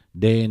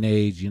day and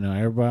age, you know,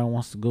 everybody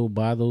wants to go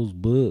buy those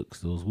books,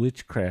 those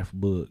witchcraft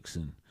books,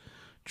 and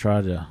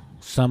try to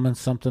summon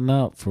something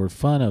up for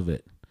fun of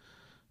it.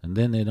 And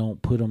then they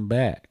don't put them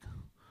back.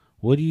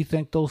 What do you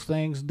think those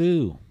things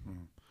do?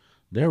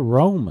 They're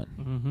roaming.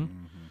 Mm-hmm.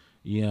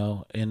 You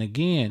know, and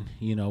again,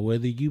 you know,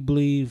 whether you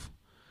believe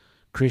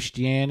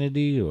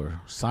Christianity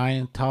or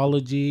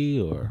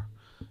Scientology or,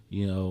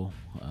 you know,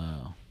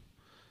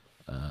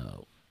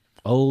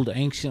 old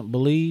ancient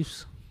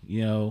beliefs,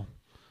 you know,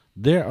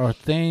 there are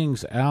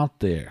things out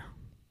there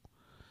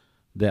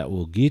that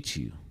will get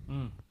you.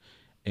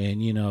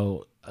 And, you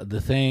know,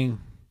 the thing,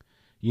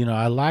 you know,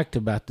 I liked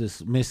about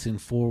this Missing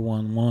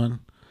 411,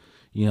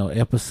 you know,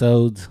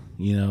 episodes,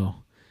 you know,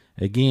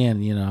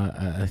 again, you know,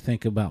 I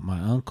think about my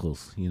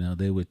uncles, you know,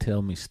 they would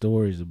tell me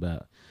stories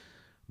about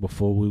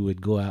before we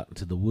would go out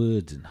into the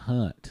woods and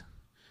hunt.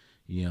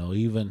 You know,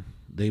 even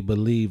they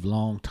believed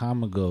long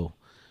time ago,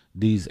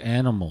 these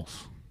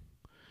animals,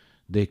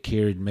 they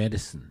carried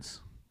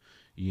medicines,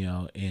 you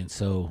know, and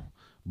so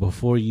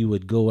before you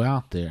would go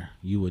out there,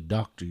 you would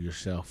doctor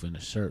yourself in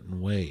a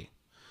certain way.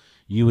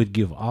 You would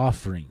give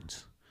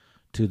offerings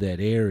to that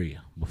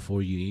area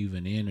before you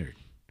even entered,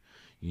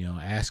 you know,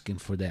 asking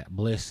for that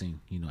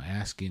blessing, you know,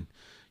 asking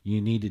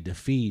you needed to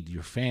feed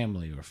your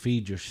family or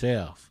feed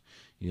yourself.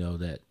 You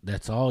know,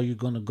 that's all you're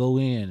going to go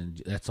in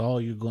and that's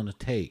all you're going to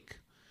take.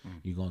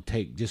 You're going to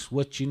take just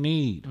what you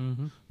need,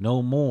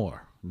 no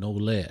more, no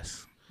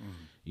less.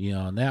 You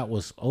know, and that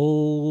was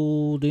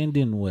old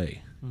Indian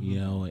way, you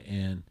know,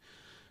 and,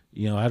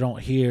 you know, I don't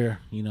hear,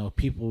 you know,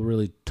 people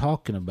really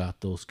talking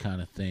about those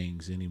kind of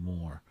things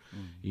anymore.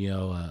 You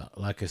know,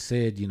 like I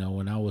said, you know,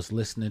 when I was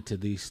listening to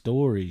these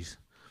stories,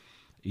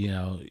 you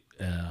know,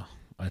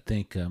 I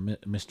think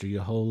Mr.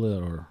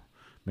 Yahola or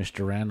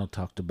Mr. Randall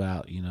talked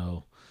about, you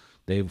know,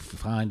 they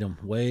find them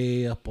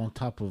way up on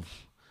top of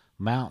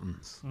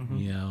mountains,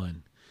 you know,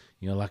 and,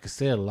 you know, like I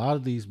said, a lot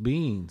of these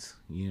beings,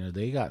 you know,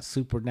 they got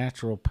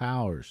supernatural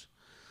powers,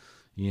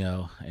 you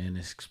know, and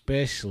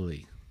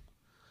especially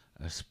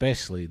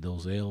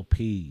those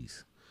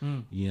LPs,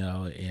 you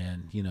know,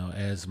 and, you know,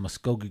 as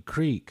Muskogee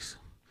Creeks,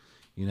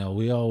 you know,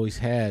 we always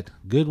had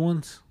good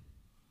ones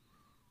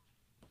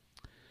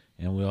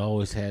and we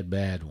always had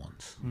bad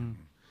ones.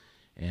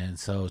 And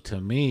so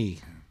to me,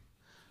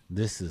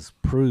 this is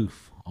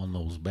proof on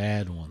those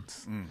bad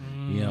ones.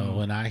 You know,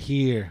 when I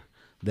hear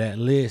that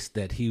list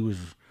that he was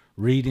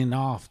reading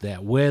off,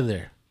 that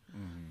weather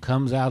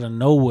comes out of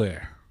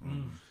nowhere,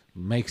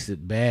 makes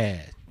it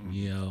bad.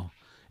 You know,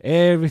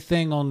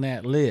 everything on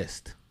that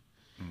list,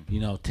 you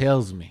know,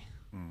 tells me,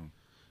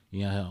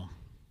 you know,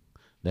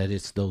 that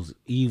it's those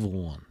evil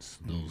ones,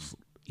 those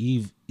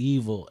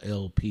evil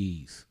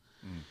LPs.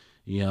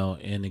 You know,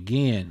 and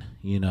again,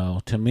 you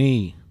know, to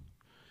me,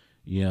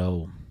 you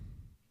know,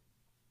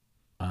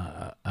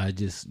 I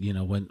just, you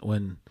know,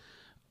 when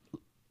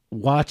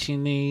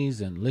watching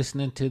these and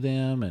listening to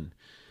them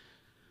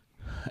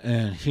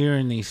and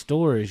hearing these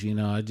stories, you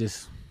know, I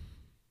just,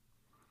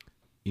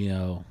 you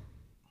know,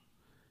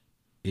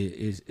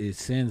 it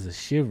sends a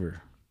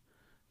shiver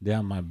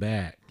down my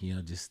back, you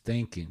know, just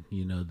thinking,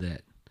 you know,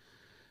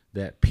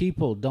 that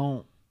people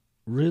don't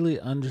really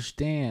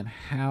understand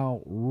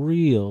how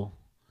real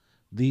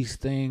these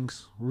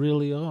things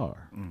really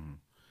are.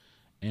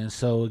 And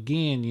so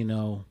again, you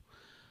know,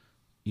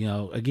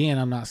 again,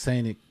 I'm not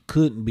saying it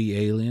couldn't be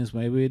aliens.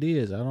 Maybe it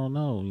is. I don't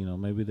know. You know,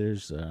 maybe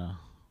there's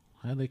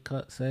how they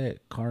say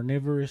it,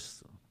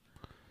 carnivorous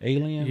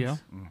aliens.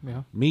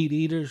 Yeah. Meat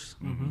eaters.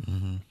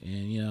 And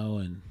you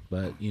know,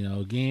 but you know,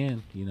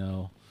 again, you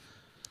know,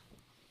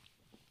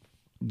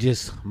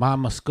 just my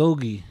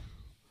Muskogee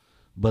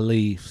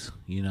beliefs.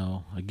 You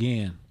know,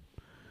 again,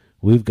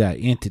 we've got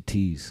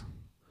entities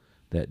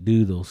that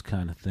do those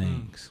kind of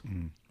things.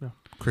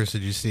 Chris,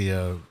 did you see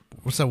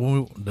what's that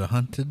one? The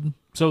Hunted?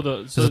 So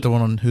Is it the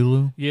one on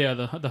Hulu? yeah,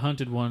 the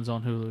hunted ones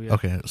on Hulu. Yeah.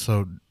 Okay,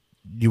 so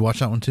you watch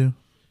that one too?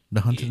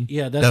 The Hunted?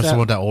 Yeah, that's the one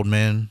with that old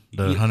man,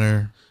 the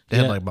hunter. They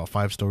Yeah. had like about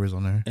 5 stories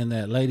on there. And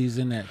that lady's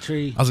in that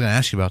tree. I was gonna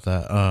ask you about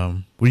that.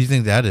 What do you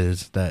think that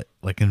is? That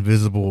like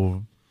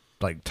invisible,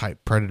 like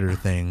type predator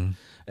thing?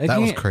 That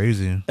was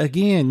crazy.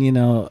 Again, you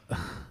know,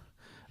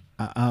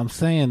 I'm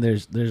saying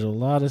there's a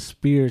lot of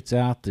spirits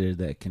out there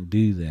that can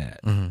do that.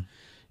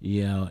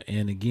 You know,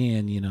 and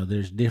again, you know,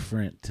 there's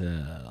different,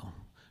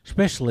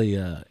 especially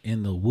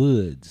in the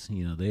woods.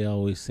 You know, they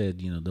always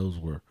said, you know, those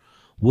were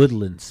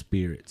woodland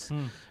spirits.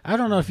 I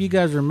don't know if you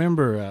guys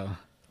remember.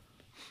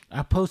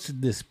 I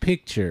posted this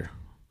picture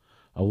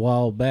a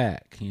while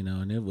back, you know,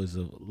 and it was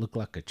looked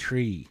like a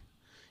tree,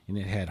 and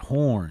it had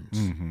horns,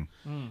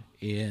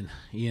 and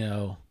you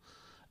know,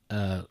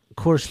 of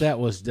course, that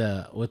was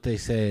what they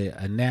say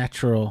a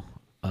natural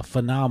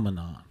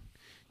phenomenon,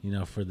 you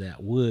know, for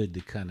that wood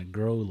to kind of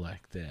grow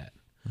like that.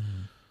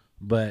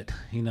 But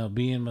you know,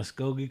 being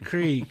Muskogee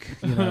Creek,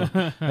 you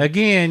know,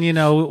 again, you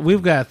know,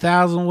 we've got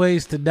 1,000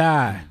 ways to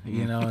die,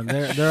 you know, and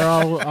they're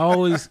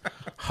always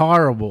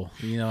horrible,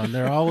 you know, and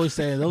they're always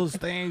saying those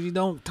things you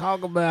don't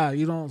talk about,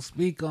 you don't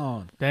speak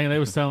on. Dang, they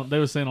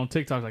were saying on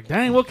TikTok like,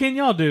 dang, what can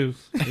y'all do?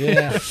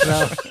 Yeah,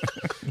 so,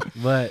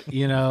 but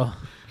you know,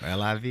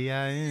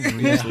 LIVIN.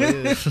 We just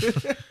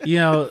live. you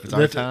know, It's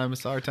our time.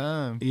 It's our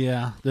time.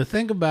 Yeah. The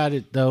thing about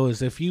it, though,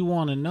 is if you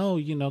want to know,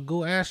 you know,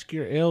 go ask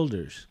your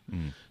elders.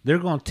 They're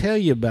going to tell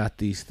you about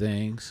these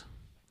things,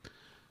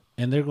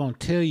 and they're going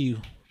to tell you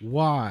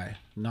why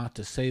not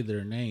to say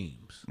their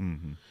names.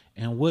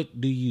 And what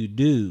do you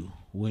do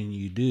when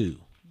you do?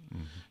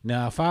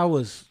 Now, if I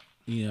was,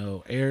 you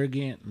know,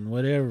 arrogant and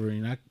whatever,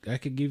 and I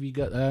could give you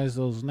guys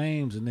those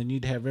names, and then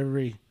you'd have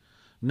every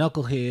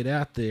knucklehead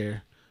out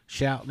there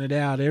shouting it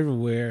out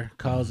everywhere,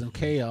 causing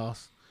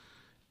chaos,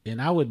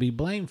 and I would be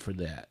blamed for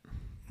that,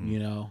 you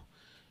know,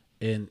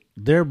 and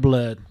their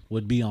blood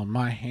would be on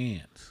my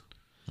hands,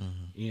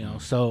 you know.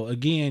 So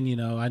again, you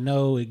know, I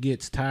know it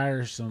gets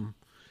tiresome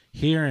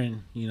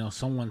hearing, you know,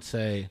 someone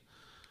say,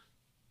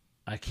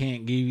 I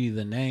can't give you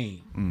the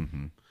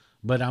name,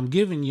 but I'm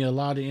giving you a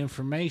lot of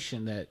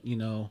information that, you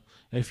know,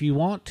 if you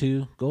want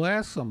to, go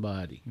ask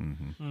somebody,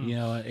 you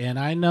know, and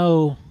I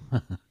know,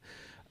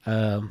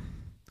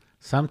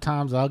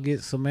 sometimes I'll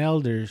get some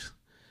elders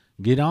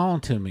get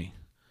on to me.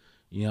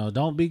 You know,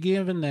 don't be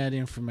giving that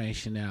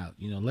information out.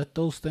 You know, let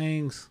those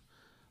things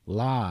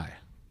lie.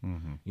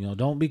 You know,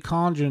 don't be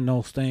conjuring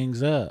those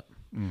things up.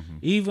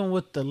 Even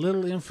with the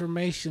little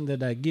information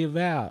that I give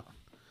out,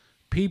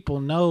 people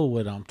know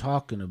what I'm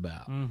talking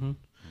about.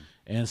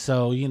 And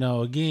so, you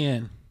know,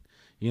 again,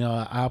 you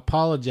know, I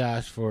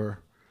apologize for,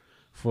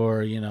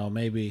 you know,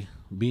 maybe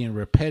being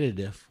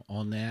repetitive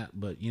on that.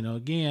 But, you know,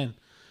 again,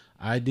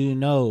 I do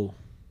know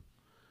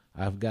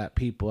I've got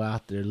people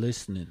out there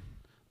listening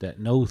that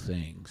know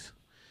things.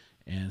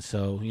 And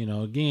so, you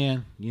know,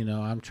 again, you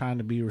know, I'm trying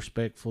to be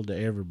respectful to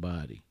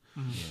everybody.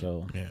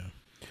 So, Yeah.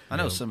 I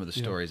know some of the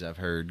stories I've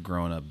heard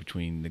growing up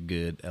between the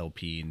good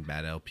LP and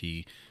bad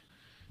LP,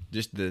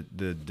 just the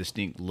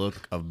distinct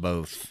look of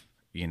both,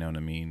 you know what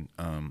I mean?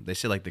 They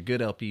say like the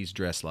good LPs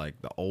dress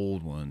like the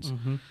old ones,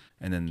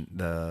 and then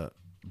the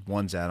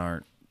ones that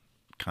aren't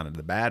kind of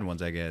the bad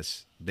ones, I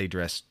guess, they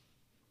dress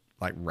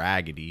like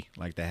raggedy,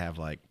 like they have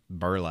like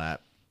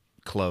burlap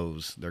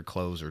clothes. Their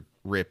clothes are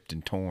ripped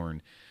and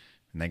torn,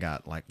 and they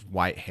got like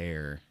white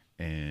hair,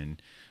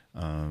 and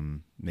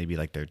maybe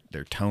like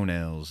their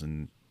toenails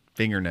and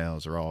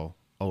fingernails are all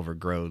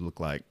overgrown, look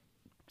like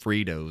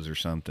Fritos or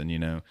something, you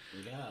know.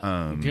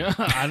 Yeah,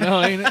 I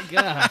know, ain't it?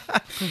 God.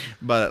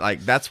 But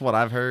like that's what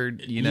I've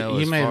heard, you know.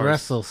 He as made far as-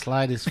 Russell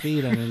slide his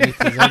feet underneath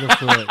his other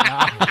foot.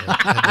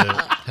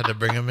 Had to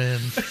bring him in.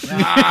 This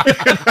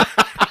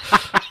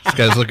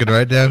guy's looking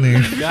right down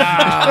here.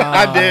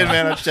 I did,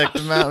 man. I checked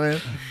them out, man.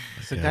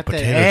 So Yeah, got that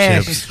potato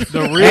ash, chips.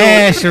 The real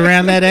ash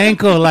around that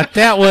ankle, like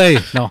that way.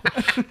 No,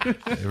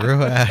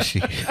 Real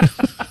ashy.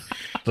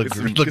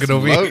 Looking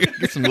over here.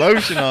 Get some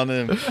lotion on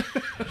them.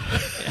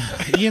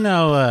 you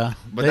know.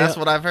 But that's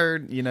what I've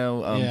heard, you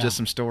know, Yeah. just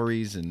some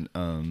stories, and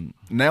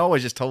they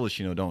always just told us,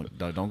 you know,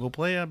 don't go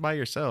play out by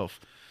yourself,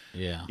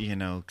 Yeah. you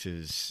know,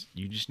 because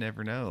you just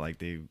never know. Like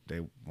they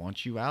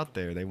want you out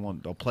there.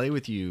 They'll play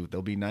with you.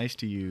 They'll be nice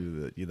to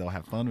you. They'll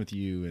have fun with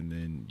you, and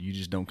then you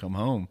just don't come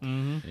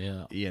home.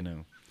 Yeah. You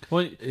know.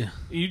 Well,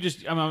 you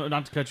just, I'm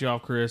not to cut you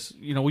off, Chris.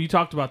 You know, when you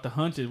talked about the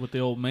hunted with the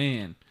old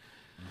man,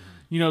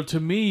 you know, to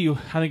me, I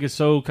think it's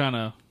so kind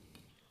of.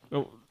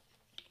 Oh.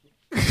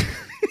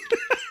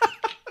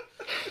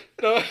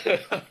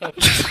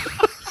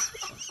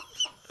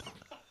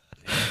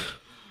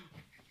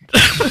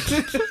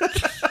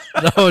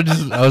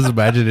 I was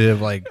imagining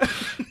him like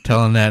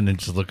telling that and then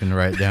just looking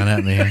right down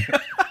at me.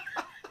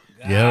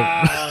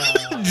 Yep.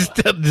 Just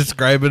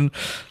describing,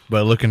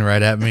 but looking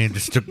right at me,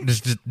 just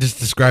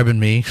describing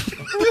me. That's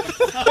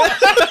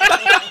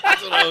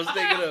what I was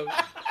thinking of.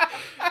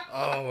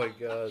 Oh my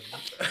god.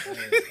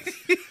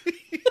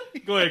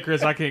 Go ahead,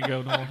 Chris. I can't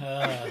go no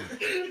more.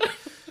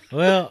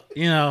 Well,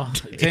 you know,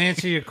 to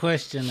answer your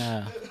question,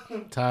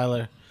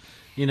 Tyler,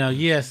 you know,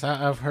 yes,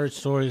 I've heard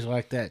stories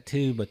like that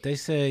too, but they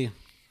say,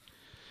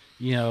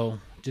 you know,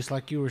 just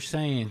like you were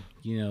saying,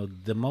 you know,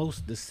 the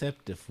most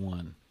deceptive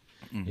one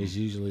is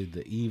usually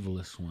the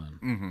evilest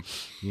one.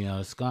 You know,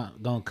 it's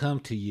gonna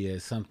come to you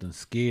as something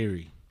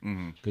scary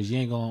because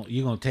you're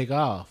gonna take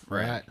off,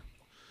 right?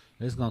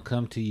 It's gonna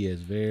come to you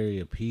as very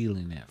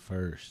appealing at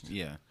first.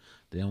 Yeah.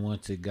 Then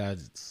once it got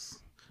its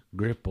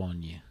grip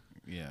on you,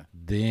 Yeah.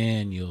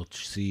 then you'll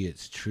see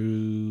its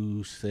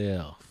true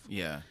self.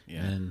 Yeah.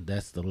 Yeah. And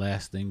that's the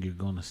last thing you're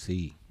going to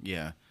see.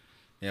 Yeah.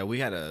 Yeah, we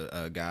had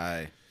a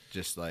guy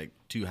just like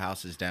 2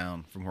 houses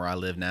down from where I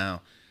live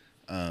now.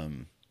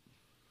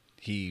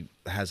 He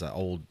has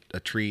a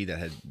tree that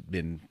had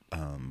been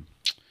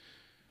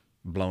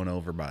blown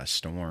over by a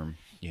storm,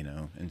 you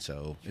know, and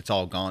so it's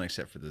all gone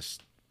except for this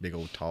big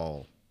old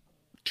tall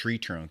tree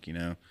trunk, you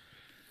know.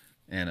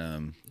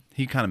 And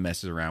he kind of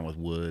messes around with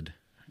wood,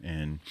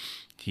 and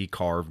he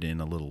carved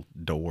in a little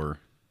door.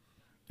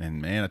 And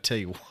man, I tell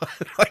you what,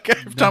 like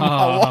every time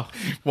I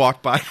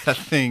walk by that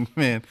thing,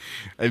 man,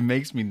 it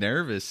makes me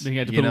nervous. Then you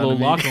had to You put a know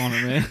little what lock I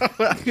mean?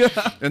 on it, man.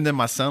 And then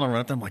my son will run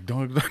up there. I'm like,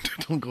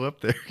 don't go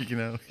up there. You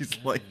know,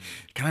 he's like,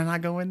 can I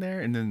not go in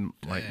there? And then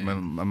like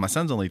my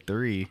son's only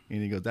 3,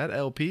 and he goes, that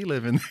LP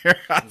live in there.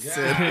 I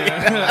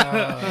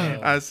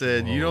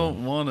said, you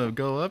don't want to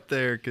go up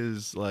there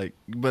because like,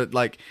 but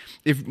like,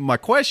 if my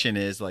question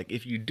is like,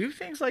 if you do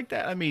things like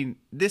that, I mean,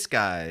 this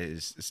guy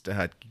is a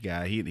stud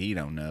guy. He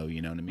don't know,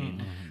 you know what I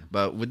mean?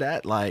 But would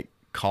that like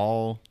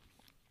call,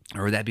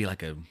 or would that be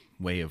like a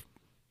way of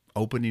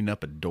opening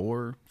up a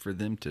door for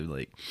them to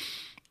like,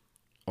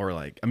 or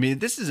like, I mean,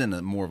 this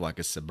isn't more of like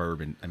a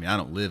suburban, I mean, I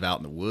don't live out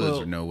in the woods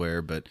or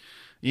nowhere, but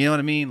you know what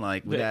I mean?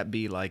 Like, would that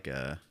be like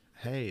a,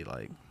 hey,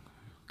 like,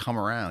 come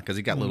around, because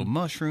he got little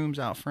mushrooms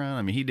out front.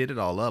 I mean, he did it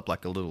all up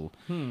like a little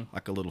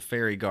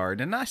fairy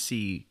garden. And I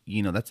see,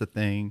 you know, that's a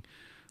thing.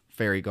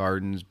 Fairy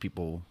gardens,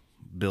 people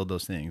build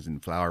those things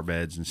and flower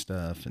beds and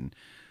stuff. And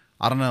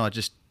I don't know, it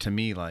just, to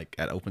me, like,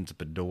 it opens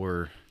up a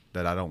door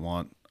that I don't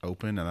want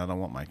open, and I don't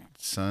want my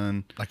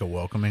son. Like a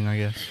welcoming, I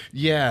guess.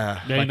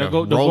 Yeah, Yeah, like they'll a go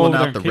over rolling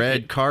there out and the kick red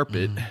it.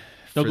 carpet.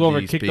 They'll for go over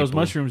and these kick those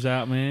people. mushrooms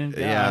out, man.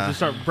 Yeah. Just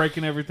start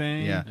breaking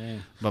everything. Yeah.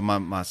 But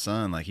my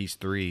son, like, he's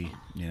 3,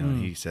 you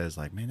know, he says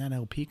like, man, that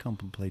LP come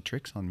and play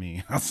tricks on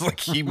me. I was like,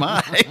 he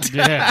might.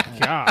 Yeah.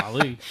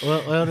 Golly.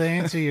 Well, to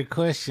answer your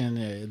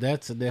question,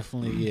 that's a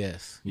definitely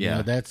yes. You Yeah.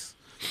 know, that's,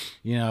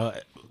 you know,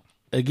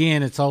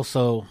 again, it's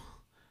also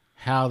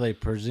how they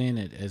present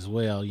it as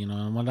well, you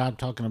know. And what I'm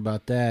talking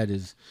about that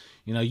is,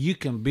 you know, you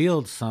can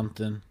build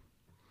something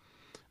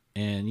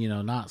and, you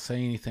know, not say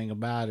anything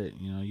about it.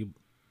 You know,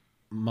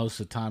 most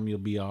of the time you'll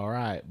be all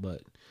right.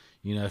 But,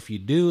 you know, if you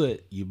do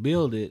it, you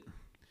build it,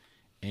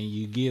 and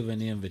you give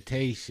an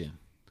invitation,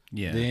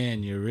 Yeah.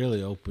 then you're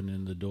really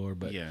opening the door.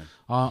 But Yeah.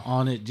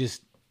 on it,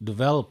 just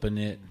developing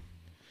it,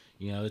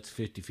 you know, it's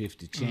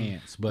 50-50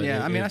 chance. But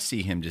Yeah, I mean, I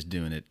see him just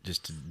doing it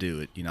just to do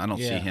it. You know, I don't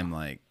see Yeah. him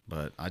like,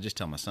 but I just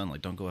tell my son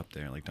like, don't go up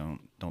there. Like, don't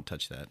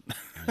touch that.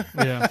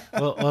 Yeah.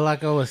 well,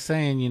 like I was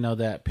saying, you know,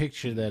 that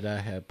picture that I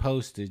had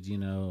posted, you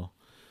know,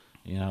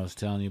 I was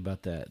telling you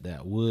about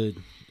that wood.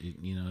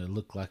 You know, it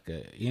looked like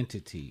a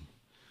entity.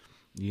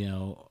 You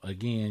know,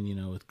 again, you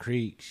know, with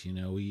creeks, you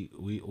know,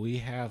 we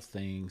have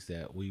things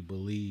that we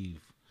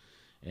believe.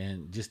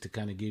 And just to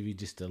kind of give you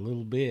just a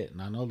little bit,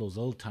 and I know those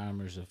old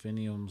timers, if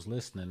any of them's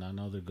listening, I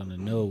know they're going to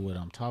know what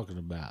I'm talking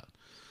about.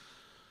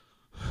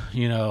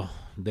 You know,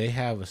 they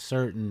have a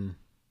certain,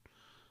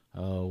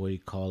 what do you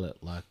call it,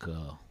 like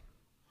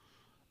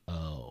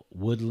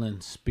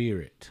woodland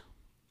spirit,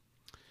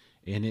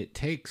 and it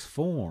takes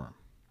form,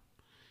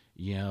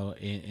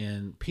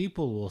 and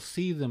people will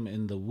see them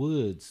in the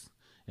woods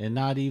and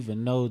not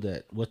even know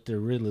that what they're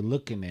really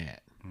looking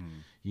at.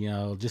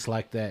 Just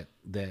like that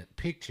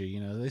picture,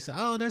 they say,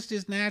 oh, that's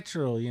just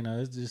natural.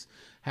 It's just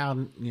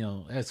how,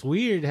 that's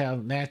weird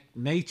how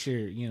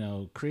nature,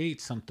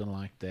 creates something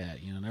like that,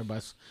 and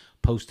everybody's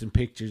posting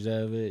pictures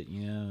of it,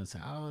 it's,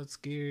 oh, it's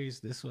scary, it's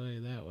this way,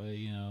 that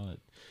way,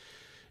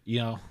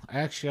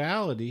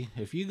 actuality,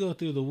 if you go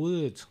through the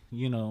woods,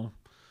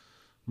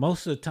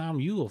 most of the time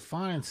you will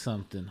find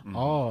something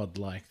odd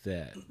like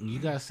that. You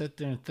got to sit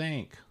there and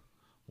think,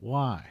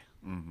 why?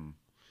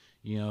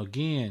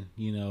 Again,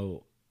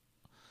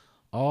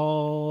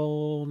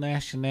 all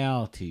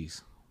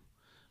nationalities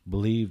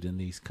believed in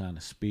these kind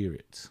of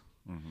spirits,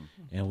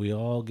 and we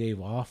all gave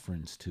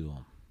offerings to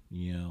them,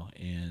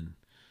 and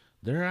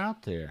they're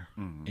out there,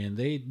 and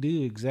they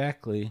do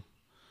exactly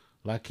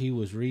like he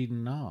was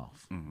reading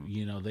off.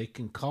 They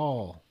can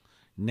call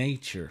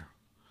nature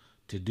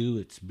to do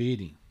its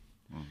bidding.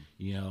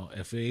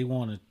 If they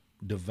want to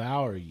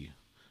devour you,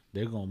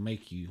 they're going to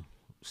make you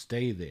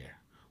stay there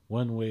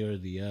one way or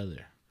the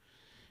other.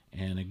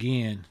 And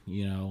again,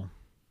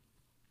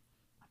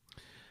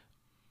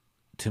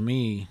 to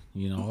me,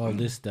 all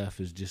this stuff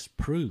is just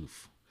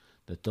proof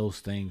that those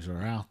things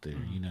are out there.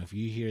 If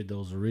you hear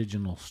those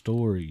original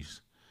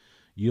stories,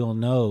 you'll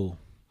know,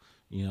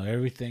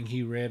 everything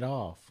he read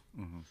off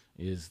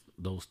is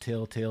those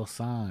telltale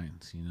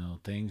signs,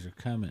 things are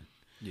coming.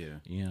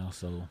 Yeah.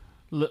 So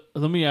let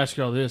me ask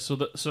y'all this.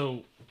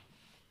 So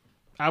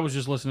I was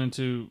just listening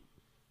to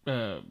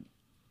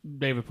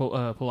David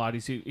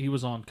Pilates. He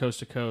was on Coast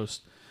to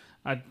Coast.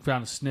 I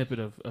found a snippet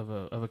of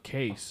a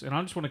case, and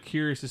I'm just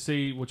curious to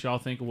see what y'all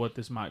think of what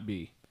this might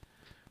be.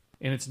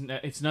 And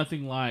it's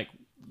nothing like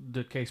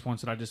the case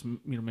points that I just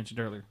mentioned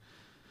earlier.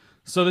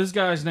 So this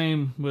guy's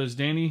name was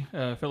Danny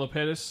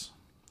Filippidis.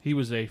 He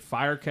was a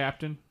fire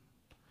captain,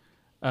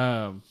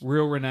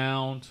 real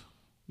renowned,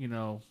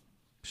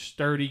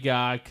 sturdy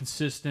guy,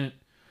 consistent.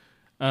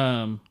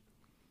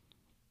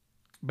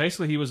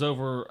 Basically, he was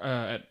over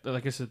at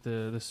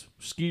this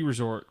ski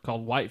resort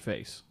called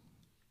Whiteface.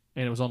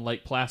 And it was on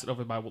Lake Placid,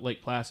 over by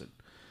Lake Placid.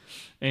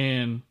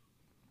 And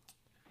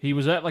he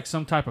was at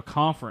some type of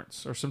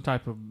conference or some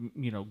type of,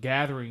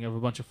 gathering of a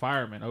bunch of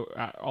firemen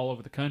all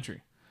over the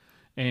country.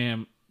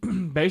 And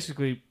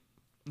basically,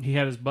 he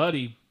had his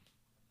buddy.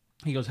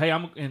 He goes, hey,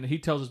 and he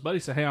tells his buddy,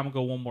 hey, I'm going to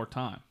go one more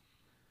time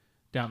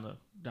down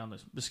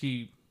the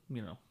ski,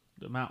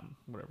 the mountain,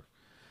 whatever.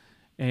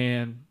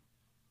 And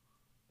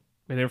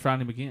they never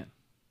found him again.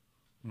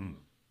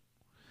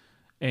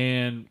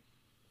 And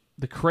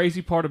the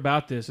crazy part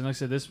about this, and like I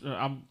said, this,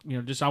 I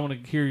want to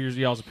hear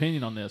y'all's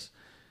opinion on this.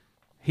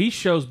 He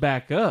shows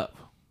back up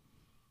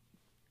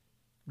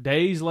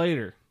days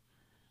later,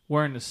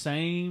 wearing the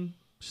same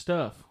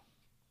stuff,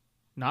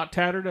 not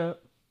tattered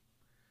up,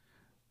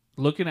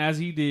 looking as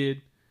he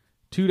did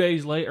 2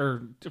 days later,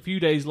 or a few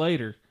days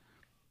later,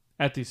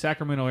 at the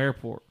Sacramento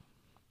airport.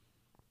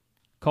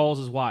 Calls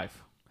his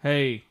wife,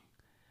 hey,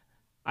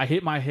 I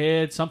hit my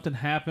head, something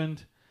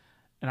happened,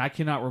 and I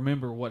cannot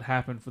remember what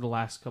happened for the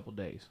last couple of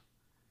days.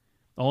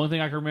 The only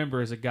thing I can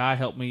remember is a guy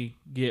helped me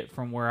get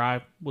from where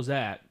I was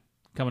at,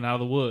 coming out of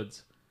the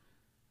woods.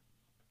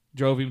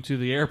 Drove him to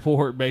the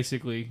airport,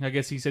 basically. I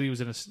guess he said he was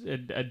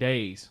in a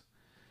daze.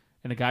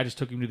 And the guy just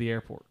took him to the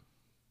airport.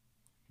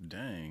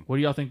 Dang. What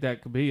do y'all think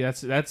that could be?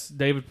 That's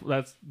David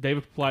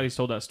Pilates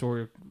told that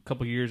story a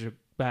couple of years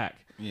back.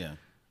 Yeah.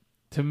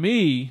 To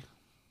me,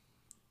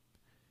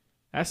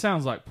 that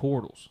sounds like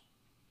portals.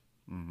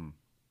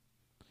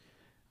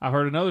 I've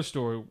heard another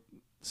story,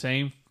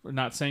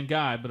 not same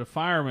guy, but a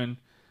fireman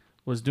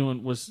was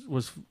doing.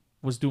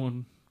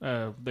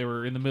 They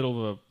were in the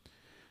middle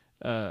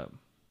of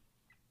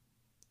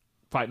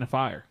fighting a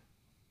fire.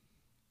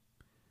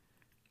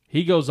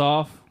 He goes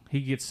off. He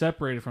gets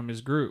separated from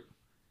his group.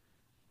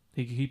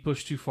 He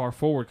pushed too far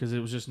forward because it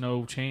was just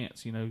no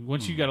chance.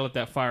 Once you got to let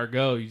that fire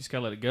go, you just got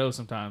to let it go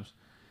sometimes.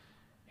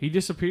 He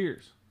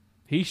disappears.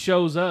 He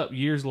shows up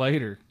years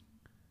later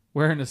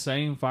wearing the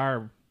same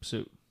fire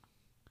suit.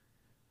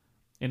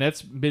 And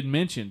that's been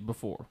mentioned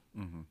before.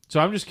 So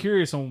I'm just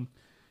curious on,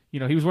 he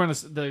was wearing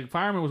the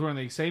fireman was wearing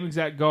the same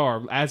exact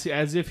garb as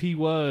if he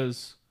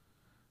was,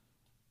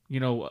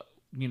 when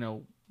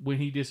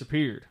he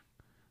disappeared.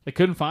 They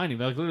couldn't find him.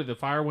 Literally, the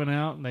fire went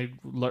out and they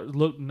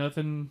looked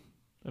nothing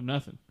of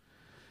nothing.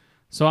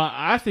 So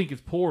I think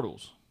it's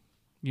portals,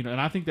 and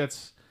I think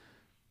has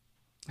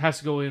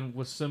to go in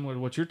with similar to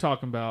what you're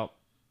talking about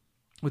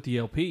with the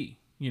LP,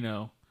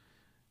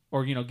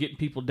 or getting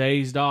people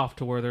dazed off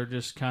to where they're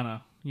just kind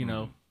of,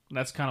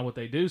 that's kind of what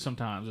they do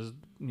sometimes is,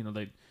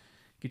 they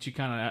get you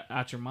kind of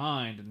out your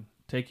mind and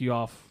take you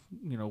off,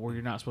 where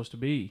you're not supposed to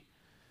be.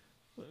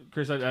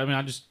 Chris,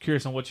 I'm just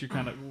curious on what you're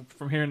kind of,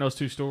 from hearing those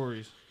two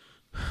stories.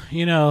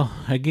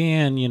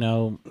 Again,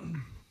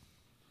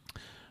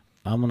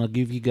 I'm going to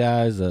give you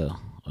guys a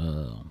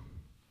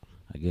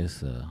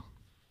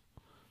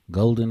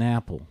golden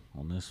apple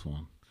on this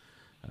one.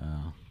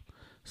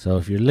 So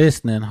if you're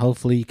listening,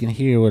 hopefully you can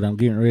hear what I'm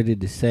getting ready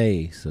to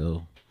say.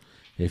 So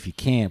if you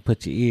can't,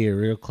 put your ear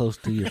real close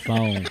to your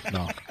phone.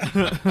 No.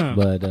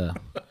 But,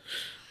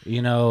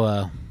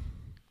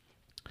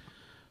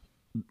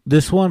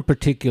 this one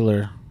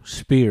particular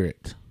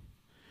spirit,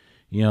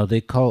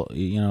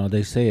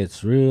 they say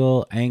it's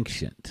real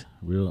ancient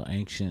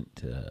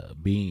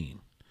being.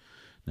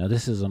 Now,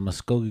 this is a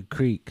Muskogee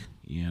Creek,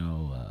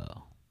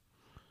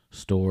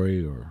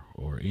 story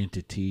or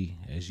entity,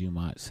 as you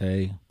might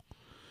say.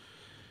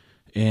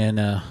 And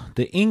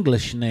the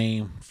English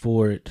name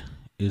for it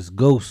is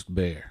ghost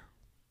bear.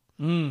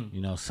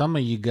 Some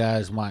of you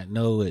guys might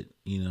know it,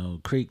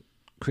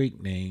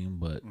 creek name,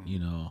 but,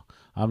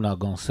 I'm not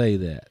going to say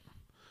that.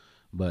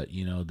 But,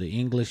 the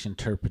English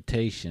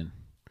interpretation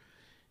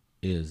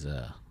is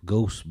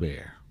ghost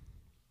bear.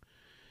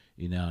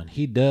 And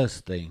he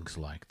does things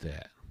like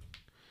that.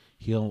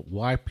 He'll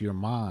wipe your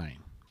mind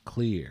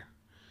clear.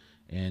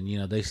 And,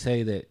 they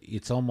say that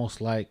it's almost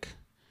like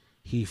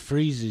he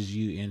freezes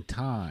you in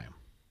time.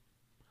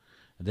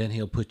 And then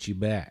he'll put you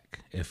back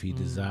if he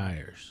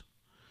desires.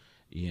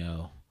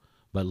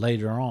 But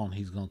later on,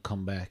 he's going to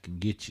come back and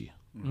get you.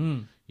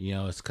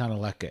 It's kind of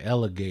like an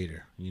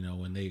alligator.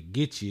 When they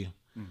get you,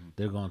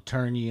 they're going to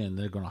turn you and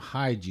they're going to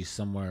hide you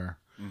somewhere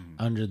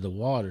under the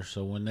water.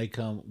 So when they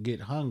come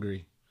get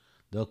hungry,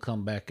 they'll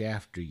come back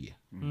after you.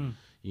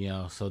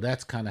 So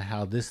that's kind of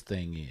how this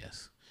thing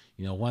is.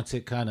 Once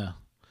it kind of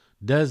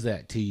does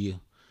that to you,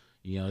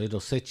 it'll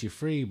set you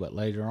free, but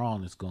later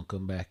on it's going to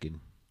come back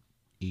and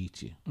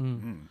eat you.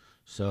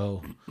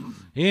 So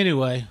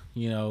anyway,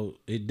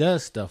 it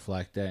does stuff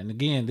like that. And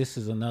again, this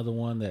is another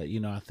one that,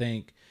 I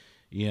think,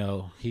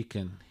 he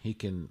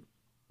can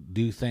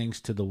do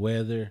things to the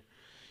weather.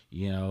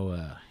 He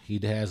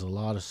has a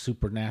lot of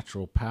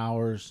supernatural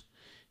powers.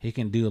 He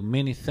can do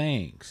many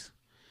things.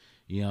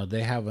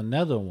 They have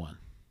another one.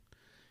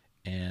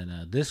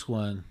 And this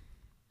one,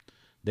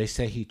 they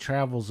say he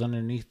travels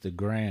underneath the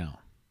ground.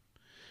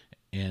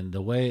 And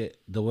the way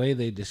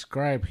they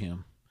describe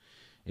him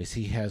is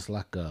he has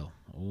like a,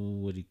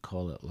 what do you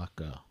call it? Like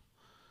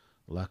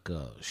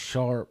a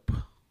sharp,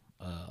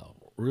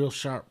 real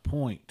sharp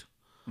point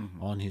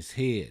on his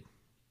head.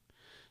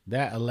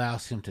 That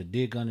allows him to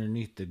dig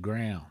underneath the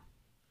ground.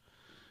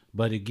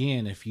 But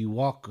again, if you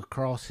walk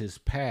across his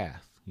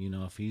path,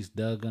 if he's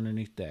dug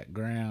underneath that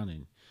ground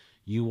and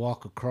you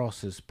walk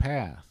across his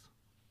path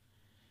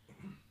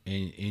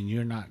and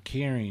you're not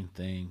carrying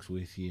things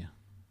with you,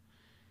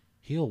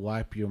 he'll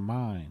wipe your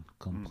mind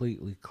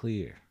completely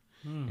clear.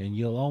 And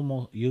you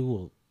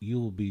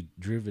will be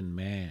driven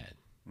mad.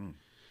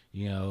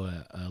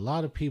 A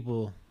lot of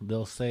people,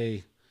 they'll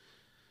say,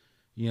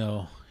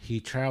 he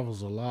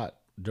travels a lot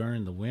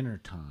during the winter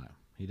time.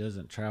 He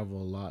doesn't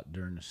travel a lot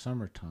during the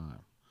summertime.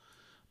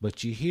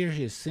 But you hear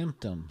his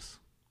symptoms,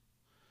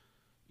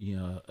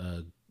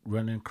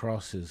 running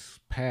across his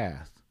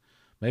path.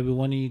 Maybe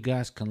one of you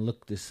guys can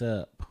look this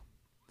up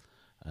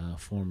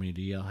for me.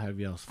 Do y'all have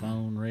y'all's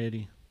phone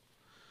ready?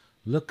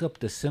 Look up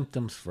the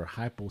symptoms for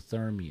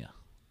hypothermia.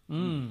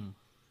 And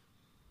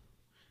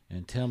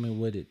tell me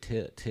what it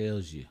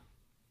tells you.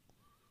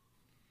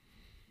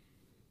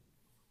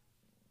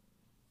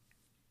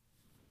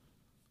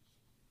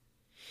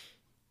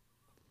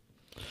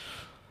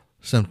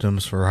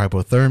 Symptoms for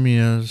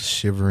hypothermia: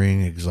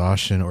 shivering,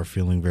 exhaustion, or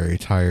feeling very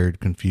tired,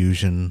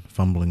 confusion,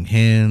 fumbling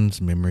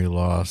hands, memory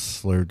loss,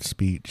 slurred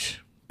speech,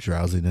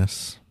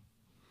 drowsiness.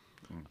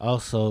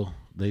 Also,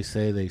 they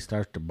say they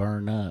start to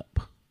burn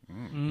up,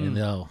 and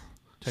they'll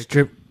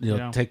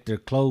take their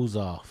clothes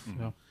off.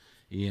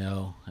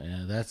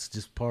 And that's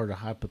just part of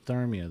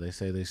hypothermia. They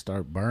say they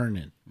start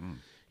burning.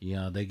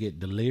 They get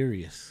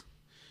delirious.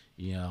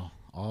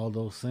 All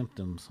those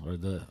symptoms are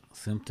the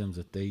symptoms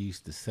that they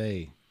used to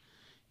say.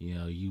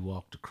 You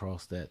walked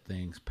across that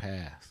thing's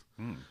path.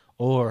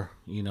 Or,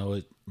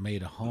 it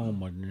made a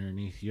home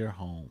underneath your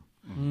home.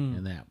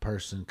 And that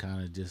person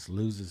kind of just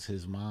loses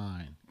his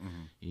mind,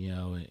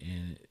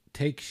 and it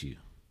takes you.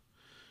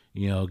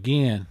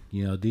 Again,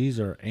 these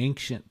are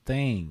ancient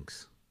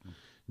things.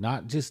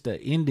 Not just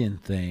the Indian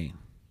thing.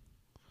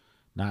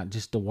 Not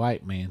just the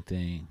white man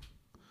thing.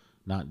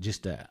 Not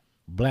just the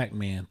black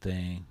man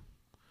thing.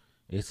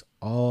 It's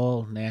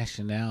all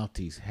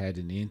nationalities had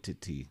an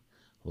entity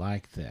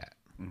like that.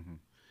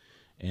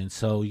 And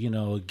so,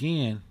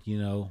 again,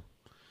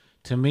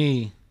 to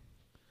me,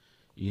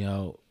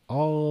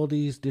 all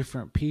these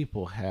different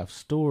people have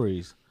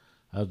stories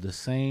of the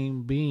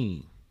same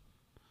being.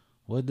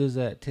 What does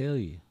that tell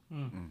you?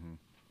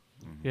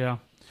 Yeah.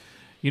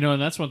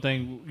 And that's one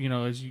thing,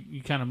 as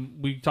you kind of,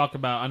 we talk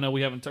about, I know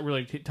we haven't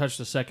really touched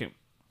the second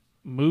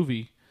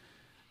movie,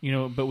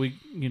 but we,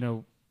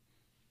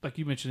 like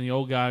you mentioned, the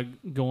old guy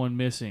going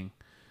missing.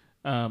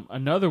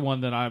 Another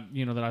one that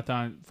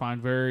I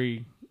find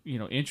very,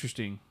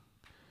 interesting.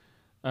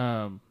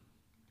 So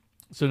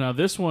now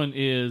this one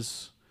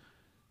is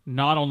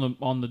not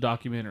on the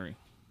documentary,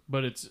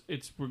 but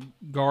it's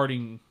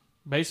regarding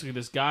basically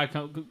this guy.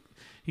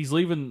 He's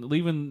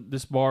leaving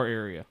this bar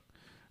area,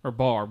 or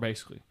bar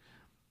basically,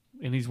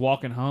 and he's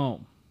walking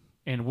home,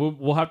 and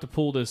we'll have to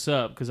pull this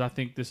up because I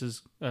think this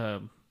is.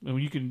 And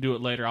you can do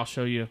it later. I'll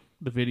show you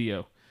the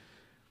video.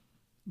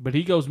 But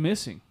he goes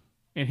missing,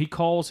 and he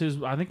calls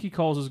his. I think he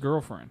calls his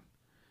girlfriend,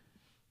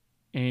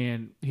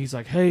 and he's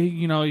like, "Hey,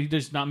 he's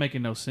just not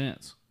making no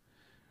sense."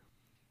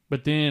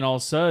 But then all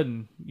of a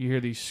sudden, you hear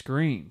these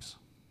screams,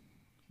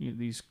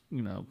 these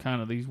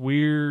kind of these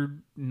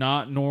weird,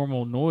 not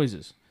normal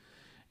noises.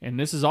 And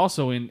this is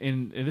also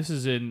in this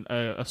is in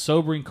a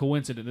sobering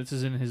coincidence. This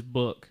is in his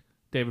book,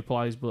 David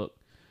Pilates' book,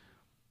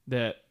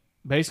 that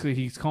basically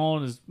he's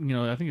calling his,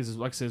 I think it's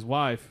like I said, his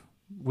wife,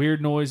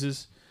 weird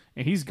noises,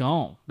 and he's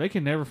gone. They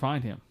can never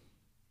find him.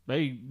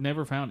 They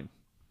never found him.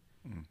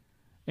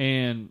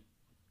 And,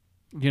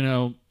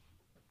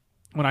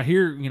 when I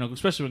hear,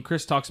 especially when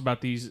Chris talks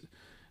about these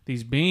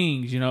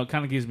beings, it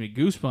kind of gives me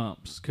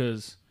goosebumps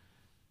because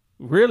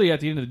really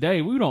at the end of the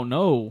day, we don't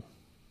know.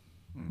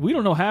 We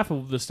don't know half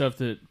of the stuff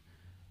that,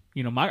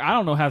 I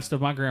don't know half the stuff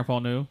my grandpa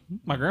knew.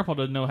 My grandpa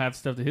doesn't know half the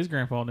stuff that his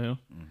grandpa knew.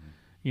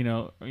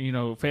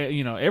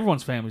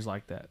 Everyone's family's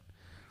like that.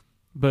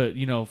 But,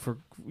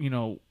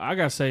 I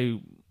got to say,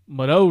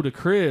 Mado to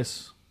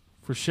Chris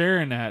for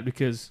sharing that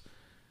because,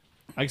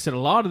 like I said, a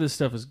lot of this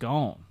stuff is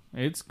gone.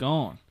 It's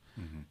gone.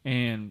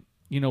 And,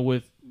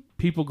 with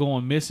people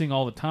going missing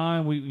all the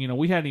time,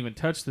 we hadn't even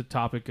touched the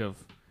topic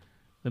of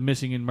the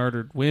missing and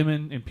murdered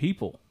women and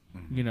people,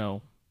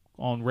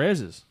 on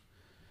reses,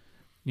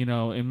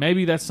 and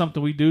maybe that's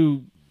something we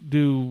do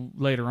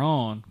later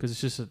on because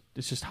it's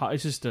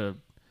just a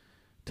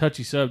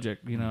touchy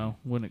subject,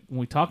 when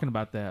we're talking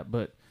about that.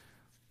 But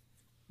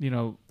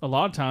a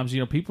lot of times,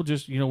 people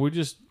just, we're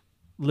just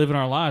living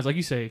our lives, like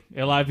you say,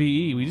 live.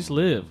 We just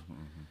live,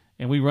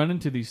 and we run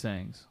into these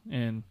things.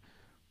 And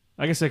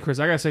like I said, Chris,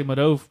 I gotta say,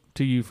 Mado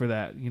to you for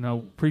that.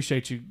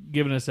 Appreciate you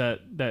giving us that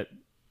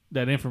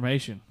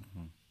information.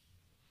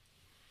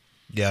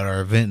 Yeah, at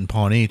our event in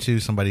Pawnee too,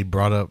 somebody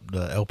brought up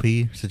the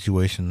LP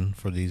situation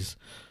for these.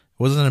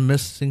 Wasn't it a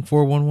missing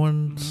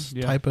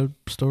 411 type of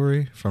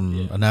story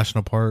from a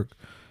national park?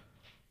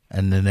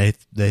 And then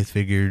they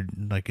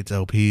figured like it's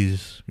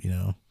LPs,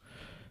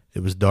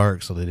 It was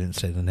dark, so they didn't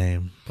say the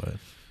name, but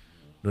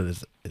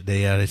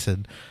they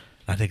said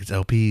I think it's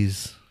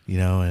LPs,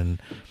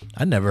 and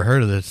I never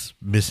heard of this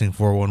missing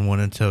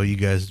 411 until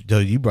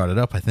you brought it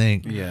up, I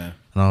think. Yeah.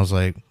 And I was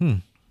like,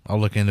 I'll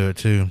look into it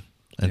too.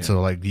 And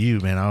so, like you,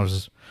 man, I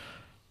was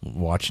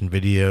watching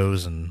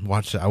videos and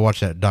I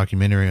watched that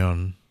documentary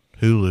on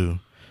Hulu.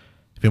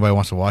 If anybody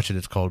wants to watch it,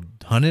 it's called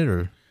Hunted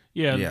or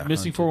Missing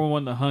Hunted.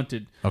 411, The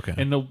Hunted. Okay.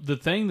 And the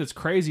thing that's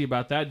crazy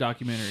about that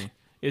documentary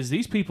is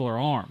these people are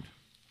armed.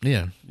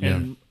 Yeah.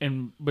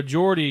 And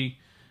majority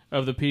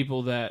of the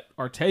people that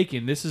are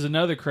taken, this is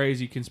another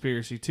crazy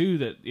conspiracy too.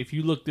 That if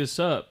you look this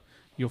up,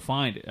 you'll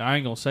find it. I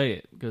ain't gonna say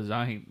it because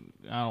I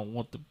don't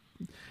want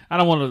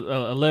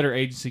a letter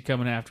agency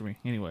coming after me.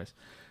 Anyways,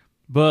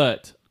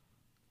 but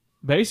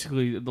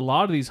basically, a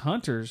lot of these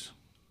hunters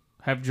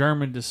have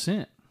German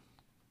descent.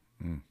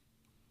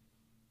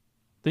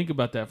 Think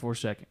about that for a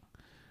second.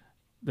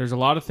 There's a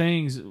lot of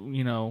things,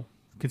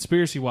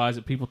 conspiracy-wise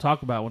that people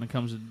talk about when it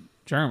comes to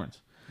Germans.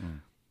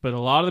 But a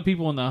lot of the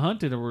people in the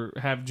hunted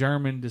have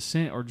German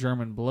descent or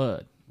German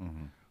blood.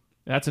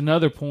 That's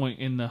another point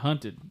in the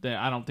hunted that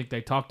I don't think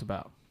they talked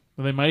about.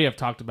 Well, they may have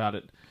talked about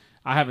it.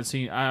 I haven't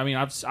seen.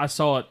 I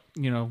saw it,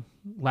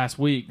 last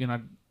week, and I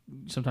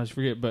sometimes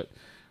forget. But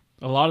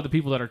a lot of the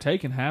people that are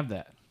taken have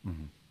that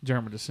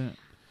German descent,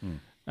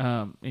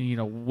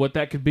 and what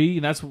that could be,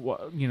 and that's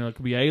what it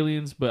could be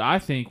aliens. But I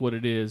think what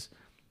it is,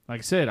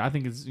 like I said, I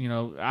think it's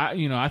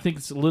I think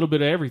it's a little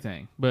bit of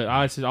everything. But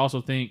I also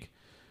think,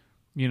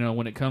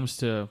 when it comes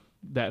to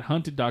that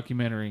hunted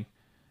documentary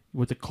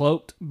with the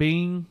cloaked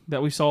being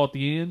that we saw at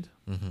the end,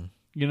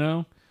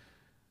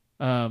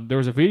 there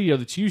was a video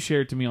that you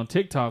shared to me on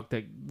TikTok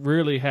that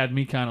really had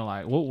me kind of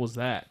like, what was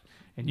that?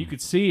 And you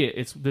could see it.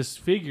 It's this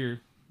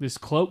figure, this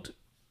cloaked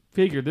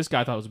figure. This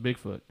guy thought it was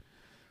Bigfoot.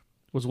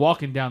 Was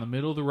walking down the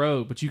middle of the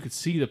road, but you could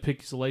see the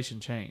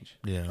pixelation change.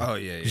 Yeah. Oh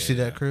yeah. You see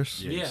that,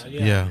 Chris?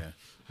 Yeah.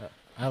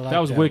 I like That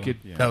was wicked.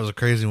 Yeah. That was a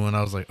crazy one.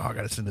 I was like, I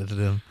gotta send it to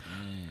them.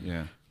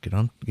 Yeah. Get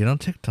on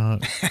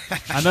TikTok.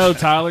 I know,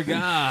 Tyler.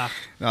 God.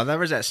 Now there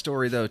was that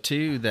story though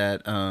too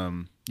that I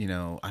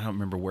don't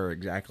remember where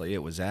exactly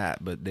it was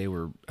at, but they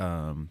were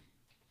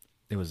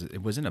it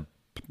was in a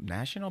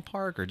national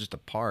park or just a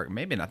park.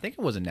 Maybe, and I think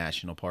it was a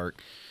national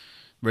park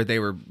where they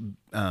were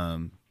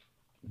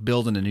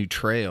building a new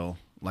trail,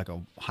 like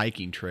a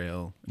hiking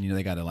trail. And,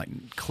 they got to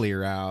like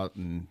clear out,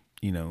 and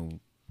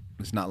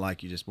it's not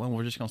like you just,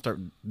 we're just gonna start.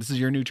 This is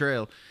your new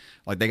trail.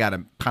 Like they got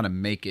to kind of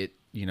make it,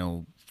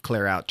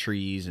 clear out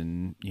trees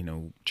and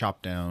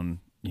chop down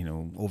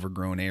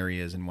overgrown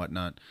areas and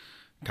whatnot,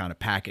 kind of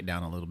pack it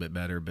down a little bit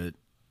better. But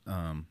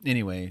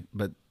anyway,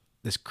 but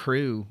this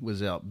crew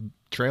was out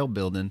trail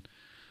building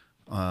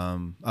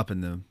up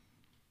in the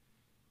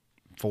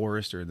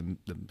forest or the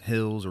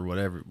hills or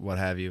what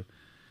have you,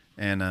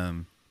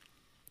 and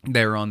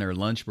they were on their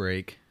lunch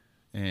break,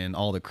 and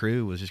all the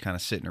crew was just kind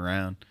of sitting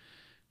around,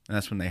 and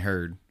that's when they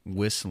heard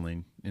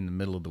whistling in the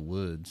middle of the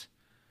woods.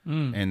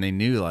 and they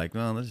knew like,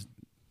 well, there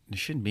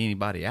shouldn't be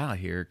anybody out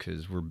here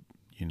because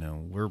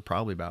we're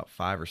probably about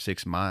 5 or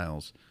 6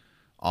 miles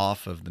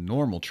off of the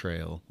normal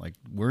trail. Like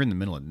we're in the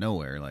middle of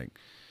nowhere. Like,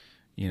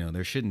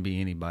 there shouldn't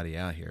be anybody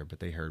out here, but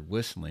they heard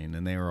whistling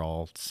and they were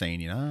all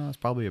saying, it's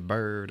probably a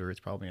bird or it's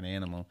probably an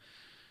animal.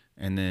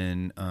 And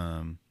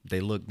then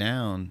they looked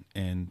down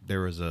and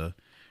there was a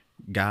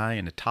guy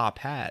in a top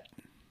hat.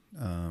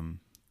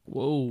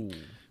 Whoa.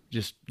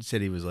 Just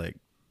said he was like,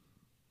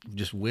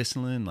 just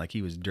whistling, like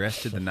he was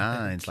dressed to the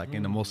nines, like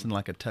almost in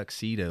like a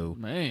tuxedo.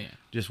 Man.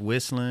 Just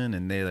whistling,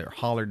 and they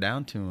hollered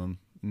down to him.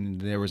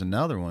 And there was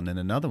another one, and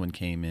another one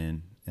came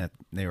in.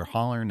 They were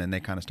hollering, and they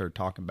kind of started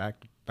talking back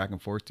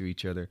and forth to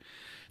each other.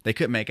 They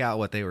couldn't make out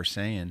what they were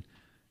saying,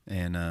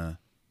 and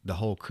the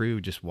whole crew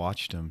just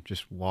watched him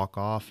just walk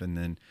off, and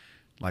then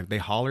like they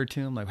hollered to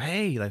him, like,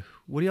 "Hey, like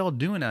what are y'all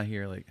doing out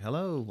here? Like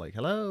hello,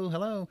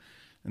 hello,"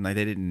 and like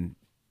they didn't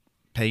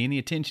pay any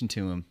attention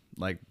to him.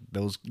 Like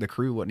the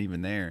crew wasn't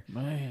even there,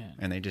 Man.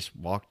 and they just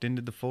walked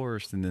into the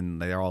forest, and then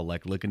they're all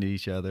like looking at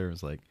each other. It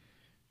was like,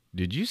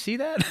 did you see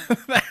that?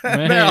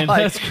 Man,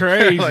 like, that's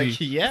crazy. Like,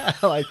 yeah,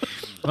 like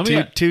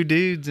two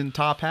dudes in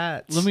top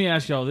hats. Let me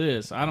ask y'all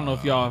this. I don't know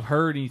if y'all have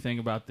heard anything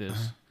about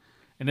this,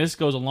 and this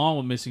goes along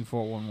with missing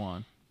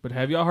 411. But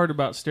have y'all heard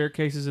about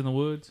staircases in the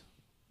woods?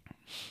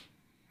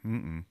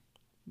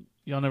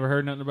 Y'all never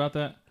heard nothing about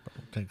that? I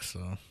don't think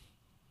so.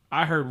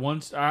 I heard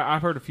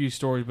I've heard a few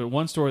stories, but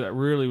one story that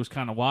really was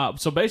kind of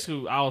wild. So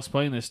basically, I'll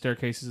explain this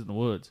staircases in the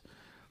woods.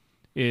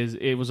 It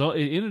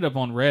ended up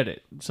on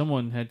Reddit.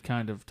 Someone had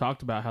kind of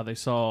talked about how they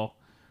saw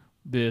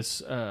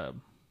this.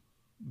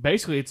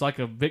 Basically, it's like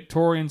a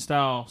Victorian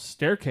style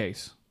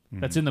staircase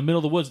that's in the middle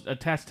of the woods,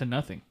 attached to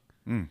nothing.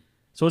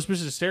 So it's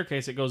just a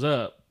staircase that goes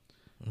up,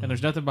 and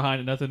there's nothing behind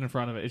it, nothing in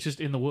front of it. It's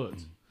just in the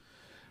woods.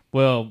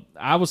 Well,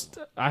 I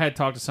had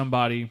talked to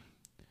somebody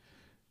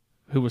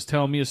who was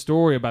telling me a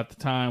story about the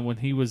time when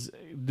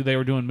they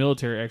were doing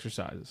military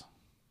exercises.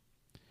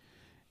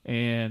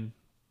 And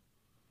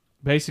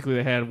basically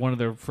they had one of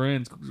their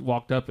friends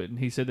walked up it, and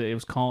he said that it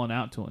was calling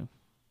out to him.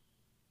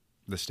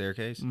 The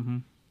staircase? Mm-hmm.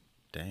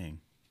 Dang.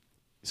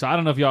 So I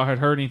don't know if y'all had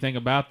heard anything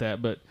about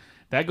that, but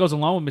that goes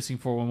along with missing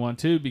 411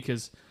 too,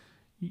 because,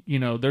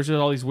 there's just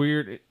all these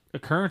weird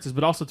occurrences,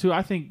 but also too,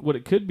 I think what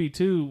it could be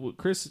too,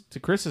 to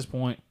Chris's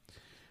point,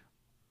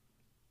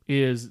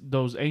 is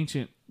those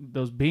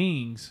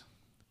beings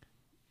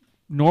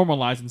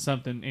normalizing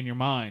something in your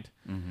mind.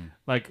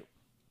 Like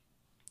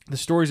the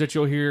stories that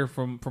you'll hear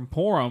from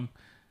Purim,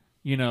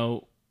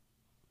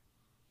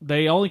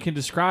 they only can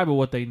describe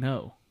what they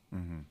know.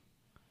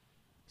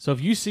 So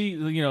if you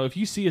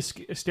see a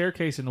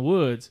staircase in the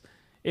woods,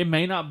 it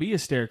may not be a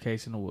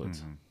staircase in the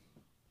woods.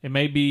 It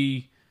may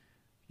be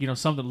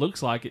something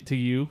looks like it to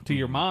you, to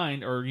your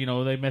mind, or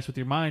they mess with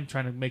your mind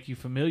trying to make you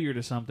familiar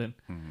to something.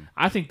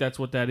 I think that's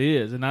what that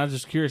is, and I was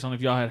just curious on if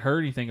y'all had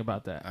heard anything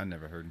about that. I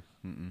never heard.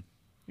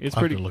 It's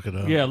I'll have pretty. to look it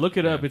up. Yeah, look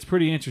it up. It's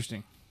pretty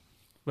interesting.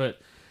 But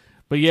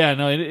yeah,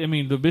 no. I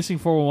mean, the missing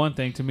 411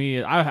 thing to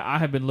me, I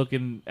have been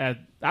looking at.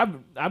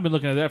 I've been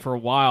looking at that for a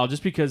while,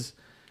 just because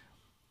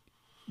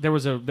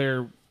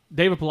David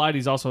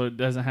Paulides also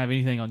doesn't have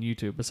anything on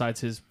YouTube besides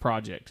his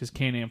project, his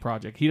Can-Am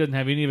project. He doesn't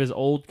have any of his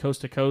old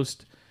coast to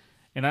coast,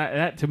 and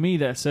that to me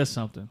that says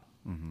something.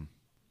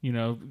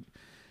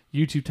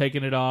 YouTube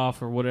taking it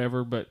off or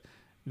whatever, but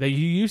you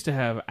used to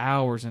have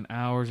hours and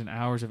hours and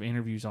hours of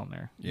interviews on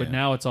there, but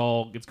now it's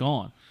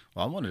gone.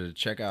 Well, I wanted to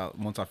check out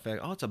once I found.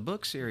 Oh, it's a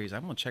book series.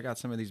 I'm gonna check out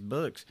some of these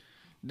books.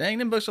 Dang,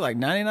 them books are like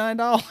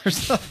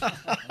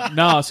 $99.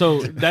 No,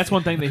 so that's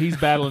one thing that he's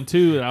battling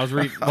too. And I was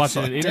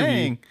watching an interview.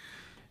 Dang.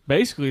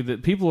 Basically,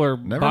 that people are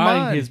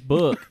buying his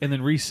book and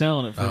then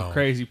reselling it for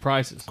crazy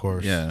prices. Of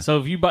course, yeah.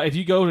 So if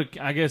you go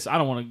to, I guess I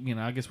don't want to,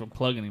 I guess we're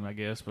plugging him, I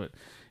guess, but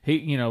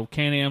he,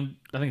 Can-Am,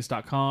 I think it's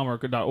 .com or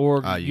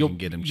 .org. You can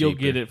get him cheaper. You'll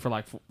get it for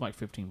like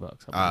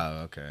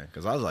 $15. Okay.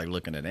 Because I was like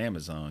looking at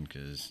Amazon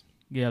because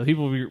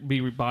people will be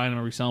buying them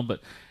and reselling,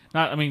 but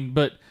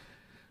but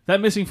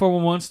that missing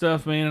 411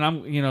 stuff, man,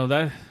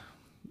 and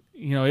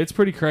it's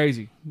pretty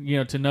crazy,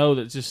 to know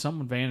that just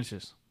someone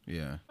vanishes.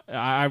 Yeah.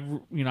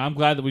 I'm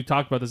glad that we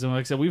talked about this. And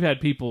like I said, we had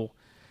people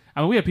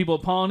at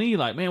Pawnee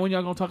like, man, when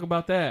y'all gonna talk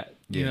about that?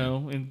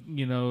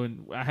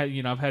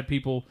 And I've had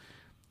people,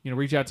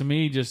 reach out to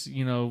me just,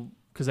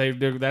 because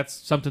that's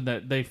something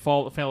that they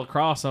fell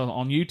across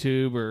on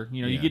YouTube, or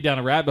you get down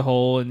a rabbit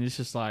hole and it's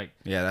just like,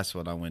 yeah, that's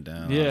what I went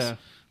down. Yeah. I was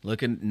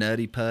looking at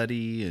Nutty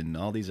Putty and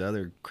all these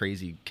other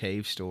crazy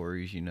cave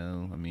stories.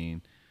 I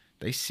mean,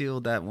 they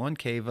sealed that one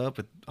cave up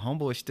with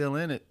homeboy still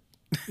in it.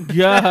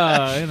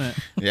 Yeah, isn't it?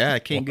 Yeah, I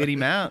can't get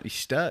him out. He's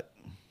stuck.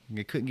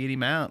 They couldn't get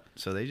him out,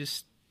 so they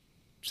just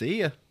see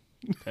ya.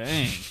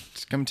 Dang.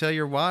 Just come tell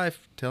your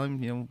wife. Tell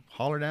him,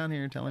 holler down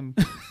here and tell him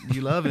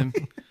you love him.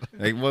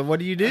 Like, what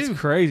do you do? That's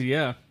crazy.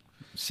 Yeah.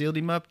 Sealed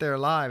him up there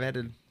alive. Had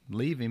to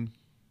leave him.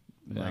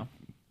 Yeah. Like,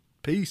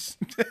 peace.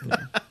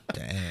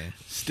 Dang.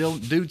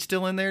 Dude's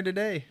still in there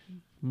today.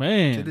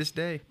 Man. To this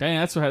day. Dang,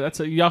 that's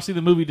y'all see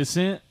the movie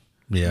Descent?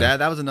 Yeah.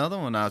 That was another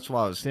one. That's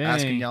why I was Dang.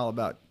 asking y'all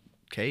about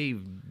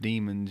cave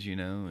demons,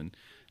 and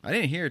I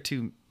didn't hear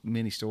too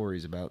many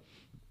stories about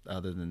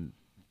other than,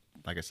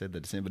 like I said, the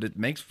descent. But it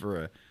makes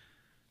for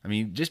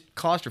just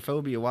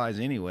claustrophobia wise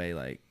anyway.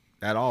 Like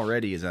that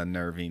already is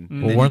unnerving.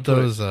 Well, Then weren't you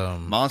put those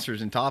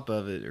monsters on top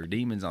of it or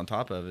demons on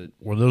top of it?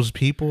 were those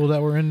people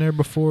that were in there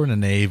before, and then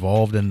they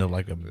evolved into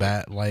like a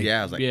bat? Like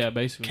Yeah, it was like Yeah,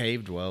 basically.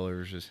 cave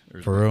dwellers.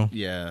 For real?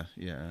 Yeah.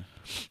 Yeah,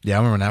 I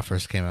remember when that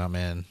first came out,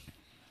 man.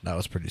 That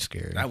was pretty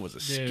scary. That was a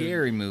Dude.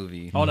 scary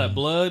movie. All that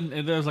blood,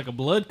 and there was like a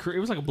blood. It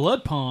was like a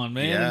blood pond,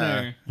 man. Yeah. In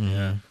there.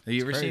 Yeah. Have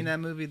you ever crazy. seen that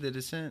movie, The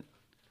Descent?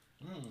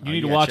 You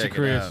need to gotta watch it, check it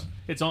Chris. out.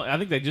 It's on. I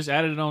think they just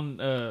added it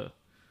on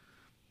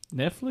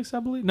Netflix, I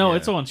believe. No, Yeah.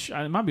 it's on.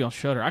 It might be on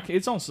Shutter.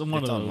 It's on one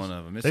It's of on those. one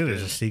of them. I It's think good.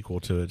 there's a sequel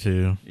to it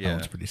too. Yeah. That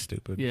one's pretty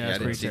stupid. Yeah, I it's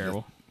didn't pretty see the-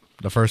 terrible.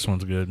 The first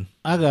one's good.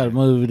 I got a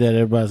movie that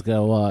everybody's got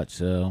to watch.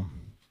 So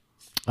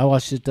I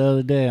watched it the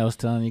other day. I was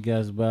telling you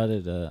guys about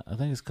it. I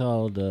think it's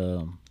called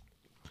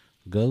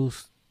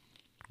Ghost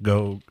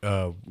Go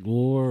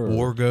War. Or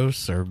War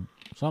Ghosts or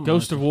something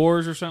Ghost like of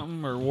Wars or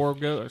something, or War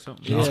Go or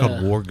something. it's Yeah.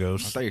 called War I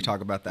Ghosts. thought you were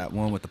talking about that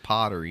one with the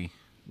pottery.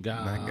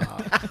 God,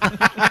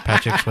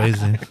 Patrick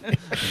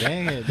Swayze.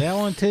 dang it, that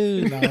one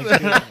too. No, I'm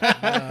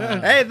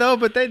kidding. Hey, though,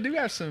 but they do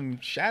have some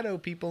shadow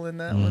people in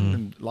that one,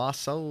 and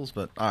lost souls.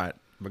 But all right,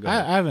 but go I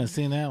ahead. haven't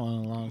seen that one in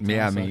a long time.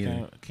 Yeah, so me I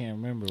either. can't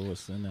remember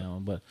what's in that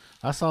one. But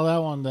I saw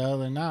that one the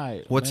other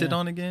night. What's it Man.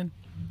 on again?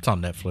 It's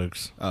on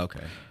Netflix. Oh,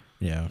 okay.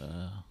 Yeah,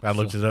 I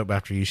looked it up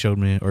after you showed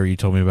me or you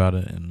told me about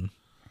it, and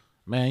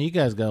Man, you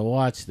guys gotta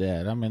watch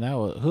that. I mean, that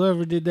was,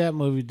 whoever did that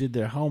movie did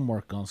their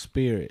homework on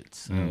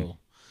spirits. So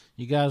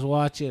you guys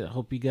watch it. I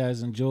hope you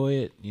guys enjoy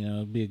it. You know,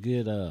 it'd be a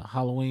good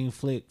Halloween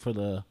flick for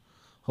the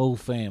whole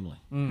family.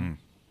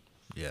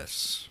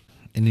 yes.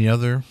 Any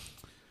other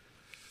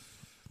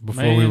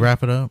before we Man.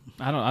 wrap it up?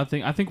 I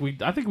think we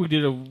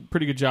did a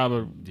pretty good job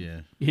of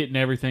Yeah. hitting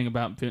everything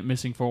about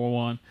missing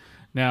 411.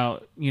 Now,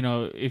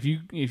 if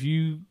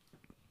you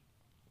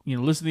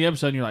listen to the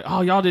episode and you're like,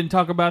 oh, y'all didn't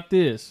talk about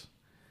this,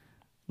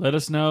 let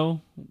us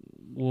know.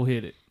 We'll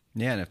hit it.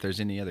 Yeah, and if there's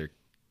any other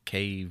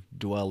cave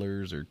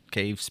dwellers or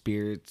cave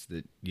spirits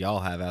that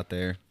y'all have out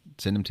there,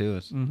 send them to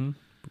us. Mm-hmm.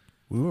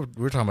 We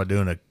were talking about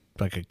doing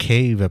a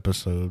cave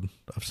episode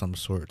of some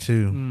sort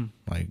too.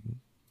 Like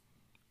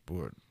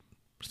we're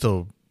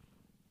still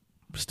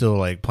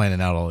like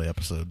planning out all the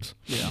episodes.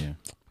 Yeah.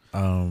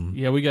 Yeah.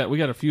 Yeah, we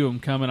got a few of them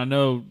coming. I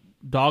know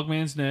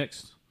Dogman's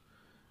next.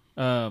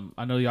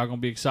 I know y'all gonna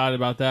be excited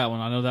about that one.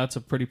 I know that's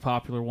a pretty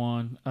popular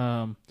one.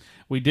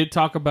 We did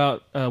talk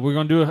about we're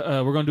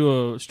gonna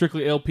do a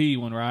strictly LP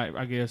one, right?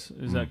 I guess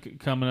is that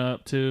coming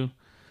up too?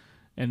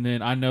 And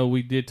then I know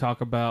we did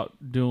talk about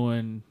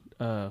doing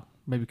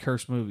maybe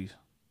cursed movies.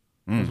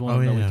 Was one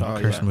Oh that we yeah,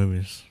 talked cursed about.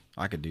 movies.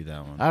 I could do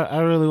that one. I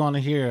really want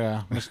to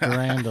hear Mr.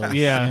 Randall's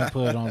Yeah.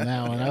 input on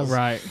that one.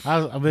 Right.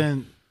 I've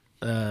been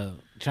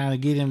trying to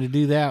get him to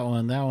do that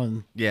one. That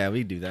one. Yeah,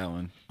 we do that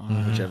one.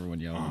 Whichever one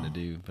y'all want to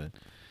do. But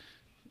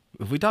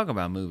if we talk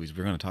about movies,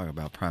 we're going to talk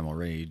about Primal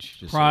Rage.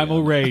 Just so Primal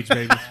y'all know. Rage,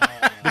 baby.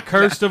 The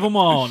cursed of them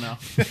all now.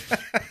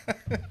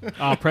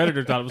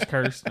 Predator thought it was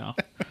cursed now.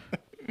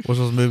 What's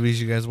those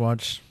movies you guys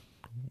watch?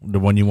 The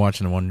one you watch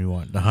and the one you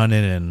want. The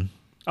Hunted and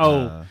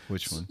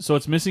Which one? So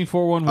it's Missing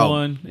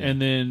 411, Oh, yeah.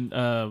 and then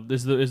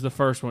this is the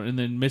first one, and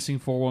then Missing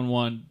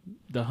 411,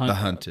 The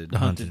Hunted. The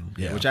Hunted.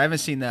 Yeah. Which I haven't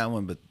seen that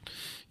one, but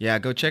yeah,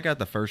 go check out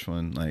the first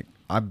one. Like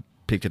I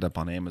picked it up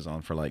on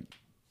Amazon for like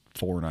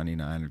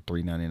 $4.99 or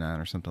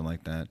 $3.99 or something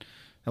like that.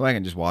 That way I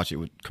can just watch it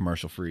with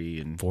commercial free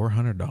and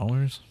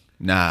 $400.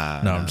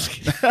 nah. No, I'm just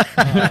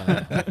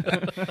kidding.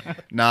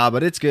 Nah,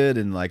 but it's good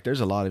and like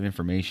there's a lot of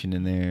information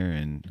in there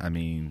and I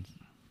mean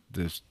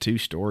those two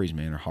stories,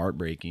 man, are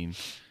heartbreaking.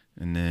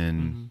 And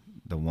then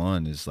the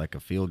one is like a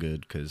feel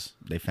good because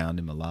they found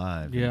him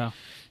alive. Yeah. And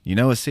you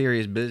know, it's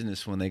serious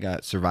business when they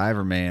got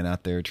Survivor Man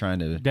out there trying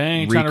to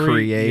Dang, trying to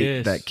recreate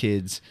yes. that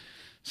kid's.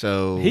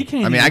 So He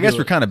can't I mean, even I guess do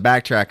we're it. kind of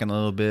backtracking a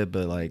little bit,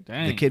 but like the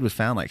Dang. kid was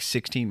found like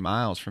 16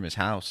 miles from his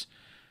house,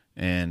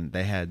 and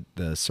they had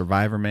the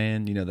Survivor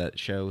Man. You know that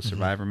show,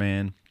 Survivor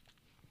Man.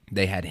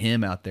 They had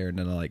him out there, and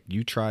they're like,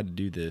 "You tried to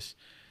do this,"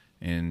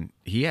 and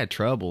he had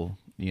trouble.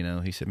 You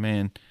know, he said,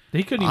 "Man."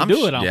 He couldn't even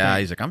do it. I don't Yeah,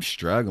 think. he's like, I'm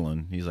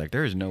struggling. He's like,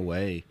 there's no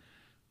way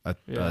a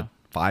Yeah.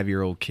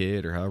 5-year-old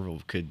kid or however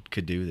old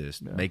could do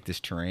this, make this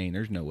terrain.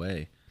 There's no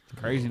way,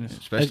 Craziness.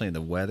 especially in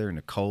the weather and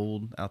the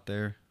cold out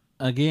there.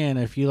 Again,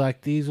 if you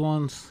like these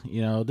ones,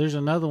 you know, there's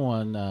another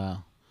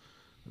one.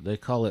 They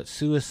call it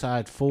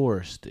Suicide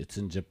Forest. It's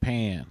in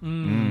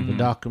Japan. The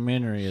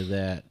documentary of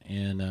that,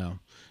 and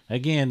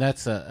again,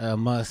 that's a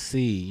must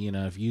see. You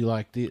know, if you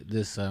like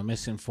this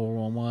Missing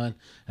 411,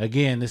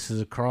 again, this is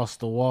across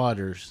the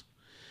waters,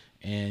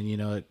 and you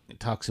know, it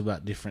talks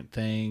about different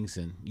things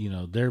and you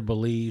know their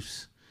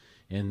beliefs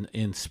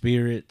in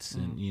spirits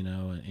and you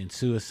know in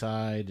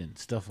suicide and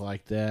stuff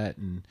like that.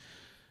 And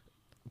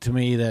to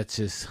me, that's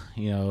just,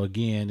 you know,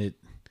 again, it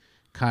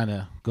kind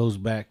of goes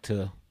back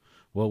to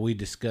what we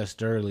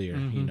discussed earlier,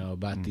 you know,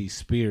 about these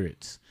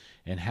spirits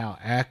and how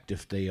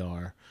active they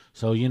are.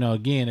 So, you know,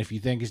 again, if you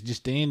think it's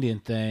just the Indian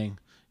thing,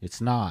 it's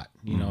not.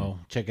 You know,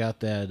 check out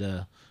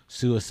that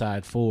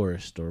Suicide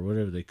Forest or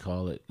whatever they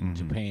call it in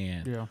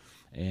Japan. Yeah.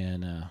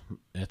 And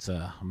it's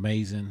a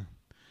amazing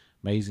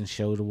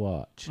show to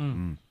watch.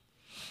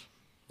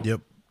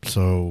 Yep.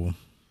 So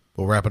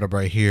we'll wrap it up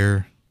right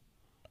here.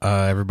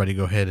 Everybody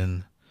go ahead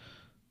and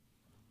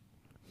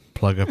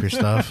plug up your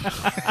stuff.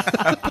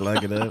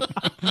 Plug it up.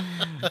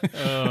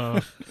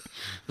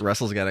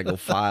 Russell's got to go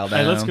file down.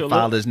 Hey, let's go.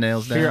 File his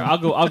nails down. Here,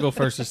 I'll go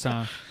first this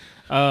time.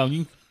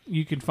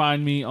 You can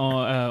find me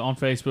on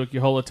Facebook,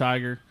 Yahola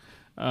Tiger.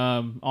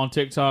 On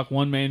TikTok,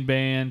 One Man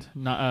Band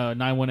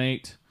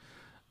 918.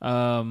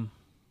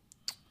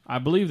 I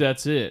believe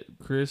that's it,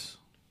 Chris.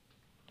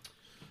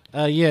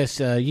 Yes,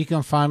 you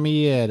can find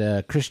me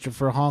at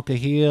Christopher Honka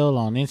Hill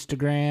on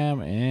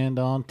Instagram and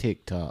on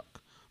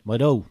TikTok.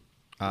 But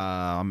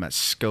I'm at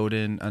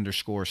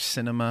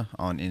Skoden_cinema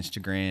on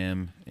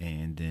Instagram,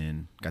 and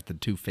then got the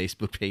 2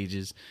 Facebook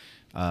pages.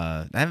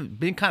 I haven't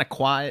been kind of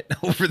quiet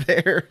over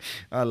there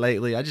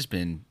lately. I've just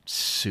been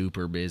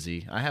super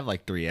busy. I have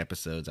like 3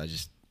 episodes. I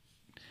just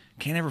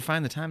can't ever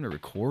find the time to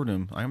record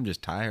them. I'm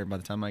just tired by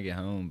the time I get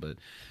home. But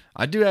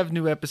I do have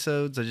new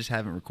episodes. I just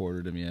haven't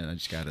recorded them yet. I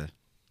just got to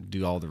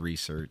do all the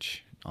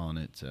research on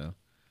it. So.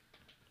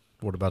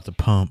 What about the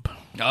pump?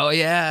 Oh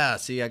yeah,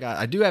 see,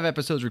 I do have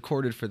episodes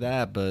recorded for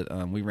that,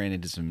 but we ran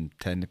into some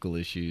technical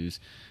issues.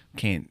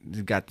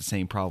 Got the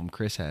same problem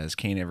Chris has.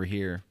 Can't ever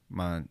hear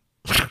my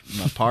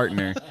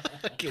partner.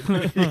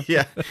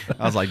 Yeah,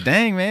 I was like,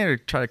 dang man, or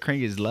try to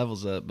crank his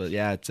levels up. But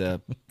yeah, it's a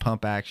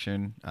Pump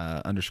Action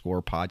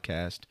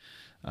 _podcast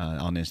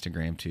on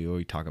Instagram too.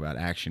 We talk about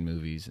action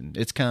movies, and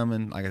it's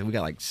coming. Like we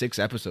got like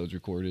 7 episodes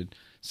recorded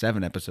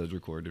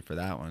for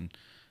that one,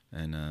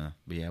 and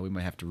but yeah, we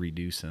might have to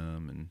redo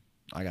some and.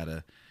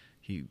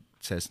 He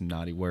says some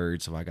naughty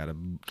words, so I gotta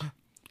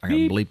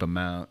bleep him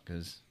out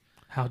because.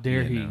 How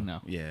dare he?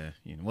 No. Yeah,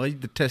 well,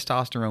 the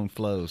testosterone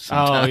flows.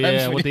 Oh Sometimes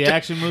yeah, with the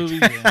action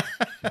movies. Yeah.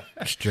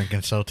 Just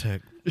drinking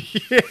Celtic.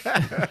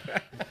 Yeah.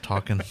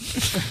 Talking.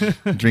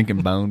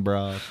 Drinking bone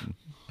broth.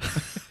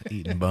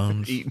 Eating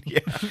bones.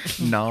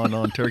 Gnawing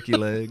on turkey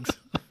legs.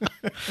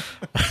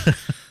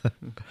 All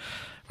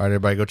right,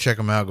 everybody, go check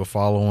them out. Go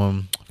follow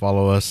them.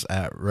 Follow us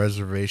at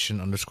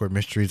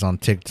Reservation_Mysteries on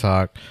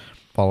TikTok.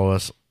 Follow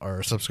us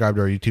or subscribe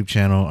to our YouTube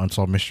channel,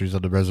 Unsolved Mysteries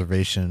of the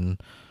Reservation.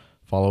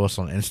 Follow us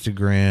on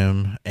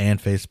Instagram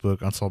and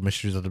Facebook, Unsolved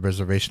Mysteries of the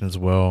Reservation as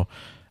well.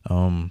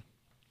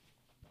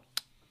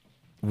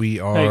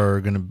 We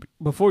are going to...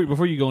 Before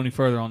you go any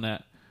further on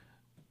that,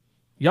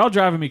 y'all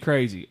driving me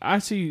crazy. I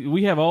see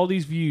we have all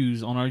these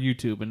views on our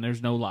YouTube and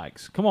there's no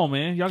likes. Come on,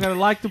 man. Y'all got to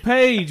like the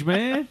page,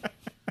 man.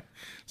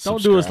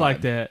 Don't do us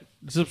like that.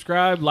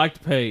 Subscribe, like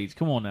the page.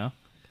 Come on now.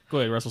 Go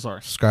ahead, Russell.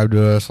 Sorry. Subscribe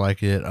to us,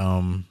 like it.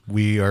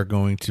 We are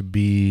going to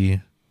be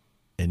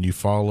in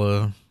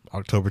Eufaula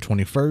October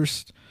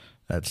 21st.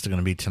 That's going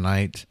to be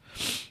tonight.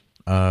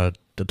 The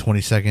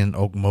 22nd,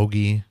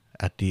 Okmulgee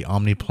at the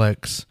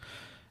Omniplex.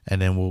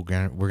 And then we're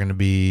going to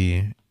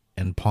be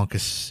in Ponca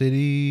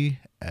City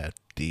at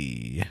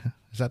the...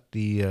 Is that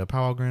the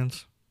Powwow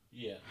Grounds?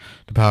 yeah.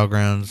 The Powwow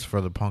Grounds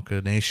for the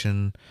Ponca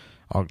Nation,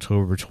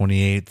 October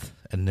 28th.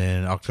 And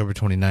then October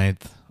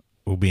 29th,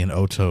 we'll be in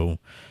Oto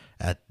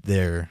at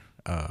their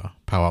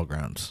powwow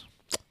grounds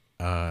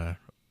at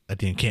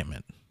the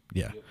encampment.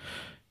 Yeah.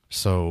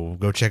 So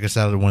go check us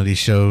out at one of these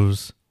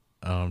shows.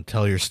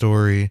 Tell your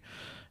story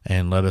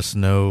and let us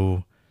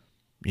know,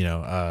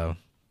 if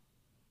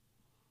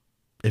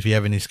you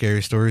have any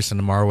scary stories, send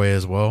them our way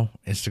as well.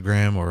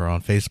 Instagram or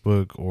on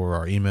Facebook or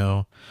our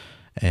email.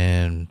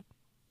 And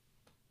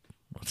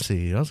let's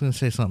see. I was going to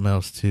say something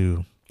else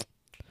too.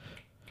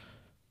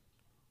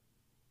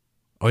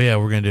 Oh yeah,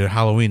 we're going to do a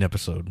Halloween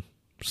episode.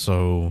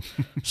 So,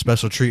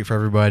 special treat for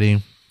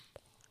everybody.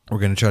 We're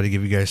going to try to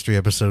give you guys 3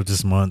 episodes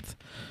this month.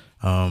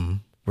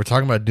 We're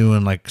talking about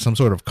doing like some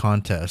sort of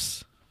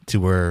contest to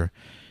where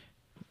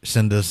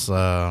send us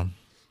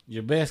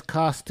your best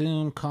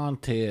costume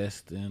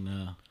contest,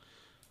 and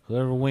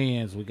whoever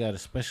wins, we got a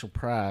special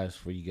prize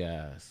for you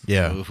guys.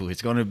 Yeah. Ooh,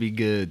 it's going to be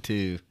good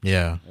too.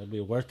 Yeah. It'll be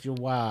worth your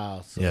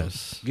while. So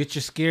yes. Get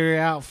your scary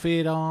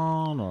outfit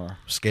on, or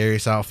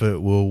scariest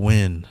outfit will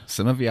win.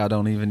 Some of y'all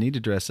don't even need to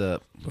dress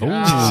up. Oh,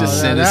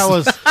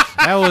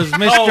 that was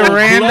Mr.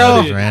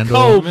 Randall.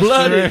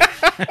 Cold-blooded.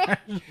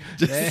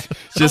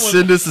 Just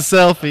send us a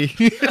selfie.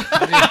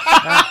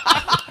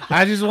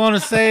 I just want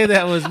to say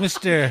that was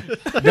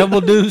Mr.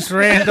 Double Deuce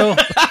Randall.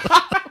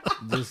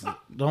 Just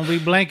don't be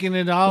blanking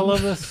at all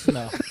of us.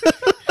 No.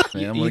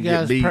 Man, you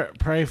guys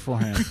pray for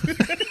him.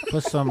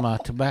 Put some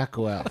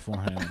tobacco out for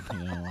him.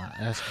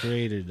 Ask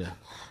Creator to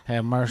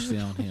have mercy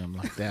on him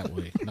like that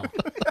way. No.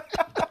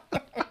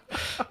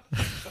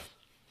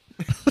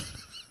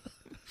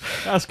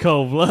 That's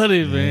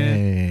cold-blooded,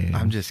 man.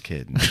 I'm just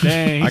kidding.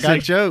 Dang, I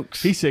got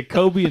jokes. He said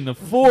Kobe in the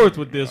 4th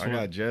with this one.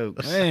 I got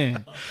jokes.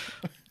 Man.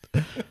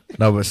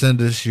 No, but send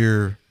us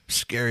your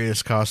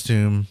scariest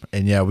costume,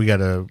 and yeah, we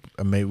got a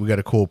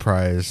cool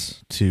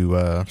prize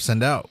to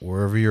send out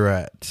wherever you're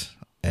at,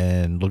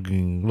 and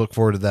look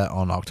forward to that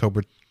on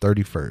October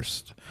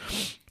 31st.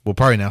 We'll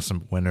probably announce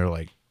some winner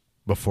like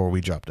before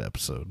we drop the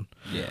episode.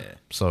 Yeah.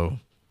 So,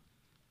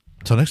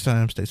 till next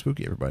time, stay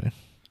spooky, everybody.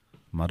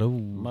 Motto.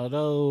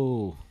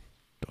 Motto.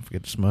 Don't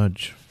forget to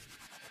smudge.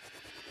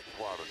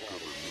 Product of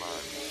the